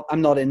like I'm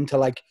not into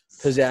like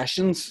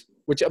possessions.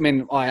 Which I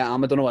mean, I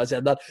am. I don't know why I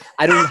said that.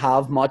 I don't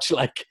have much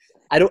like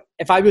I don't.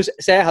 If I was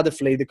say I had to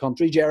flee the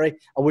country, Jerry,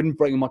 I wouldn't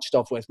bring much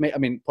stuff with me. I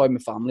mean, probably my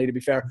family, to be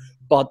fair.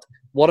 But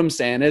what I'm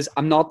saying is,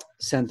 I'm not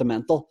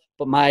sentimental,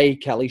 but my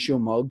Kelly Show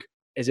mug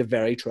is a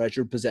very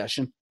treasured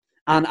possession,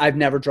 and I've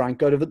never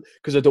drank out of it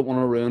because I don't want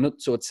to ruin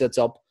it. So it sits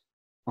up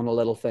on a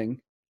little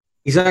thing.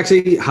 He's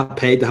actually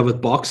paid to have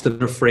it boxed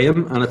in a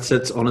frame, and it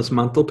sits on his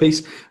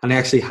mantelpiece, and he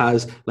actually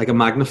has like a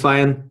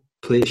magnifying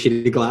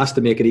sheet of glass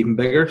to make it even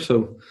bigger.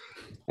 So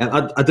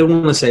I don't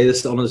want to say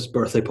this on his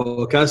birthday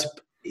podcast.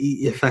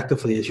 He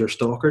effectively is your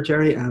stalker,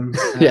 Jerry.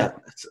 Yeah,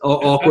 it's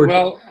awkward.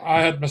 Well,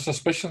 I had my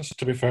suspicions,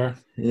 to be fair.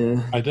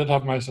 Yeah, I did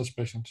have my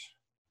suspicions.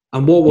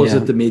 And what was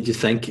it that made you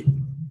think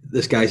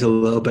this guy's a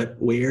little bit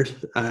weird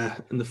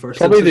in the first?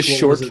 Probably the instance?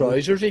 short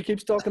trousers he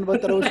keeps talking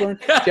about that I was wearing.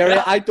 Jerry,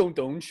 I don't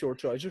own short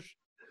trousers.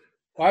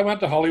 I went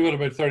to Hollywood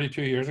about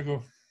 32 years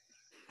ago.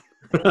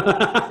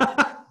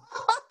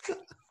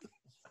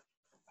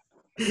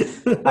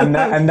 and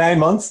 9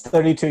 months,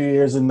 32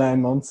 years and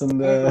 9 months,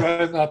 and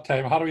around that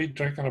time, how do we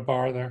drink in a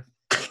bar there?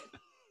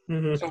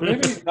 So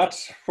maybe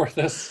that's where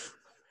this.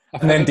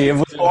 And then Dave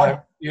was born.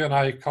 You and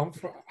I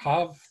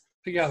have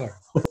together.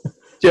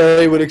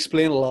 Jerry would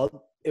explain a lot.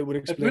 It would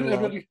explain a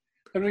lot. It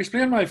would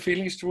explain my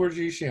feelings towards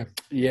you, Shane.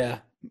 Yeah.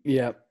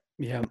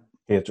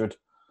 Hatred.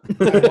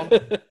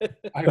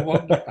 I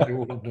wonder.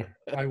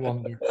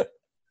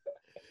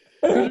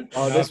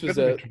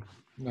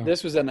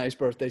 This was a nice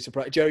birthday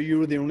surprise. Jerry, you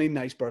were the only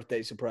nice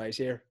birthday surprise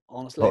here.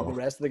 Honestly, the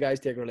rest of the guys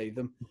take or leave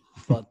them.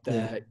 But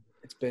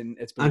it's been.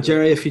 And good.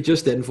 Jerry, if you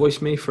just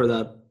invoice me for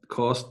that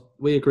cost,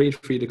 we agreed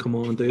for you to come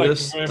on and do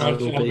this.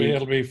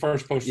 It'll be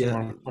first post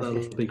tomorrow.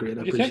 That'll be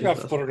great. You take that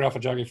photograph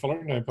of Jackie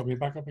Fuller now and put me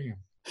back up again.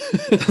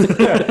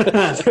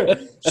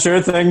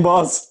 Sure thing,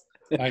 boss.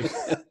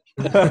 Nice.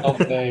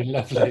 Lovely.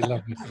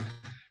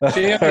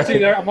 See, you see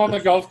there, I'm on the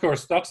golf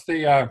course. That's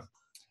the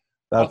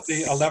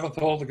 11th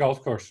hole of the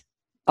golf course.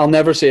 I'll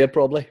never see it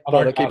probably,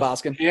 but I keep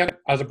asking. Ian,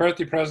 as a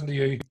birthday present to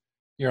you,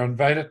 you're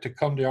invited to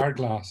come to our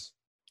glass.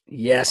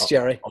 Yes,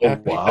 Jerry.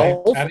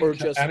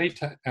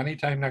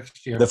 Anytime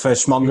next year. The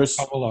fishmongers.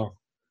 Come along.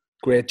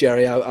 Great,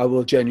 Jerry. I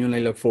will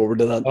genuinely look forward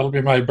to that. That'll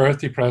be my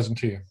birthday present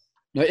to you.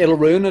 Now, it'll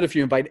ruin it if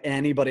you invite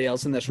anybody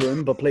else in this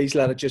room, but please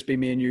let it just be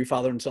me and you,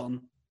 father and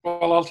son.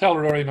 Well, I'll tell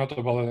Rory not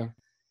to bother them.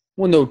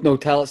 Well, no,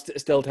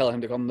 still tell him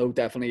to come. No,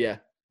 definitely, yeah.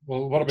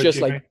 Well, what about just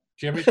Jimmy? Like...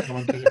 Jimmy's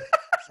coming to you.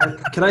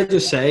 Can I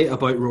just say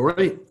about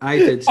Rory? I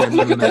did send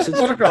him a message.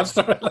 What a grand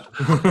story.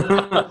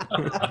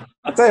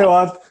 I'll tell you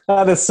what,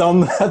 that's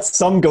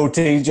some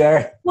goatee,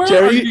 Jerry.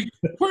 Where are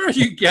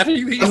you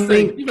getting these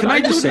things? Can I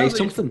just say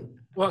something?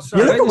 What,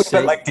 you look a wee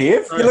bit like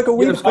Dave. You look a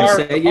wee bit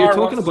like Dave. You're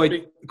talking about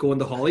going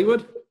to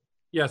Hollywood?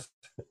 Yes.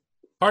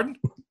 Pardon?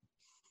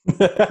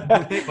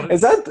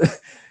 Is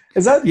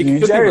that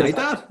you, Jerry? Like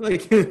that?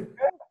 Like,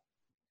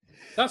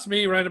 that's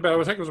me around about,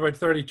 I think it was about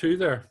 32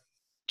 there.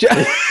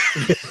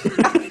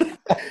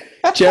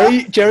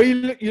 Jerry,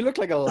 you look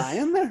like a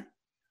lion there.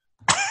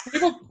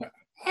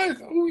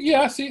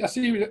 I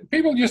see.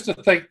 People used to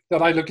think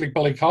that I look like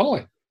Billy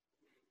Connolly.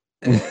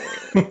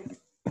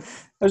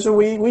 There's a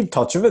wee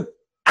touch of it.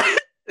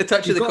 The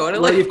touch of the Connolly.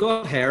 Well, you've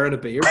got hair and a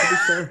beard, to be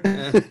fair.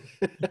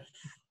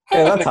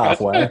 That's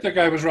halfway. I think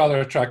I was rather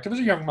attractive as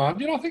a young man.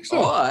 You don't think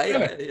so? Oh,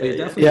 you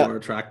definitely are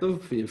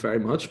attractive, very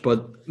much,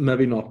 but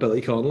maybe not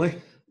Billy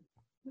Connolly.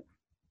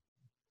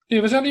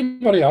 Was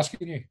anybody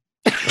asking you?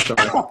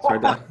 Sorry,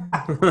 Dan.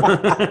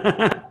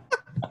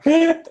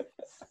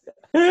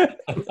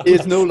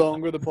 He's no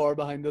longer the power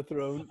behind the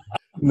throne.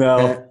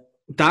 No.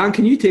 Dan,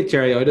 can you take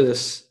Jerry out of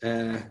this?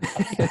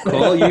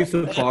 Call you for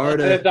the power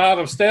to... Dan,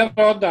 I'm staying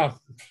on, Dan.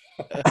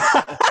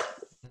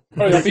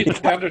 Sorry, the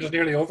EastEnders is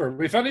nearly over.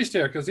 We finished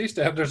here because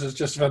EastEnders is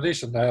just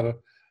finished and now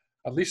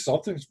at least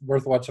something's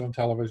worth watching on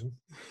television.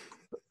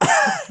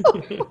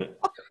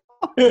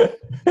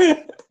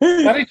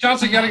 Any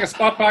chance of getting a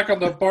spot back on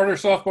the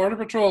Soft Border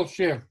Patrol,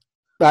 Shane?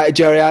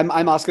 Jerry,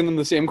 I'm asking them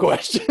the same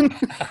question.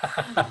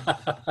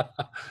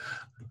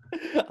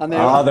 And there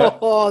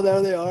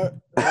they are.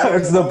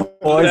 There's the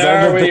boys.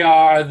 There we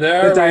are.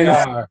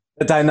 The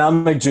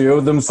dynamic duo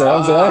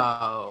themselves,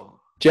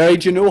 Jerry,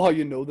 do you know how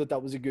you know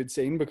that was a good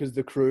scene? Because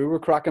the crew were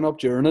cracking up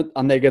during it,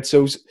 and they get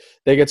so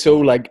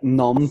like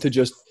numb to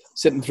just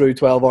sitting through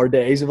 12-hour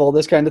days of all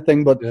this kind of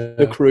thing. But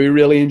the crew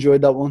really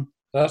enjoyed that one.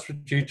 That's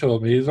what you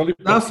told me.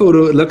 That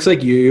photo, it looks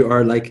like you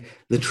are like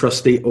the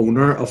trusty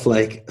owner of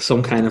like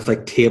some kind of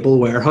like table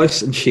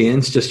warehouse, and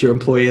Shane's just your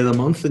employee of the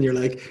month, and you're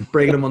like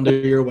bringing him under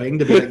your wing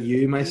to be like,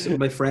 you, my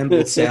friend,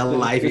 will sell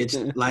live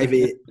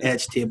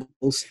edge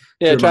tables.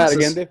 Yeah, try it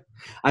again, Dave.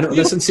 I know.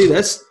 Listen, see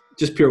this.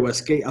 Just pure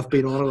whiskey. I've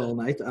been on it all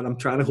night, and I'm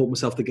trying to hold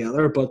myself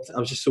together, but I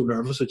was just so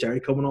nervous with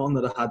Jerry coming on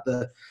that I had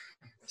to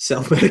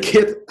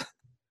self-medicate.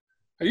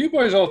 Are you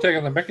boys all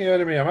taking the mickey out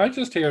of me? Am I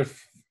just here?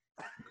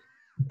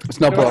 It's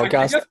not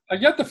broadcast. I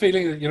get the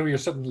feeling that you're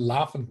sitting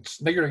laughing,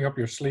 sniggering up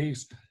your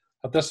sleeves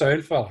at this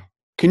old fella.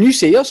 Can you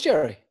see us,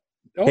 Jerry?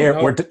 Oh, here,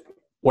 no.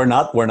 we're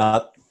not.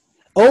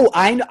 Oh,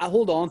 I know.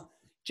 Hold on,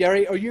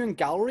 Jerry. Are you in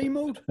gallery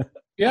mode?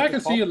 Yeah, I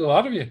can see a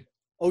lot of you.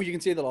 Oh, you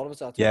can see that a lot of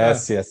us are.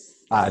 Yes,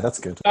 yes. Aye, that's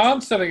good.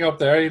 Dan's sitting up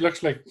there. He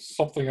looks like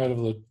something out of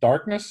the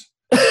darkness.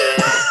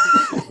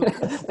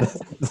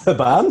 The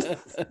band?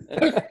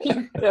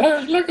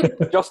 Look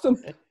at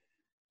Justin,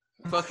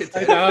 Fucking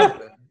Hey,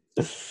 terrible.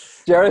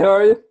 Jerry, how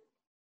are you?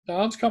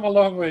 Dan's come a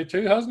long way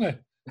too, hasn't he?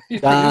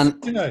 He's Dan.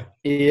 producing, you know.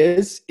 He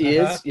is. He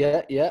Uh-huh.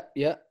 is.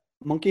 Yeah.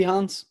 Monkey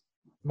hands.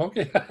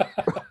 Monkey.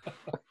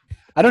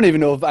 I don't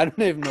even know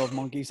if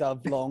monkeys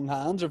have long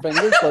hands or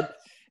fingers, but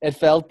it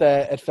felt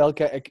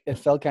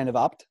kind of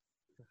apt.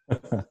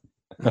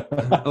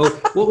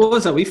 Oh, what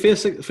was that? We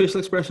facial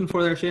expression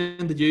for there,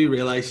 Shane? Did you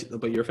realise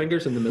about your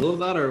fingers in the middle of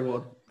that, or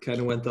what kind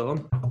of went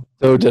on?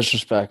 So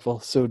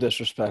disrespectful. So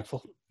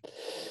disrespectful.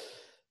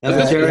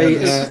 Jerry,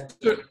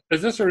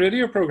 Is this a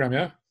radio program?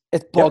 Yeah,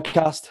 It's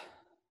podcast.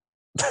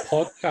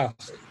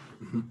 podcast.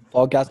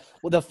 Podcast.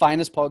 Well, the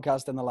finest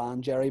podcast in the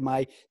land, Jerry.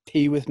 My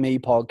Tea with Me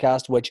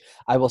podcast, which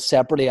I will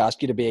separately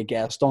ask you to be a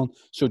guest on.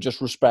 So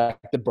just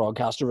respect the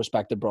broadcaster.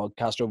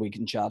 We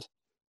can chat.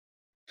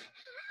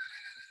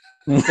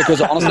 Because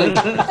honestly,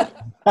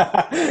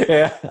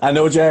 Yeah, I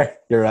know, Jerry.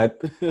 You're right.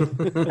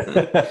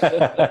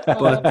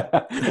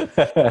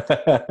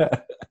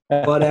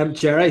 but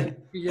Jerry,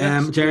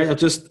 Yes. Jerry,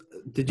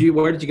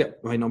 where did you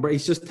get my number?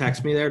 He's just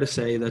texted me there to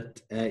say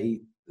that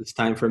it's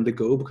time for him to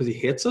go because he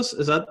hates us.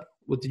 Is that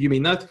what? Did you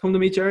mean that to come to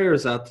me, Jerry, or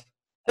is that?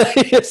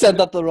 you said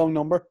that the wrong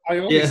number. I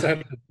only Yeah.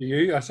 sent it to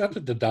you. I sent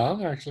it to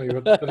Dan actually.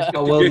 But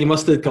Oh, well, you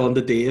must have gone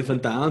to Dave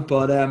and Dan.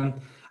 But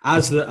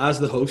as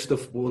the host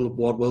of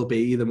what will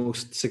be the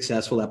most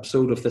successful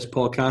episode of this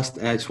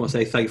podcast, I just want to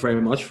say thank you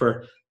very much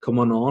for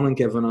coming on and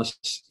giving us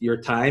your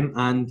time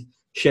and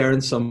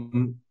sharing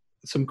some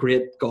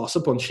great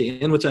gossip on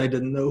Shane, which I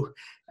didn't know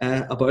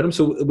about him.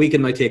 So we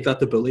can now take that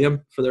to bully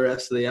him for the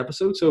rest of the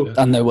episode. So Yeah.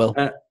 And they will.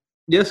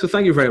 yeah, so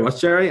thank you very much,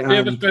 Jerry.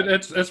 Dave,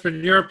 it's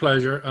been your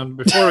pleasure. And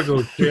before I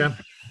go,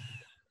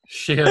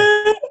 Shane,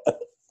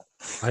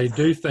 I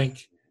do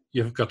think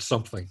you've got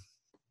something.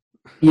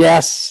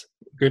 Yes.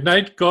 Good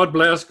night. God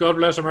bless. God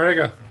bless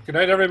America. Good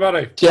night,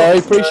 everybody. Jerry,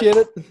 appreciate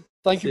it.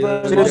 Thank you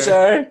very Cheers. much. Cheers,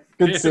 Jerry.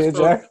 Good to Cheers, see you,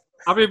 Jerry.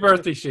 Happy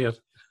birthday, Shane.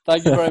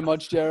 Thank you very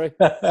much, Jerry.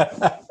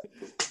 I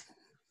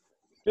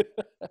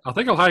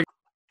think I'll hang.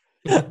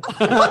 I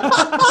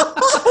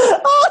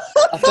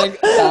think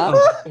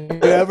that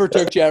whoever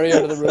took Jerry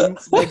out of the room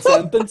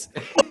mid-sentence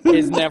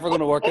is never going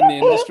to work in the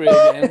industry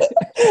again.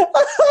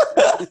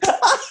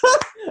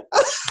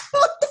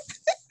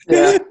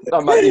 Yeah,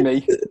 that might be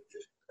me.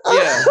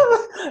 Yeah.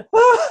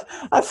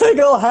 I think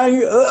I'll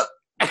hang.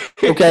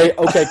 Okay.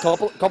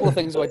 Couple of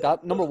things about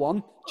that. Number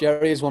one,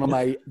 Jerry is one of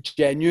my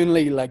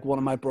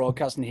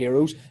broadcasting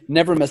heroes.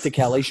 Never missed a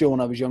Kelly show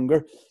when I was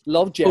younger.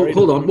 Love Jerry.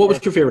 Hold on. What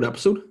was your favourite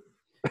episode?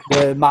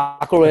 The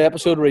McElroy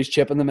episode where he's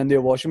chipping them into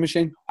a washing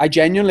machine. I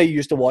genuinely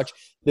used to watch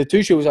the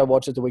two shows I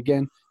watched at the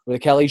weekend were the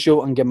Kelly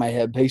show and Give My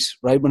Headpiece,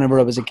 right, whenever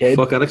I was a kid.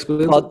 Fuck, that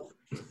explains it. But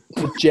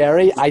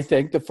Jerry, I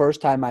think the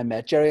first time I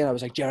met Jerry and I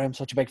was like, Jerry, I'm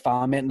such a big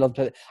fan, mate, and love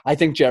it. I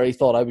think Jerry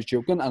thought I was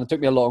joking, and it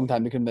took me a long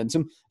time to convince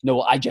him.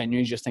 No, I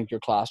genuinely just think you're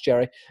class,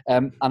 Jerry.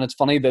 And it's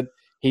funny that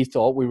he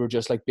thought we were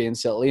just like being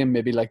silly and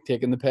maybe like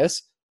taking the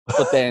piss.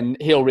 But then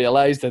he'll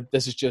realize that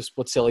this is just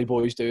what silly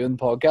boys do in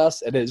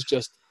podcasts. It is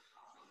just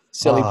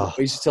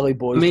silly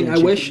boys. I mean, doing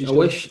I wish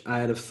cheeky I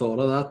had have thought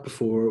of that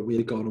before we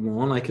had got him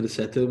on. I could have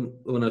said to him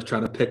when I was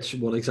trying to pitch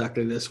what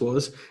exactly this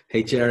was.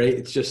 Hey, Jerry,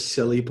 it's just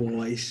silly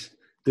boys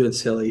doing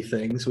silly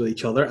things with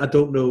each other. I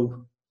don't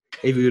know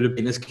if he would have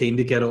been as keen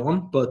to get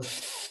on, but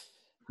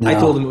I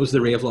told him it was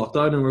the Ray of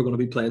Lockdown and we were going to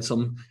be playing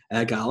some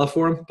gala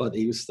for him. But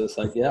he was just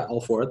like, yeah,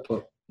 all for it,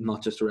 but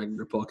not just a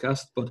regular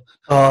podcast. But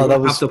I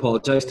have to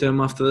apologise to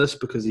him after this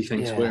because he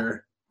thinks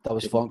we're... That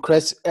was fun.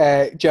 Chris,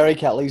 Jerry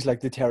Kelly's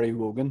like the Terry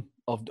Wogan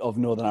of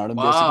Northern Ireland,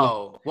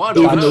 Wow. What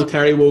Even though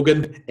Terry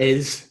Wogan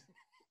is,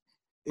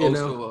 you old know...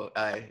 school,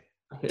 aye.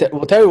 basically.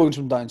 Well, Terry Wogan's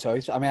from down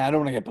south. I mean, I don't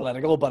want to get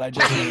political, but I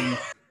just mean...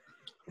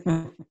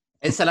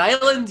 It's an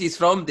island. He's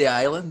from the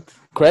island.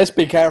 Chris,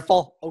 be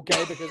careful,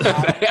 okay? Because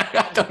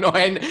I don't know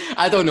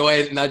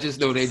anything. I just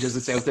know Rangers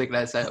and Celtic.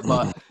 That's it.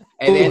 But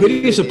Who do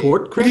you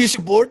support, Chris? who do you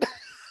support?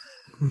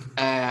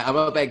 I'm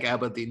a big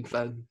Aberdeen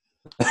fan.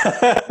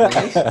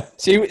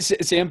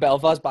 See in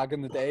Belfast back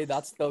in the day,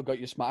 that still got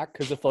you smacked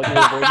because I thought you were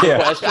avoiding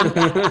the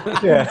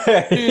question. Yeah.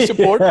 Who do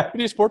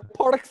you support?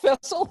 Partick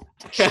Thistle?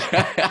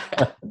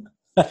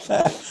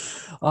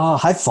 Oh,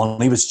 how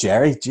funny was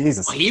Jerry?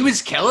 Jesus. He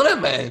was killing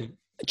it, man.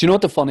 Do you know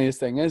what the funniest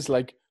thing is?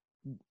 Like,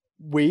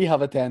 we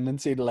have a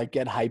tendency to like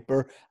get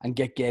hyper and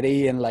get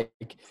giddy and like,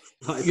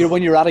 you know,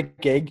 when you're at a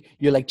gig,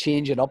 you like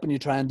change it up and you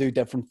try and do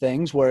different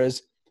things.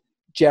 Whereas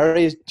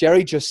Jerry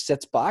just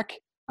sits back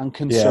and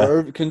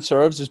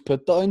conserves his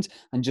put downs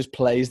and just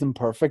plays them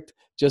perfect,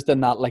 just in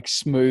that like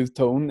smooth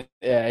tone.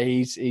 Yeah,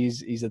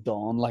 he's a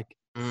don. Like,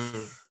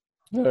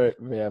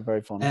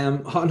 very funny.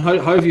 How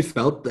have you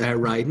felt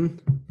riding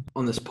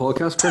on this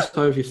podcast, Chris?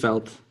 How have you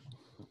felt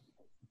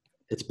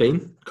it's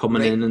been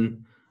coming in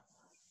and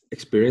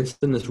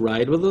experiencing this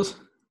ride with us?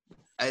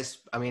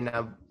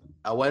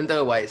 I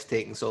wonder why it's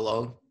taking so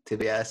long to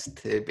be asked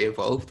to be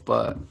involved.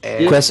 But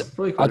Chris,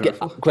 probably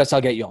quite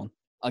I'll get you on.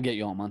 I'll get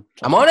you on, man.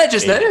 I'm on it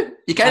just now.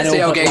 You can't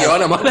say I'll get you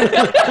on. I'm on it.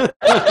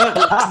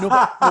 no,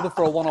 but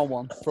for a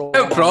one-on-one.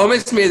 Don't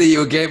promise me that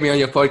you'll get me on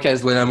your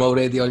podcast when I'm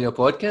already on your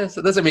podcast.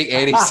 It doesn't make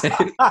any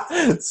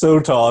sense. So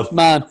Todd.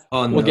 Man,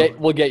 Oh, no.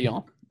 we'll get you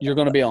on. You're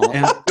going to be on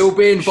it. You'll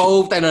be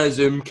involved in a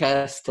Zoom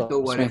cast.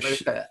 Don't worry about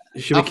it.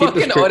 Should we I'm keep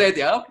this fucking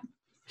already up.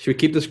 Should we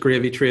keep this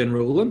gravy train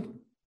rolling?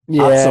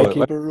 Yeah, Absolutely.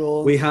 keep it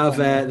rolling. We have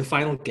the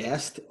final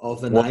guest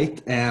of the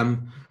night.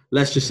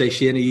 Let's just say,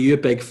 Shane, are you a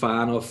big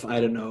fan of, I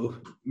don't know,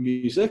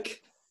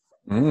 music?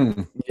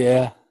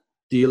 Yeah.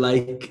 Do you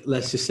like,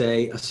 let's just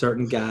say, a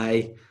certain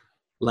guy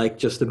like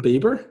Justin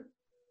Bieber?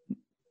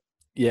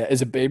 Yeah,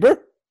 is it Bieber?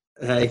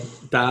 Hey,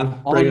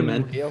 Dan, bring him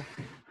in. Unreal.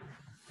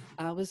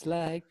 I was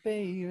like,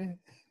 baby.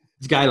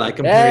 This guy like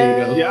him. There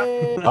you go.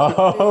 Yeah.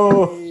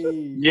 Oh.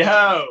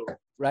 Yo.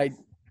 Right.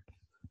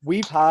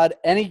 We've had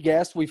any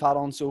guest we've had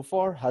on so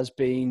far has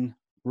been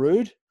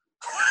rude,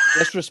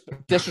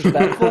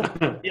 disrespectful,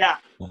 Yeah.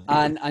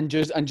 and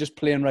just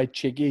plain right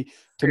cheeky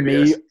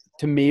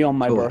to me on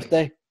my Oh.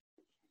 birthday.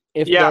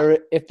 If Yeah.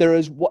 there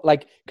is what,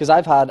 like, because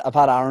I've had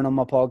Aaron on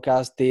my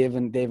podcast, Dave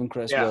and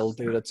Chris Yeah. will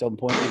do it at some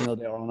point, even though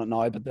they're on it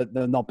now, but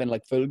they've not been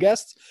like full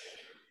guests.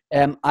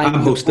 I'm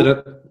hosting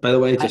it, by the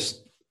way.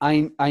 Just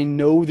I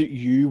know that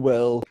you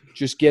will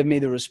just give me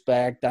the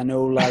respect. I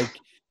know, like,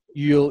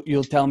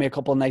 you'll tell me a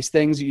couple of nice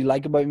things that you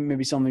like about me,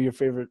 maybe some of your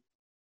favorite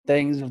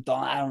things I've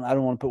done. I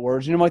don't want to put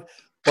words in your mouth,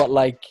 but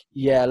like,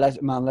 yeah,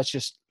 let's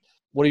just.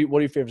 What are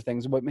your favorite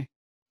things about me?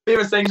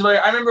 Favorite things about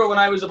it. I remember when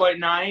I was about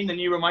 9 and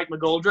you were Mike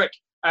McGoldrick.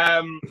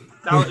 That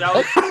was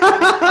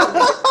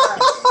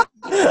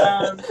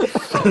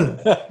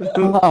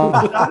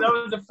that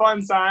was a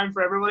fun time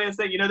for everybody. I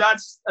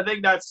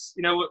think that's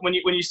when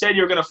you said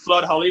you were going to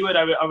flood Hollywood,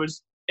 I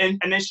was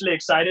initially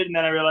excited, and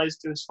then I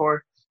realized it was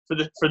for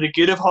the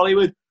good of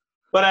Hollywood.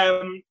 But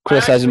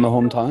Criticizing my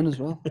hometown as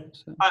well.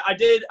 So. I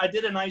did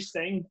a nice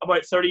thing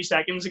about 30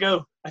 seconds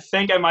ago. I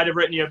think I might have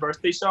written you a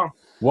birthday song.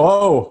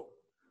 Whoa.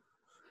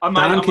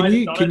 Dan,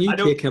 can you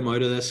take him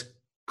out of this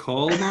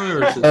call now,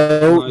 or is it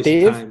Oh,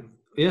 Dave? time?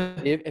 Yeah.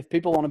 If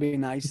people want to be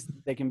nice,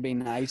 they can be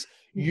nice.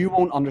 You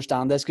won't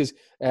understand this because,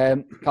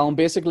 Colin,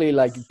 basically,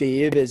 like,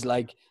 Dave is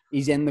like,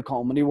 he's in the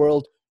comedy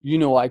world. You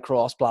know, I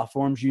cross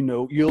platforms. You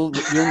know, you'll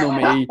know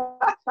me.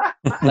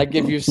 Like,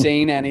 if you've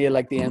seen any of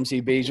like the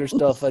MCBs or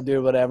stuff I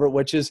do, whatever,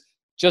 which is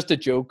just a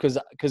joke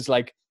because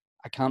like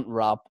I can't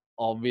rap,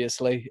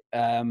 obviously,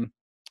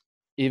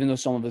 even though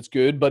some of it's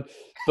good. But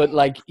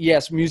like,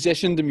 yes,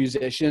 musician to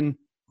musician.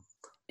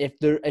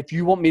 If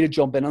you want me to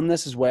jump in on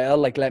this as well,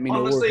 like, let me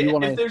know. Honestly,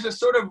 if there's a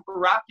sort of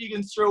rap you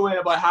can throw in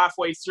about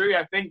halfway through,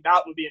 I think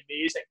that would be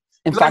amazing.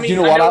 in 'Cause fact, I mean, you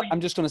know I what? know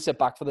I'm just going to sit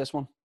back for this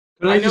one.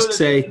 Can I know just that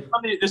say,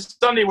 the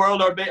Sunday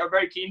world are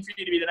very keen for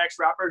you to be the next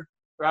rapper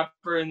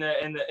in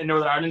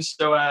Northern Ireland.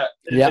 So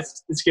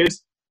it's good.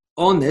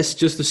 on this,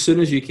 just as soon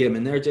as you came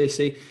in there,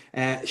 JC,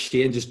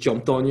 Shane just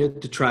jumped on you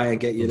to try and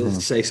get you to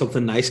say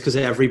something nice, because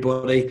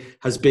everybody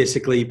has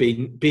basically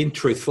been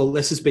truthful.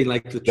 This has been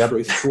like the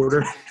truth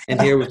quarter,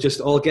 and here we're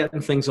just all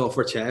getting things off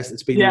our chest.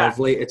 It's been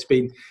lovely. It's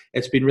been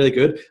really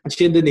good. And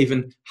Shane didn't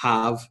even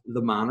have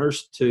the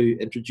manners to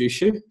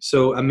introduce you.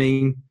 So, I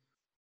mean,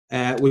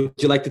 would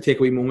you like to take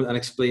a wee moment and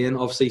explain?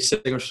 Obviously,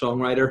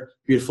 singer-songwriter,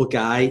 beautiful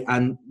guy,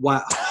 and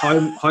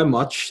how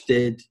much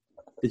did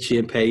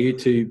Shane pay you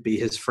to be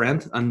his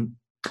friend, and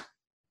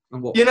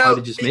what? How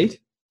did you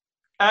meet?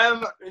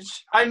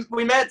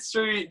 We met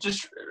through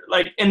just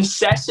like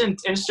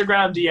incessant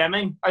Instagram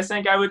DMing, I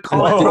think I would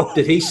call it.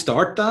 Did he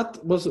start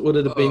that? Would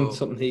it have been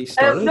something he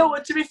started? No,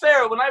 to be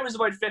fair, when I was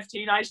about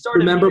 15, I started.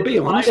 Remember, be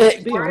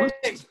honest. Be honest.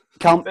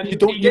 He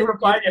did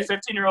reply to a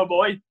 15-year-old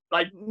boy,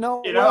 like,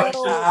 no, you know.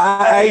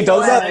 He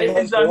does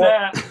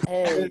that.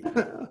 Hey,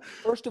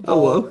 first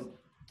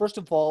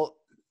of all,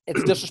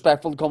 it's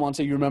disrespectful to come on and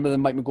say you remember the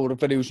Mike McGoldrick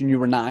videos when you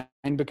were 9,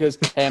 because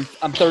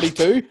I'm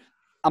 32.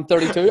 I'm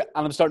 32 and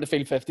I'm starting to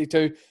feel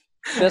 52.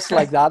 Just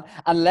like that.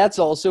 And let's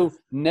also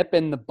nip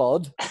in the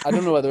bud. I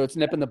don't know whether it's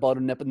nip in the bud or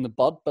nip in the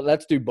butt, but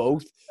let's do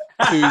both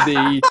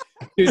to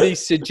the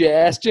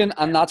suggestion.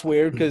 And that's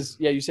weird because,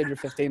 yeah, you said you're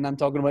 15 and I'm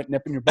talking about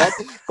nipping your butt.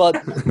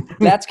 But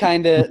let's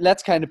kind of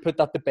put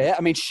that to bed.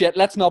 I mean, shit,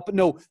 let's not put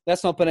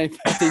any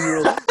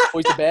 15-year-old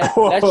boys to bed.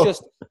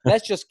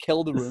 Let's just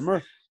kill the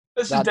rumor.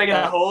 This is digging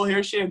a hole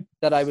here, Shane.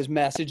 That I was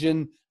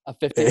messaging a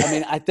 15. I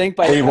mean, I think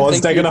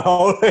digging a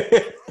hole.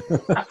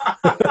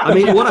 I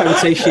mean, what I would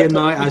say, Shane,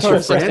 now as your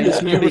friend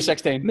is you were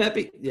 16.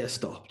 Maybe, just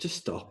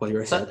stop while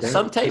you're ahead there.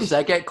 Sometimes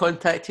I get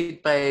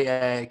contacted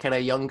by kind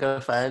of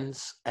younger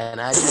fans, and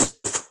I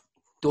just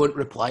don't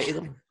reply to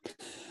them.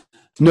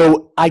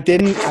 No, I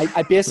didn't.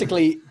 I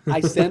basically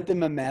sent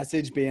them a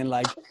message being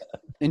like,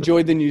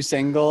 enjoyed the new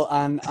single,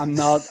 and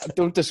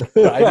don't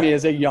describe me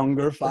as a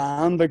younger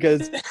fan,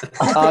 because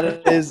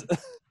that is.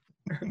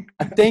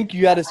 I think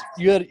you had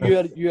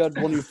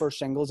one of your first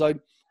singles out.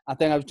 I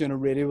think I was doing a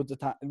radio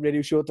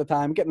show at the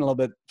time, getting a little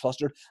bit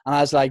flustered, and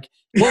I was like,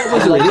 "What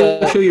was the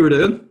radio show you were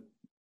doing?"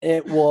 It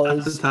at the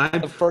was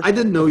time. the first. I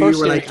didn't know the you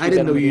first were like. series I we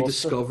didn't did know in you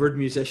Ulster. discovered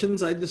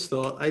musicians. I just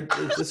thought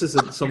this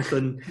isn't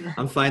something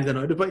I'm finding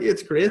out about you.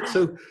 It's great.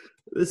 So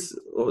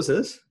what was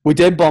this? We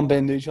did bump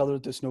into each other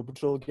at the Snow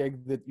Patrol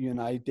gig that you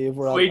and I, Dave,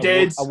 were at. We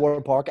did. At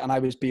Warren Park, and I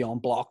was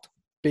beyond blocked.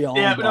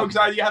 Yeah, but no,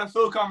 because you had a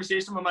full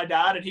conversation with my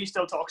dad, and he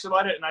still talks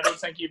about it, and I don't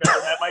think you've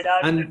ever met my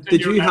dad. And did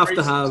you have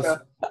to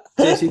have,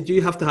 JC, do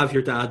you have to have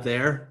your dad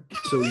there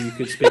so you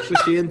could speak with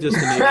Shane just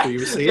to make sure you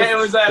were safe? Yeah, it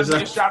was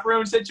a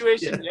chaperone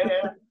situation.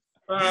 Yeah.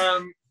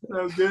 That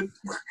was good.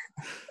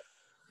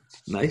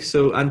 Nice.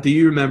 So, and do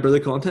you remember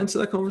the contents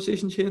of that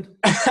conversation, Shane?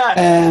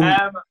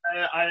 I've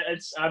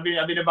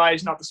been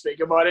advised not to speak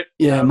about it.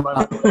 Yeah.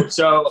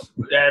 So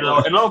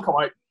it'll all come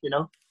out,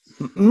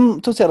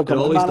 Don't say it'll come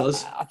out. always Man,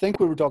 does. I think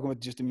we were talking about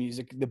just the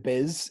music, the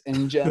biz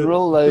in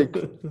general, like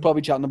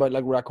probably chatting about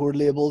like record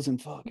labels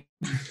and fucking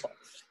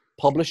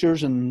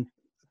publishers and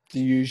the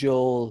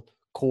usual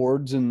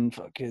chords and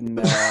fucking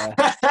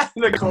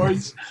the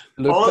chords,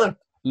 all of them.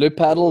 Loop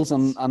pedals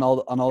and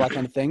all that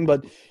kind of thing.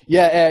 But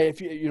yeah, if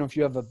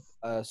you have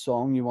a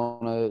song you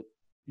wanna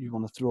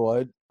throw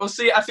out. Well,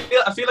 see, I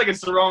feel like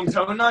it's the wrong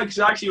tone now because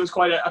actually I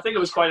think it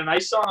was quite a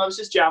nice song. I was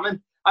just jamming.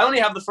 I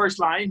only have the first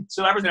line,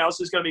 so everything else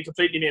is going to be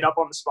completely made up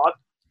on the spot.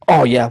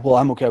 Oh yeah, well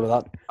I'm okay with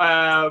that.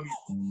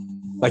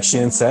 Like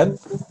Shane said.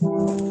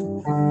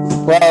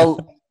 Well,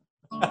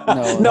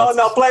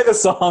 no, play the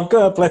song.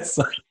 Play the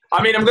song.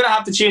 I mean, I'm going to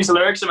have to change the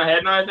lyrics in my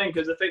head now, I think,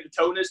 because I think the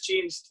tone has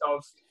changed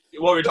of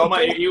what we're talking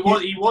about. He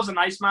was a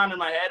nice man in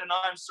my head, and now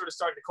I'm sort of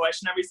starting to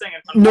question everything.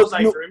 And was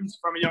I groomed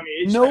from a young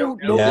age? No,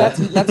 let's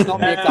not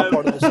make that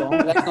part of the song.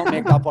 Let's not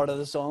make that part of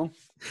the song.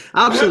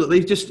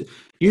 Absolutely. Just,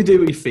 you do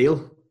what you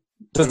feel.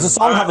 Does the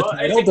song have a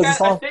title?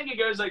 I think it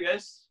goes like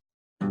this.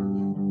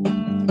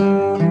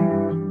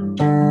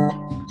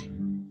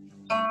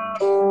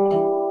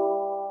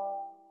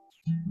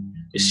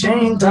 It's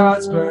Shane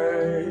Todd's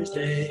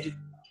birthday.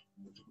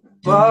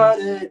 What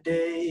a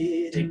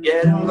day to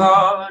get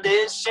involved.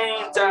 It's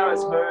Shane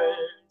Todd's birthday.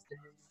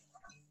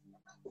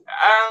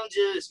 I'm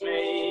just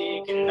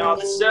making all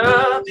this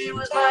up. It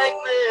was like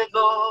Liv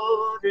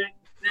Aldrich.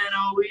 Then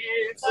a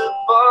weird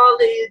football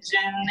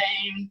legend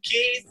named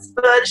Keith,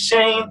 but it's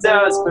Shane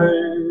Todd's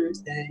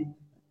birthday.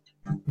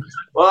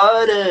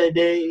 What a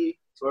day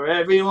for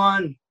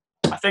everyone.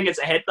 I think it's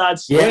a hit,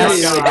 lads.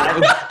 Yes.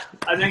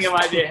 I think it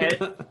might be a hit.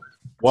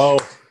 Whoa.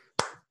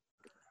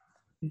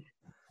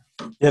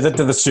 Get it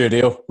to the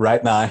studio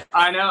right now.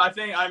 I know. I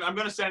think I'm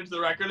going to send it to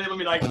the record label and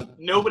be like,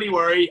 nobody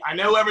worry. I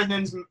know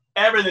everything's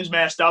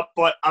messed up,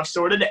 but I've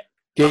sorted it.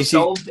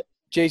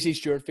 JC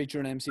Stewart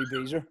featuring MC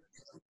Beezer.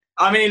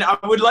 I mean, I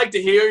would like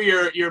to hear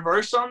your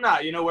verse on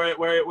that. You know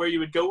where you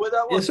would go with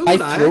that one. Yeah, so would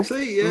I,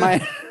 actually.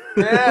 Yeah.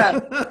 Yeah.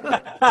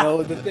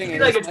 No, the thing I is,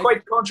 feel like it's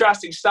quite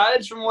contrasting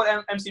styles from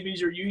what MC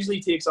Beezer usually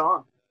takes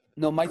on.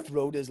 No, my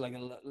throat is like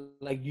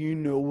you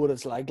know what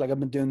it's like. Like I've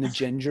been doing the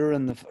ginger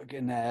and the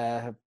fucking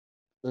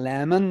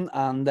lemon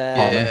and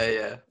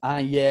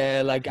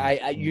like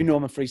I you know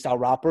I'm a freestyle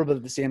rapper, but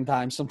at the same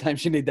time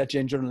sometimes you need that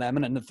ginger and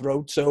lemon in the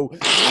throat. So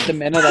at the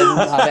minute I don't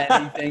have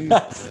anything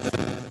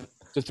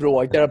to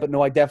throw out there, but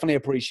no, I definitely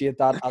appreciate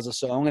that as a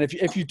song. And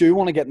if you do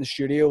want to get in the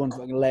studio and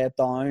lay it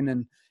down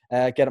and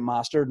get it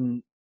mastered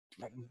and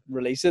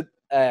release it,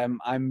 I'm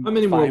how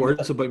many more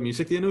words about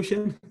music do you know,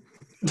 Shane?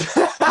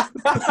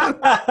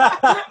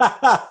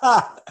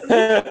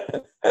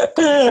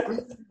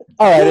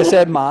 All right, I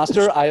said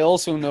master. I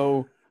also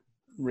know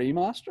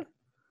remaster.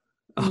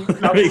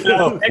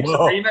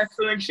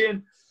 Remix,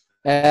 Shane.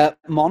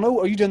 Mono.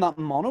 Are you doing that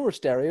in mono or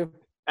stereo?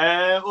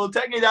 Well,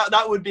 technically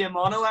that would be a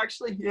mono,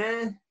 actually.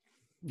 Yeah,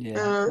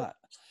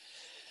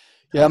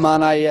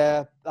 man.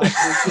 I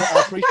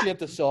appreciate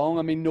the song.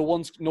 I mean, no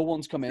one's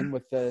come in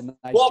with the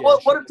nice.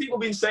 What have people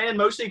been saying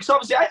mostly? Because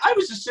obviously, I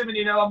was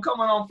assuming, I'm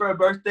coming on for a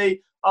birthday.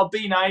 I'll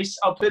be nice.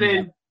 I'll put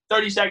in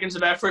 30 seconds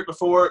of effort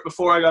before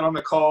I got on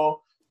the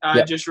call.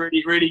 Just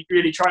really, really,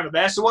 really try my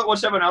best. So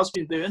what's everyone else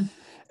been doing?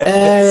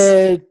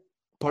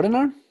 Pardon,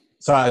 Aaron?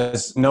 Sorry,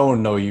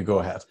 no, you go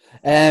ahead.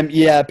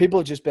 People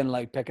have just been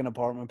like picking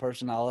apart my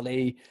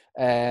personality,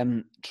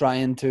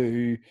 trying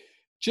to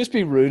just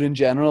be rude in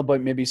general about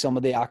maybe some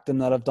of the acting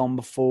that I've done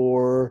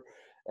before,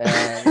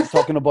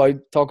 talking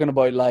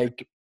about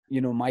like,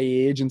 my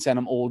age and saying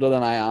I'm older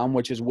than I am,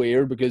 which is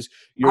weird because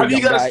you're. Have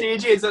you got a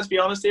stage age? Let's be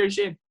honest here,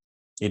 Shane.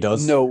 He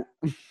does. No.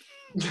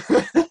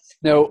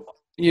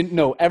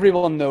 No,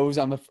 everyone knows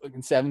I'm a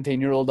fucking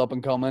 17-year-old up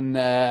and coming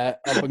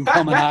act.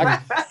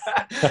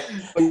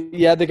 But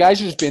yeah, the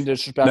guys are just being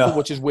disrespectful,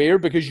 which is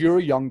weird because you're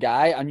a young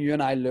guy and you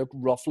and I look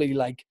roughly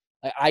like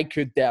I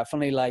could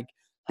definitely like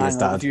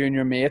hang out with you and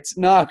your mates.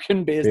 No, I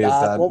couldn't be his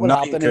dad. What would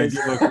happen is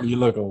you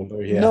look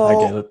older. Yeah, no, I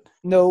get it.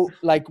 No,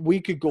 like we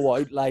could go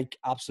out like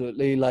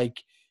absolutely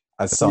like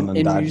as son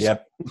and dad.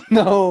 Yep.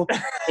 No,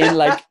 in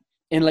like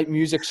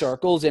music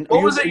circles. And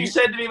what was it you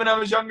said to me when I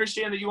was younger,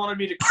 Shane, that you wanted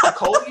me to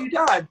call you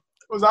dad?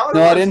 Was that what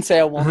No, I didn't say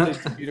I wanted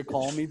you to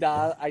call me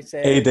dad. I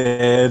said he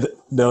did.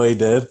 No, he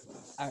did.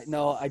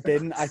 No, I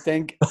didn't. I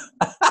think,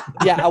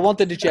 I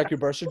wanted to check your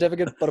birth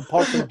certificate, but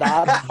apart from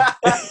that,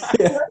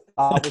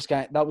 That was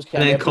kind And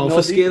then of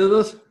confiscated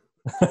it.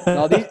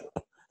 No,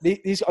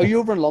 these are you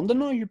over in London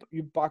now? You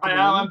back? I am.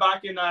 I'm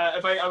back in. I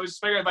was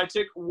figuring if I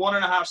took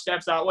 1.5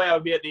 steps that way, I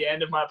would be at the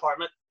end of my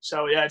apartment.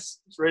 So yeah, it's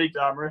really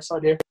glamorous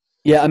out here.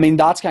 Yeah, I mean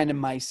that's kind of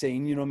my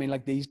scene. You know what I mean?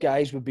 Like these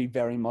guys would be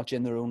very much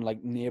in their own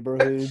like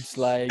neighborhoods.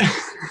 Like,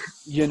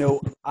 you know,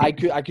 I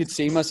could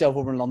see myself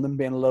over in London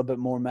being a little bit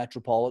more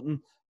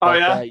metropolitan.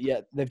 But,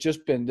 yeah, they've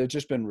just been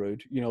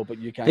rude, you know. But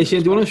you can't. Hey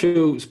Shane, do you want to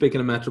show, speaking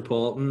of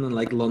metropolitan and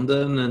like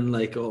London and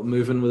like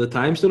moving with the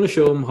times, do you want to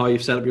show them how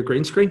you've set up your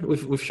green screen?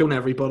 We've shown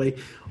everybody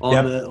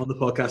on the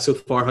podcast so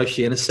far how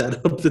Shane has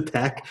set up the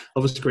tech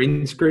of his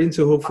green screen.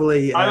 So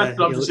hopefully, I'd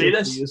love to see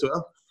this as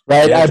well.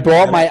 Right, I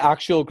brought my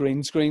actual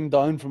green screen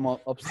down from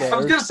upstairs. I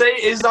was gonna say,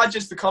 is that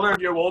just the color of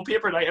your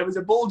wallpaper? Like, it was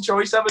a bold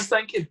choice. I was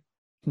thinking.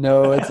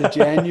 No, it's a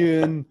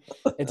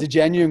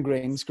genuine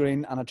green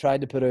screen, and I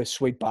tried to put a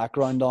sweet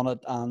background on it,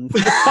 and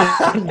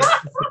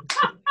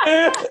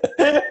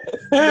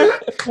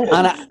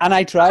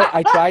I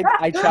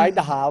tried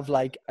to have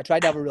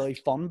a really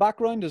fun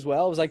background as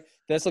well. I was like,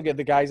 this will give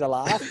the guys a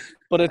laugh,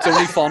 but it's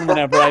only fun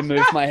whenever I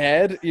move my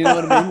head. You know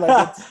what I mean?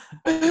 Like,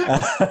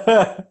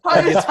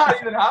 how did that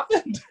even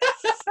happen?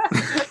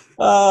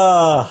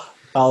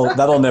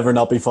 That'll never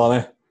not be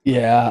funny.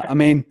 Yeah, I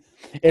mean,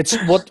 it's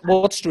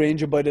what's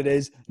strange about it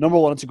is, number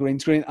one, it's a green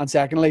screen, and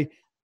secondly,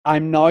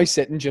 I'm now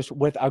sitting just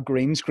with a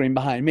green screen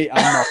behind me.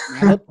 I'm not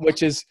on it,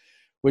 which is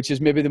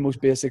maybe the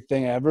most basic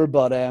thing ever.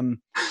 But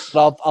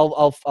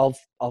I'll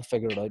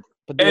figure it out.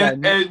 But yeah,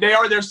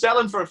 they're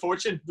selling for a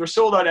fortune. They're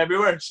sold out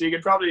everywhere, so you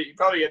could probably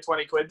get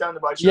 20 quid down the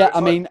budget. Yeah, I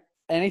mean,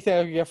 anything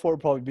I could get for it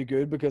would probably be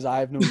good because I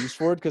have no use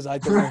for it because I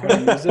don't know how to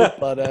use it.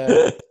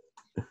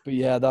 But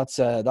yeah, that's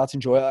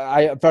enjoyable.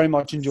 I very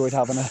much enjoyed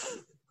having a.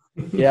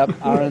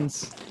 Yep,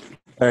 Aaron's.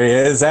 There he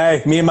is.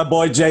 Hey, me and my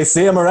boy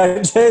JC. Am I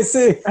right,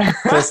 JC?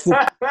 That's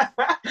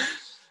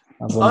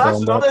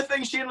another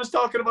thing Shane was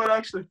talking about,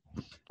 actually.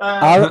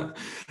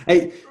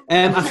 Hey,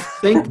 I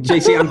think,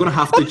 JC, I'm going to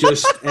have to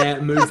just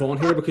move on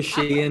here because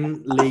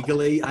Shane,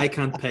 legally, I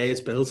can't pay his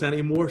bills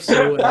anymore.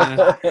 So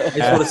I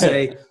just want to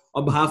say,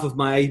 on behalf of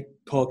my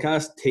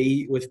podcast,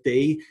 Tea with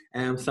D,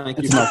 thank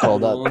you for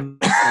coming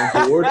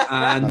on board,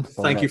 and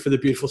thank you for the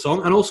beautiful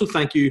song, and also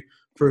thank you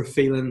for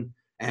feeling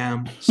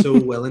so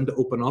willing to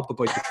open up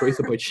about the truth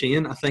about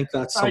Shane. I think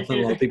that's something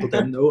a lot of people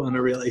didn't know, and I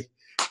really,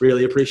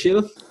 really appreciate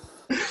it.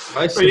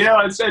 Right, but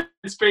yeah,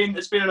 it's been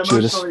an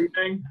emotional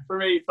evening for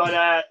me.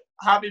 But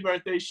happy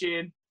birthday,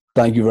 Shane!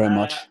 Thank you very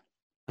much.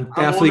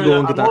 Definitely go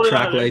and get that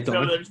track laid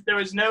down. There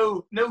was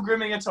no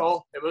grooming at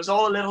all. It was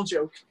all a little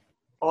joke.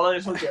 All a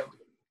little joke.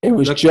 It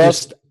was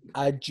just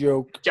a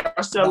joke.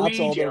 Just a wee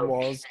joke. It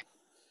was.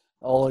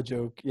 All a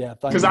joke, yeah.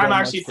 Because I'm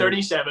actually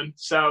 37,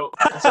 so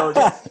it's all a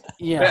joke.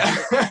 Yeah,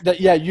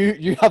 yeah.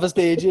 You have a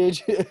stage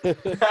age.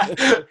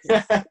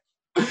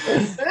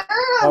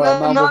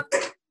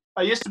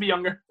 I used to be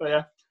younger, but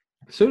yeah.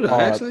 So did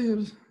I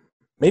actually.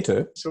 Me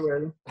too. So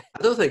weird.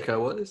 I don't think I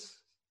was.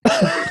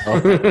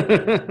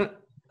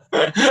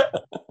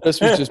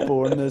 This was just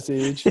born this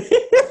age.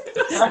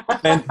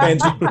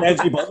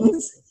 Benji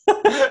buttons.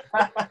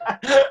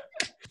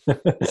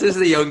 This is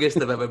the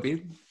youngest I've ever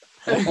been.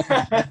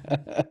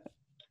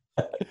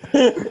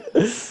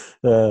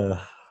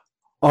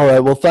 All right,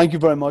 well, thank you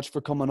very much for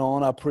coming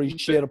on. I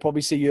appreciate it. I'll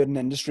probably see you at an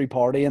industry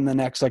party in the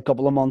next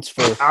couple of months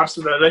for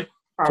absolutely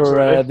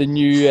for the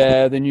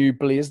new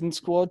Blazing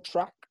Squad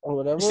track or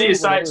whatever. See a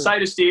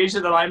side of stage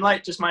at the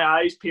Limelight, just my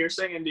eyes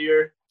piercing into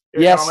your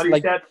yes,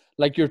 comedy set.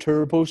 Like your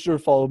tour poster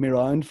followed me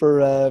around for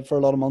a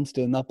lot of months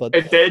doing that. But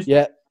it did.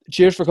 Yeah,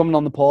 cheers for coming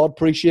on the pod.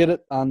 Appreciate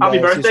it. And happy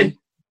birthday.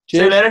 See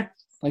you later.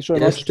 Thanks very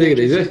much. Take it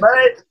easy.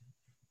 Bye.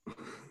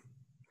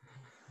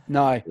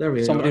 No,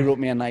 somebody wrote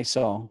me a nice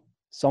song.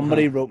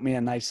 Somebody wrote me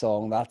a nice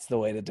song. That's the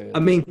way to do it. I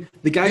mean,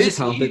 the guy's a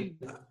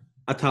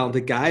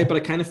talented guy, but I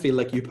kind of feel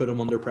like you put him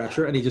under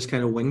pressure and he just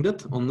kind of winged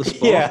it on the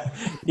spot. Yeah.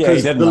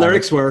 Because the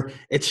lyrics were,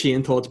 "It's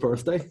Shane Todd's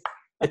birthday.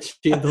 It's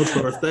Shane Todd's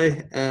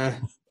birthday." And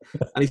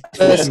he's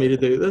forcing me to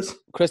do this.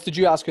 Chris, did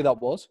you ask who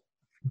that was?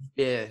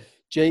 Yeah.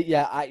 Jay,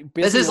 yeah.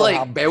 This is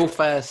like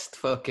Belfast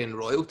fucking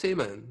royalty,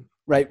 man.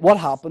 Right. What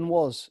happened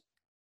was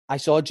I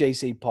saw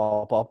JC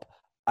pop up.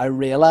 I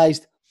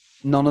realised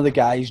none of the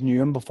guys knew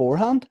him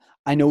beforehand.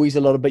 I know he's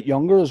a little bit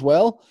younger as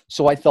well.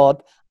 So I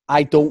thought,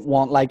 I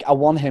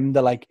want him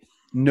to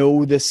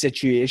know the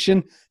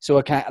situation. So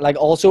I can't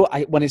also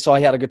when I saw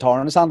he had a guitar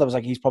in his hand, I was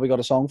like, he's probably got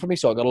a song for me.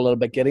 So I got a little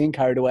bit giddy and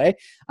carried away.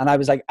 And I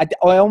was like, I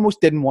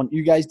almost didn't want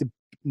you guys to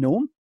know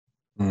him.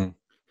 Mm.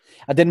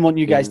 I didn't want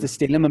you guys to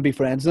steal him and be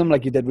friends with him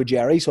like you did with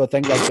Jerry. So I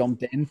think I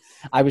jumped in.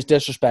 I was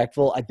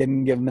disrespectful. I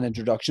didn't give him an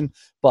introduction.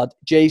 But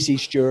JC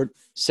Stewart,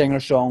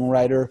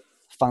 singer-songwriter,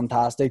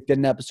 fantastic. Did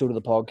an episode of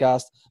the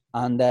podcast,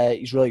 and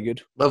he's really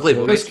good. Lovely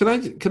voice.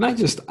 Chris, can I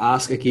just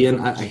ask again?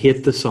 I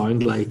hate to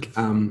sound like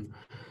I'm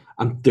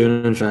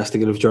doing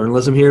investigative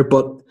journalism here,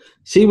 but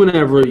see,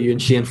 whenever you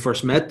and Shane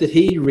first met, did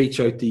he reach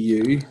out to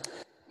you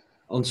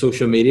on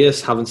social media,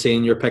 having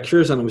seen your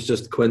pictures, and it was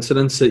just a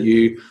coincidence that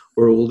you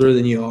were older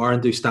than you are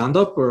and do stand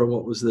up, or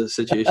what was the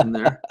situation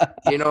there?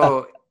 You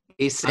know,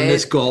 He And said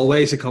this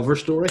Galway's a cover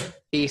story.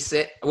 he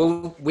said,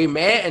 well, we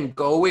met in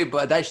Galway,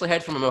 but I'd actually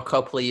heard from him a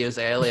couple of years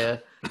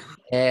earlier.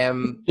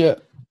 Yeah.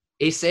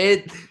 He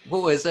said,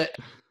 what was it?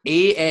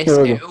 Here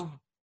we ASL.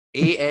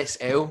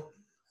 ASL.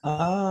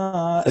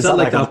 Is that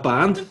like that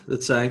band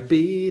that sang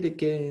 "Beat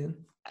Again"?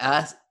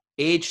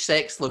 Age,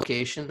 sex,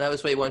 location. That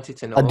was what he wanted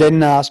to know. I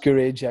didn't ask your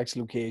age, X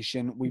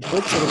location. We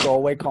booked to the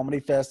Galway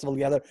Comedy Festival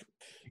together.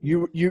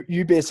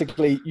 You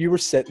basically, you were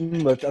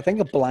sitting with, I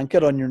think, a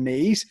blanket on your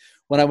knees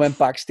when I went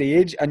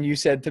backstage, and you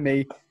said to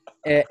me,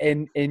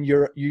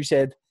 you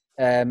said,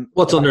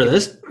 What's under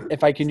this?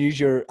 if I can use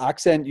your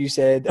accent, you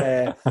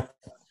said,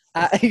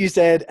 you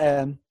said,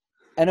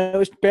 and it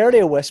was barely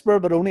a whisper,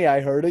 but only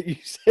I heard it.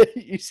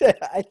 You said,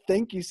 I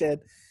think you said,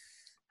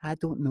 I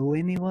don't know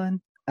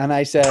anyone. And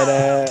I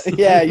said,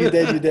 yeah, you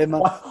did,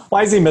 man.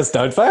 Why is he missed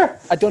out for?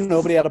 I don't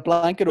know, but he had a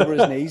blanket over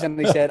his knees, and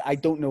he said, I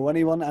don't know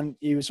anyone. And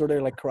he was sort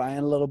of like crying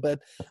a little bit.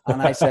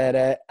 And I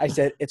said,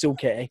 it's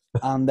okay.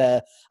 And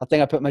I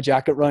think I put my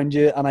jacket around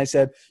you, and I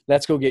said,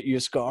 let's go get you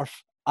a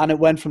scarf. And it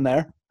went from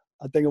there.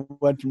 I think it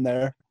went from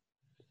there.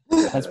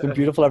 And it's been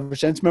beautiful ever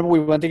since. Remember, we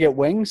went to get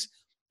wings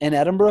in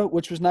Edinburgh,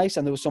 which was nice,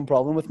 and there was some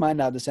problem with mine.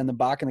 I had to send them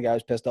back, and the guy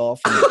was pissed off.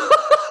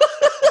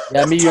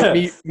 And, yeah,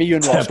 me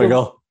and Roscoe.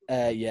 Typical.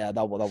 Yeah,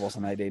 that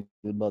wasn't ideal,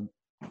 but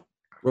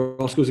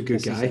Roscoe's a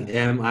good guy.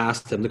 I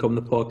asked him to come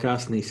to the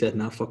podcast, and he said,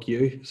 "Nah, fuck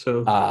you."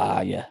 So,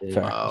 yeah,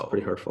 fair. It's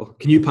pretty hurtful.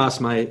 Can you pass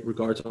my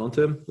regards on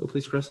to him,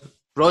 please, Chris?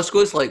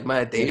 Roscoe's like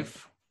my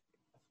Dave.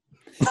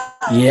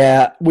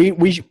 Yeah, we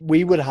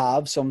would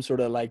have some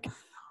sort of like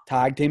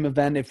tag team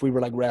event if we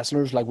were like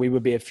wrestlers. Like we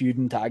would be a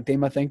feuding tag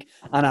team, I think.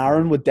 And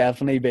Aaron would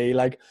definitely be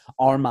like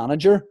our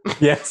manager.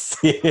 Yes,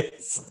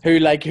 yes.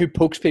 Who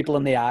pokes people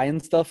in the eye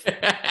and stuff.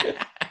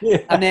 Yeah.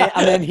 And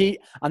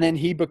then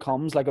he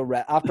becomes like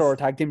after our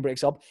tag team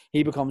breaks up,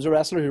 he becomes a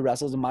wrestler who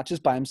wrestles in matches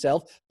by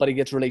himself, but he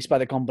gets released by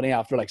the company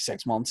after like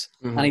 6 months.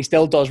 Mm-hmm. And he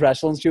still does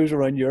wrestling shows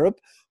around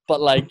Europe,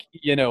 but like,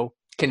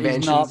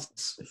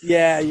 conventions.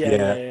 Yeah.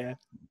 Yeah,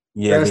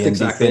 Dressed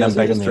exactly as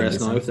big he's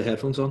dressed now with the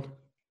headphones on.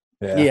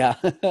 Yeah.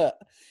 But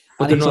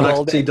And they're he's not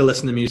called- actually to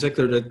listen to music,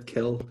 they're to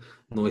kill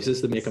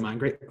noises that make him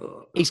angry.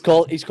 He's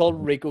called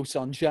Rico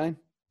Sunshine.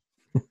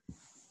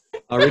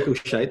 Rico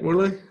shite, more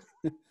like.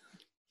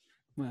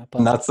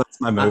 And that's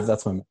my move.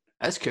 That's my move.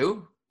 That's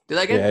cool. Do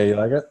that again? Yeah, you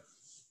like it?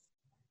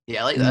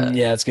 Yeah, I like that.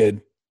 Yeah, it's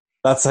good.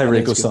 That's how That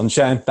Rico is good.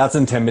 Sunshine. That's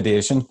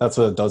intimidation. That's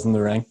what it does in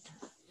the ring.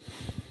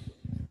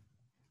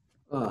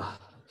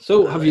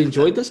 So, have you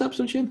enjoyed this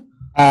episode, Shane?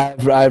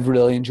 I've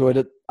really enjoyed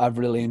it.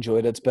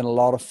 It's been a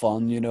lot of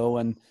fun,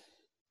 and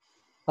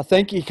I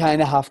think you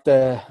kind of have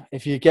to,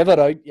 if you give it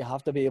out, you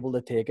have to be able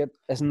to take it.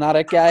 Isn't that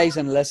it, guys?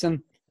 And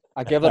listen,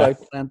 I give it out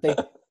plenty.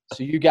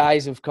 So you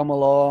guys have come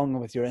along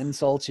with your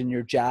insults and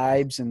your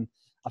jibes, and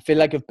I feel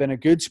like I've been a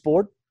good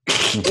sport.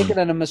 Taking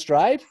it in my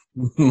stride.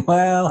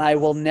 Well, And I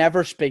will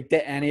never speak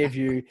to any of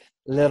you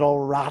little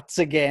rats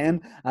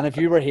again. And if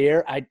you were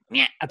here, I'd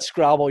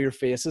scrub all your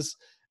faces.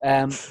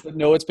 But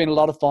no, it's been a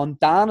lot of fun.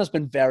 Dan has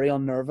been very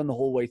unnerving the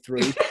whole way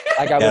through.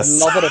 Like I would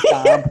love it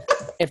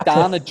if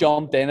Dan had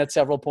jumped in at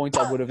several points.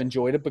 I would have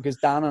enjoyed it because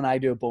Dan and I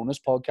do a bonus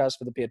podcast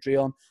for the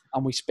Patreon,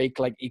 and we speak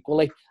like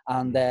equally.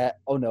 And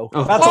oh no,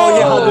 that's all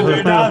you had to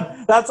do,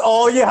 Dan. That's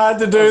all you had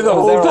to do the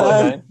whole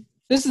time.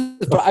 this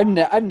is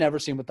I've never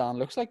seen what Dan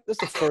looks like.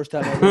 This is the first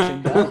time I've ever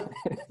seen Dan.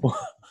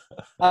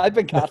 I've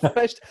been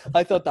catfished.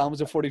 I thought Dan was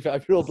a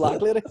 45-year-old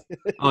black lady.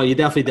 Oh, you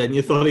definitely didn't.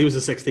 You thought he was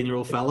a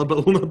 16-year-old fella,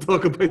 but we'll not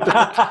talk about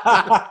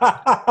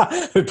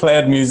that. Who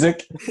played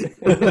music.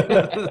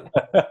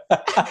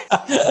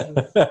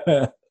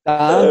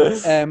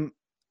 Dan,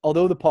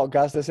 although the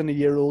podcast isn't a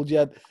year old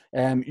yet,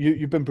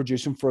 you've been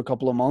producing for a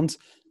couple of months.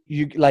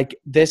 You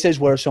this is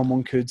where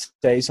someone could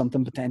say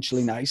something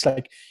potentially nice.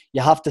 Like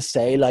you have to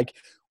say, like,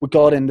 we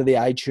got into the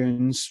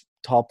iTunes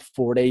top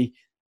 40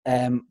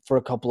 for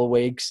a couple of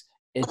weeks.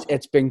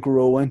 It's been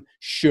growing.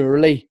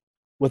 Surely,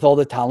 with all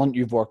the talent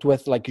you've worked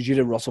with, like, because you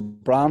did Russell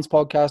Brand's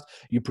podcast,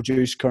 you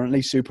produce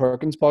currently Sue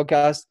Perkins'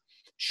 podcast.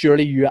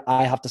 Surely,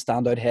 I have to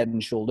stand out head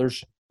and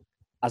shoulders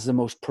as the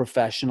most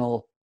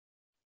professional,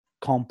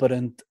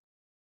 competent.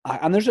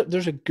 And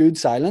there's a good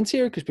silence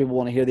here because people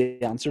want to hear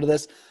the answer to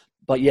this.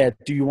 But yeah,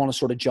 do you want to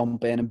sort of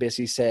jump in and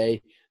basically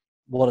say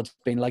what it's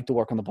been like to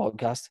work on the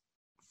podcast?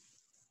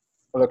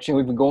 Well, look, Shane,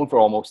 we've been going for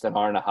almost an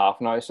hour and a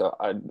half now, so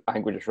I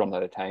think we just run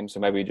out of time.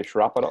 So maybe we just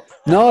wrap it up.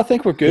 No, I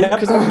think we're good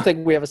because I don't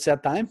think we have a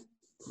set time.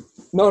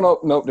 No,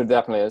 there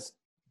definitely is.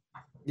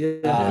 Yeah,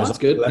 that's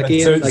good.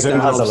 Again, Zoom like has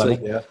a obviously,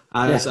 limit, yeah.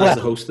 as the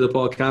host of the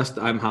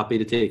podcast, I'm happy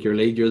to take your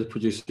lead. You're the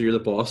producer, you're the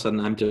boss,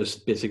 and I'm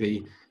just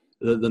basically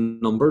the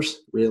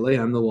numbers, really.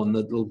 I'm the one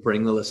that will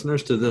bring the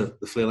listeners to the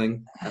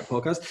Flailing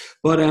podcast.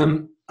 But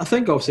I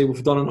think obviously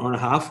we've done an hour and a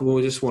half.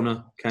 We just want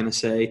to kind of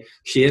say,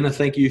 Shane, I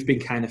think you've been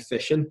kind of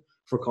fishing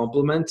for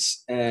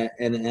compliments in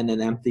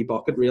an empty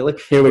bucket, really.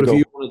 Here we but go.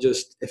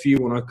 If you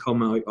want to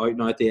come out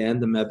now at the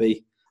end and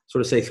maybe sort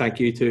of say thank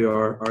you to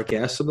our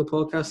guests on the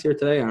podcast here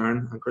today,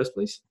 Aaron and Chris,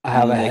 please. I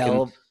have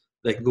And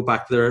they can go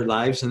back to their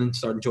lives and then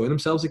start enjoying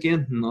themselves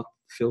again and not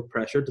feel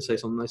pressured to say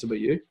something nice about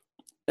you.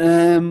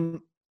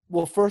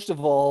 Well, first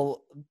of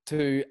all,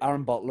 to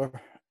Aaron Butler,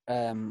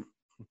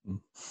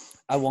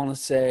 I want to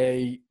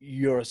say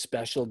you're a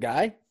special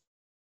guy.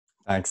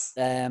 Thanks.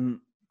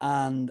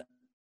 And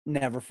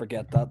never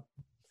forget that.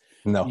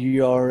 No.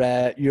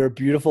 You're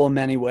beautiful in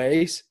many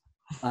ways,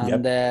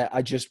 and Yep.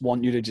 I just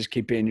want you to just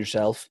keep being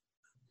yourself.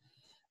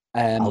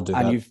 I'll do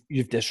and that.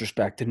 you've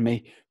disrespected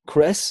me,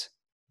 Chris.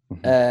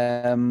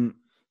 Dan,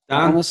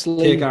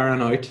 Honestly, take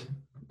Aaron out.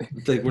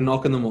 Like, we're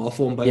knocking them off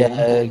one by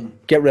one.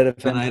 get rid of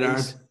him. Tonight, Aaron.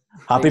 please.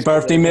 Happy Please,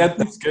 birthday, mate.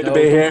 It's good to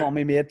be don't here. call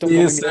me mate. Don't See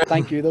call you me mate. soon.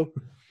 Thank you, though.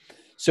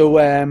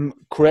 So,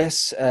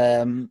 Chris,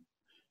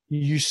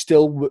 you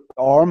still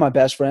are my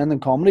best friend in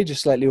comedy,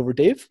 just slightly over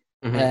Dave.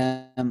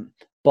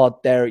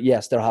 But there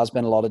has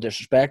been a lot of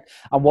disrespect.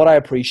 And what I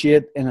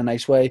appreciate in a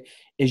nice way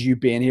is you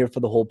being here for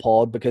the whole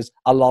pod, because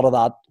a lot of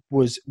that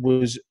was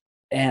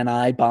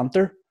NI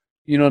banter.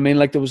 You know what I mean?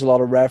 Like, there was a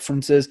lot of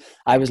references.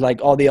 I was like,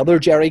 oh, the other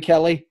Jerry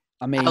Kelly.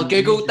 I mean, I'll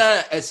Google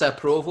that. It's a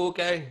Provo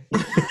guy.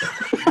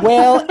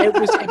 Well,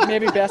 it may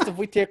be best if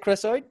we take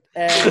Chris out.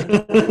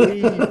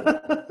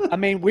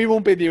 We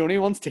won't be the only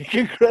ones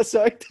taking Chris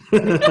out.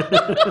 That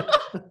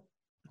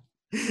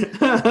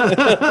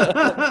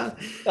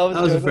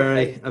was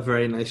good. a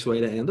very nice way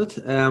to end it.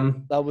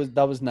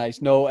 That was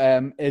nice. No,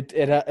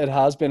 it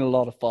has been a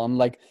lot of fun.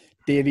 Like,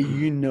 Davey,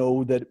 you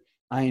know that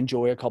I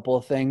enjoy a couple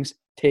of things: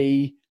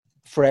 tea,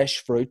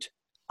 fresh fruit,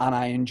 and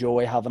I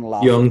enjoy having a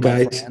laugh Young with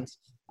my guys. friends.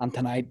 And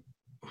tonight,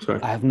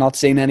 Sorry. I have not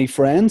seen any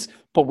friends,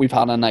 but we've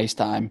had a nice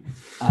time.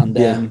 And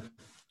Yeah.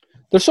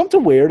 there's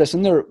something weird,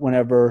 isn't there,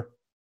 whenever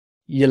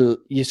you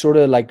sort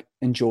of like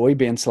enjoy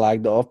being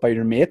slagged off by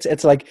your mates?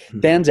 It's like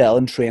Denzel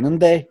in Training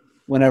Day,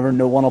 whenever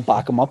no one will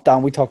back him up.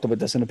 Dan, we talked about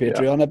this in a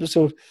Patreon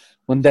episode.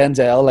 When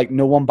Denzel, like,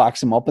 no one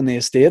backs him up in the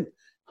estate,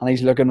 and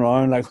he's looking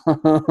around like,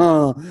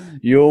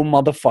 you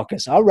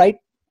motherfuckers. All right.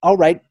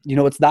 You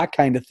know, it's that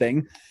kind of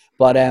thing.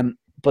 But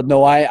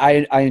no,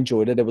 I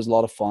enjoyed it. It was a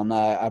lot of fun.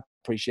 I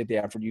appreciate the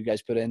effort you guys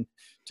put in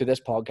to this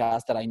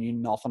podcast that I knew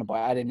nothing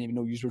about. I didn't even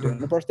know you were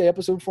doing a birthday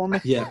episode for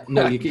me. Yeah,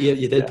 no, you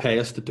did pay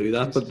us to do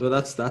that, but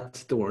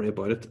that's don't worry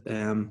about it.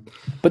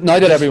 But now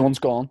that everyone's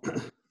gone,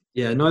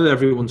 yeah, now that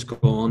everyone's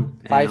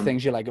gone, 5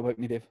 things you like about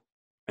me, Dave.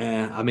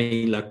 I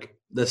mean, look,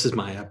 this is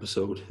my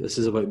episode. This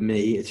is about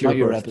me. It's Not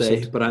your your birthday,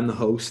 episode. but I'm the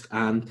host,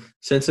 and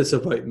since it's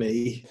about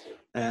me,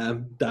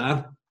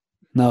 Dan.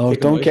 No, Kick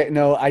him don't out. kick.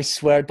 No, I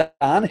swear,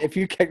 Dan, if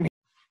you kick me.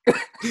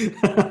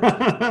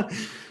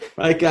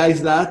 Right,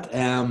 guys, that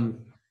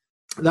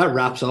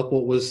wraps up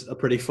what was a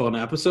pretty fun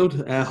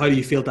episode. How do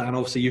you feel, Dan?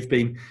 Obviously, you've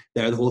been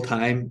there the whole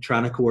time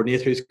trying to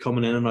coordinate who's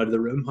coming in and out of the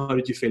room. How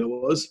did you feel it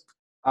was?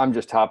 I'm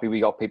just happy we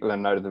got people in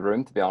and out of the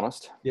room, to be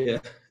honest. Yeah,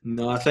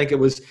 no, I think it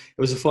was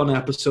a fun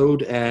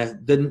episode.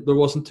 There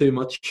wasn't too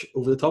much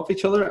over the top of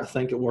each other. I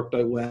think it worked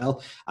out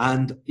well,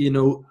 and you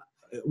know,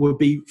 it would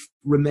be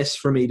remiss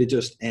for me to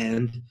just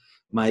end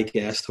my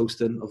guest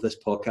hosting of this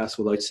podcast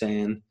without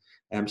saying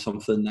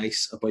something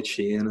nice about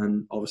Shane.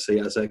 And obviously,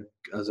 as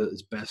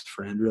his best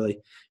friend, really,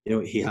 you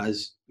know, he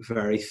has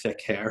very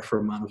thick hair for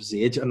a man of his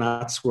age, and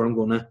that's where I'm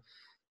going to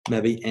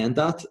maybe end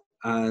that.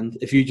 And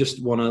if you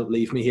just want to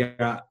leave me here,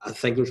 I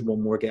think there's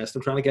one more guest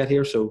I'm trying to get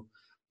here. So,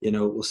 you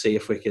know, we'll see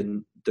if we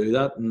can do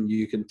that, and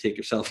you can take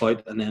yourself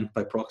out, and then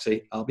by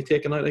proxy, I'll be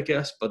taken out, I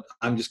guess. But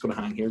I'm just going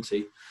to hang here and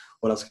see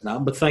what else can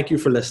happen. But thank you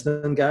for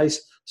listening,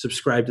 guys.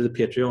 Subscribe to the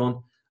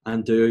Patreon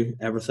and do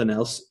everything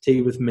else.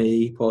 Tea with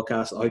Me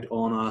podcast out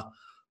on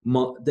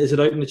is it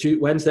out on the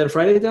Wednesday and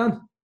Friday,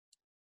 Dan?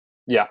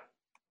 Yeah.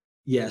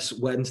 Yes,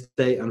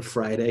 Wednesday and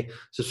Friday.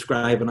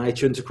 Subscribe on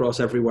iTunes, across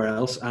everywhere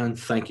else. And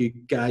thank you,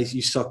 guys,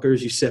 you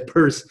suckers, you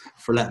sippers,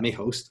 for letting me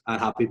host. And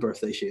happy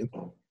birthday, Shane.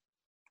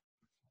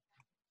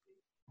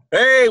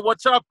 Hey,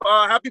 what's up?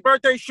 Happy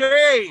birthday,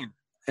 Shane.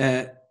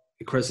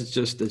 Chris, it's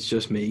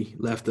just me.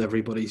 Left,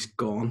 everybody's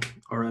gone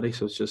already,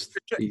 so it's just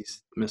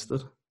he's missed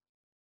it.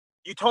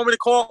 You told me to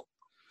call.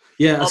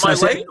 Yeah, Am I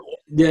late?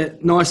 Yeah,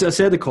 no, I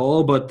said the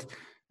call, but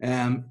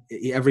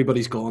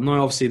everybody's gone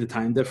now. Obviously, the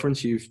time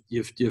difference, you've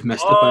missed it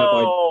by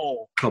about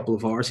a couple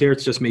of hours here.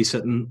 It's just me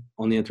sitting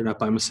on the internet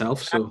by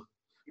myself. So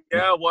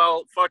yeah,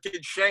 well, fucking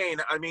Shane.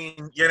 I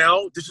mean, you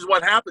know, this is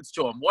what happens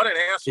to him. What an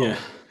asshole.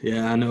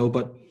 Yeah, I know,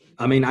 but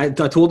I mean, I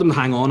told him to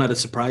hang on. I had a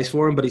surprise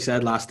for him, but he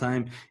said last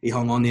time he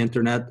hung on the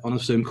internet on a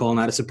Zoom call and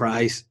I had a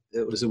surprise.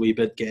 It was a wee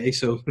bit gay,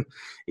 so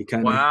he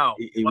kind of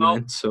he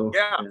went. So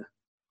yeah.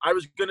 I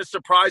was going to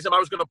surprise him. I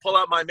was going to pull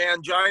out my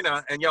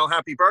mangina and yell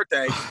happy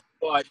birthday,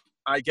 but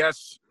I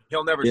guess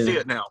he'll never see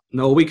it now.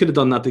 No, we could have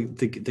done that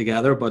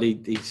together, but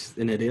he's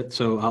an idiot.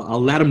 So I'll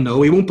let him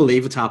know. He won't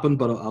believe it's happened,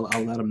 but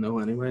I'll let him know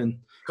anyway. And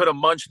could have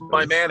munched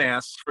my man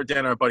ass for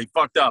dinner, but he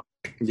fucked up.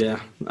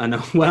 Yeah, I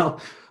know. Well,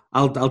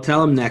 I'll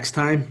tell him next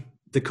time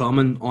to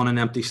come on an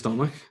empty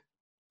stomach.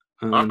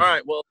 All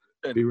right, well,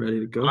 be ready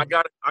to go. I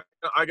gotta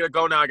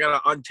go now. I gotta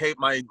untape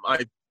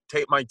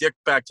tape my dick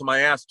back to my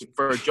ass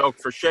for a joke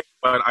for shit,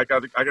 but I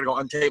gotta go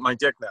untape my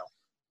dick now.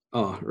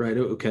 Oh, right.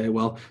 Okay.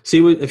 Well,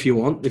 see what if you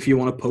want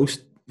to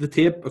post the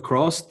tape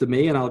across to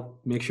me, and I'll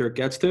make sure it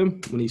gets to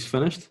him when he's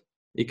finished.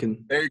 He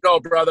can. There you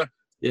go, brother.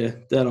 Yeah,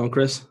 dead on,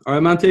 Chris. All right,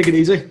 man, take it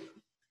easy.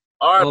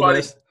 All right, All buddy.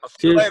 best. I'll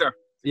see you Cheers. later.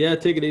 Yeah,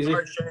 take it easy. All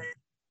right, Shane.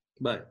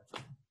 Bye.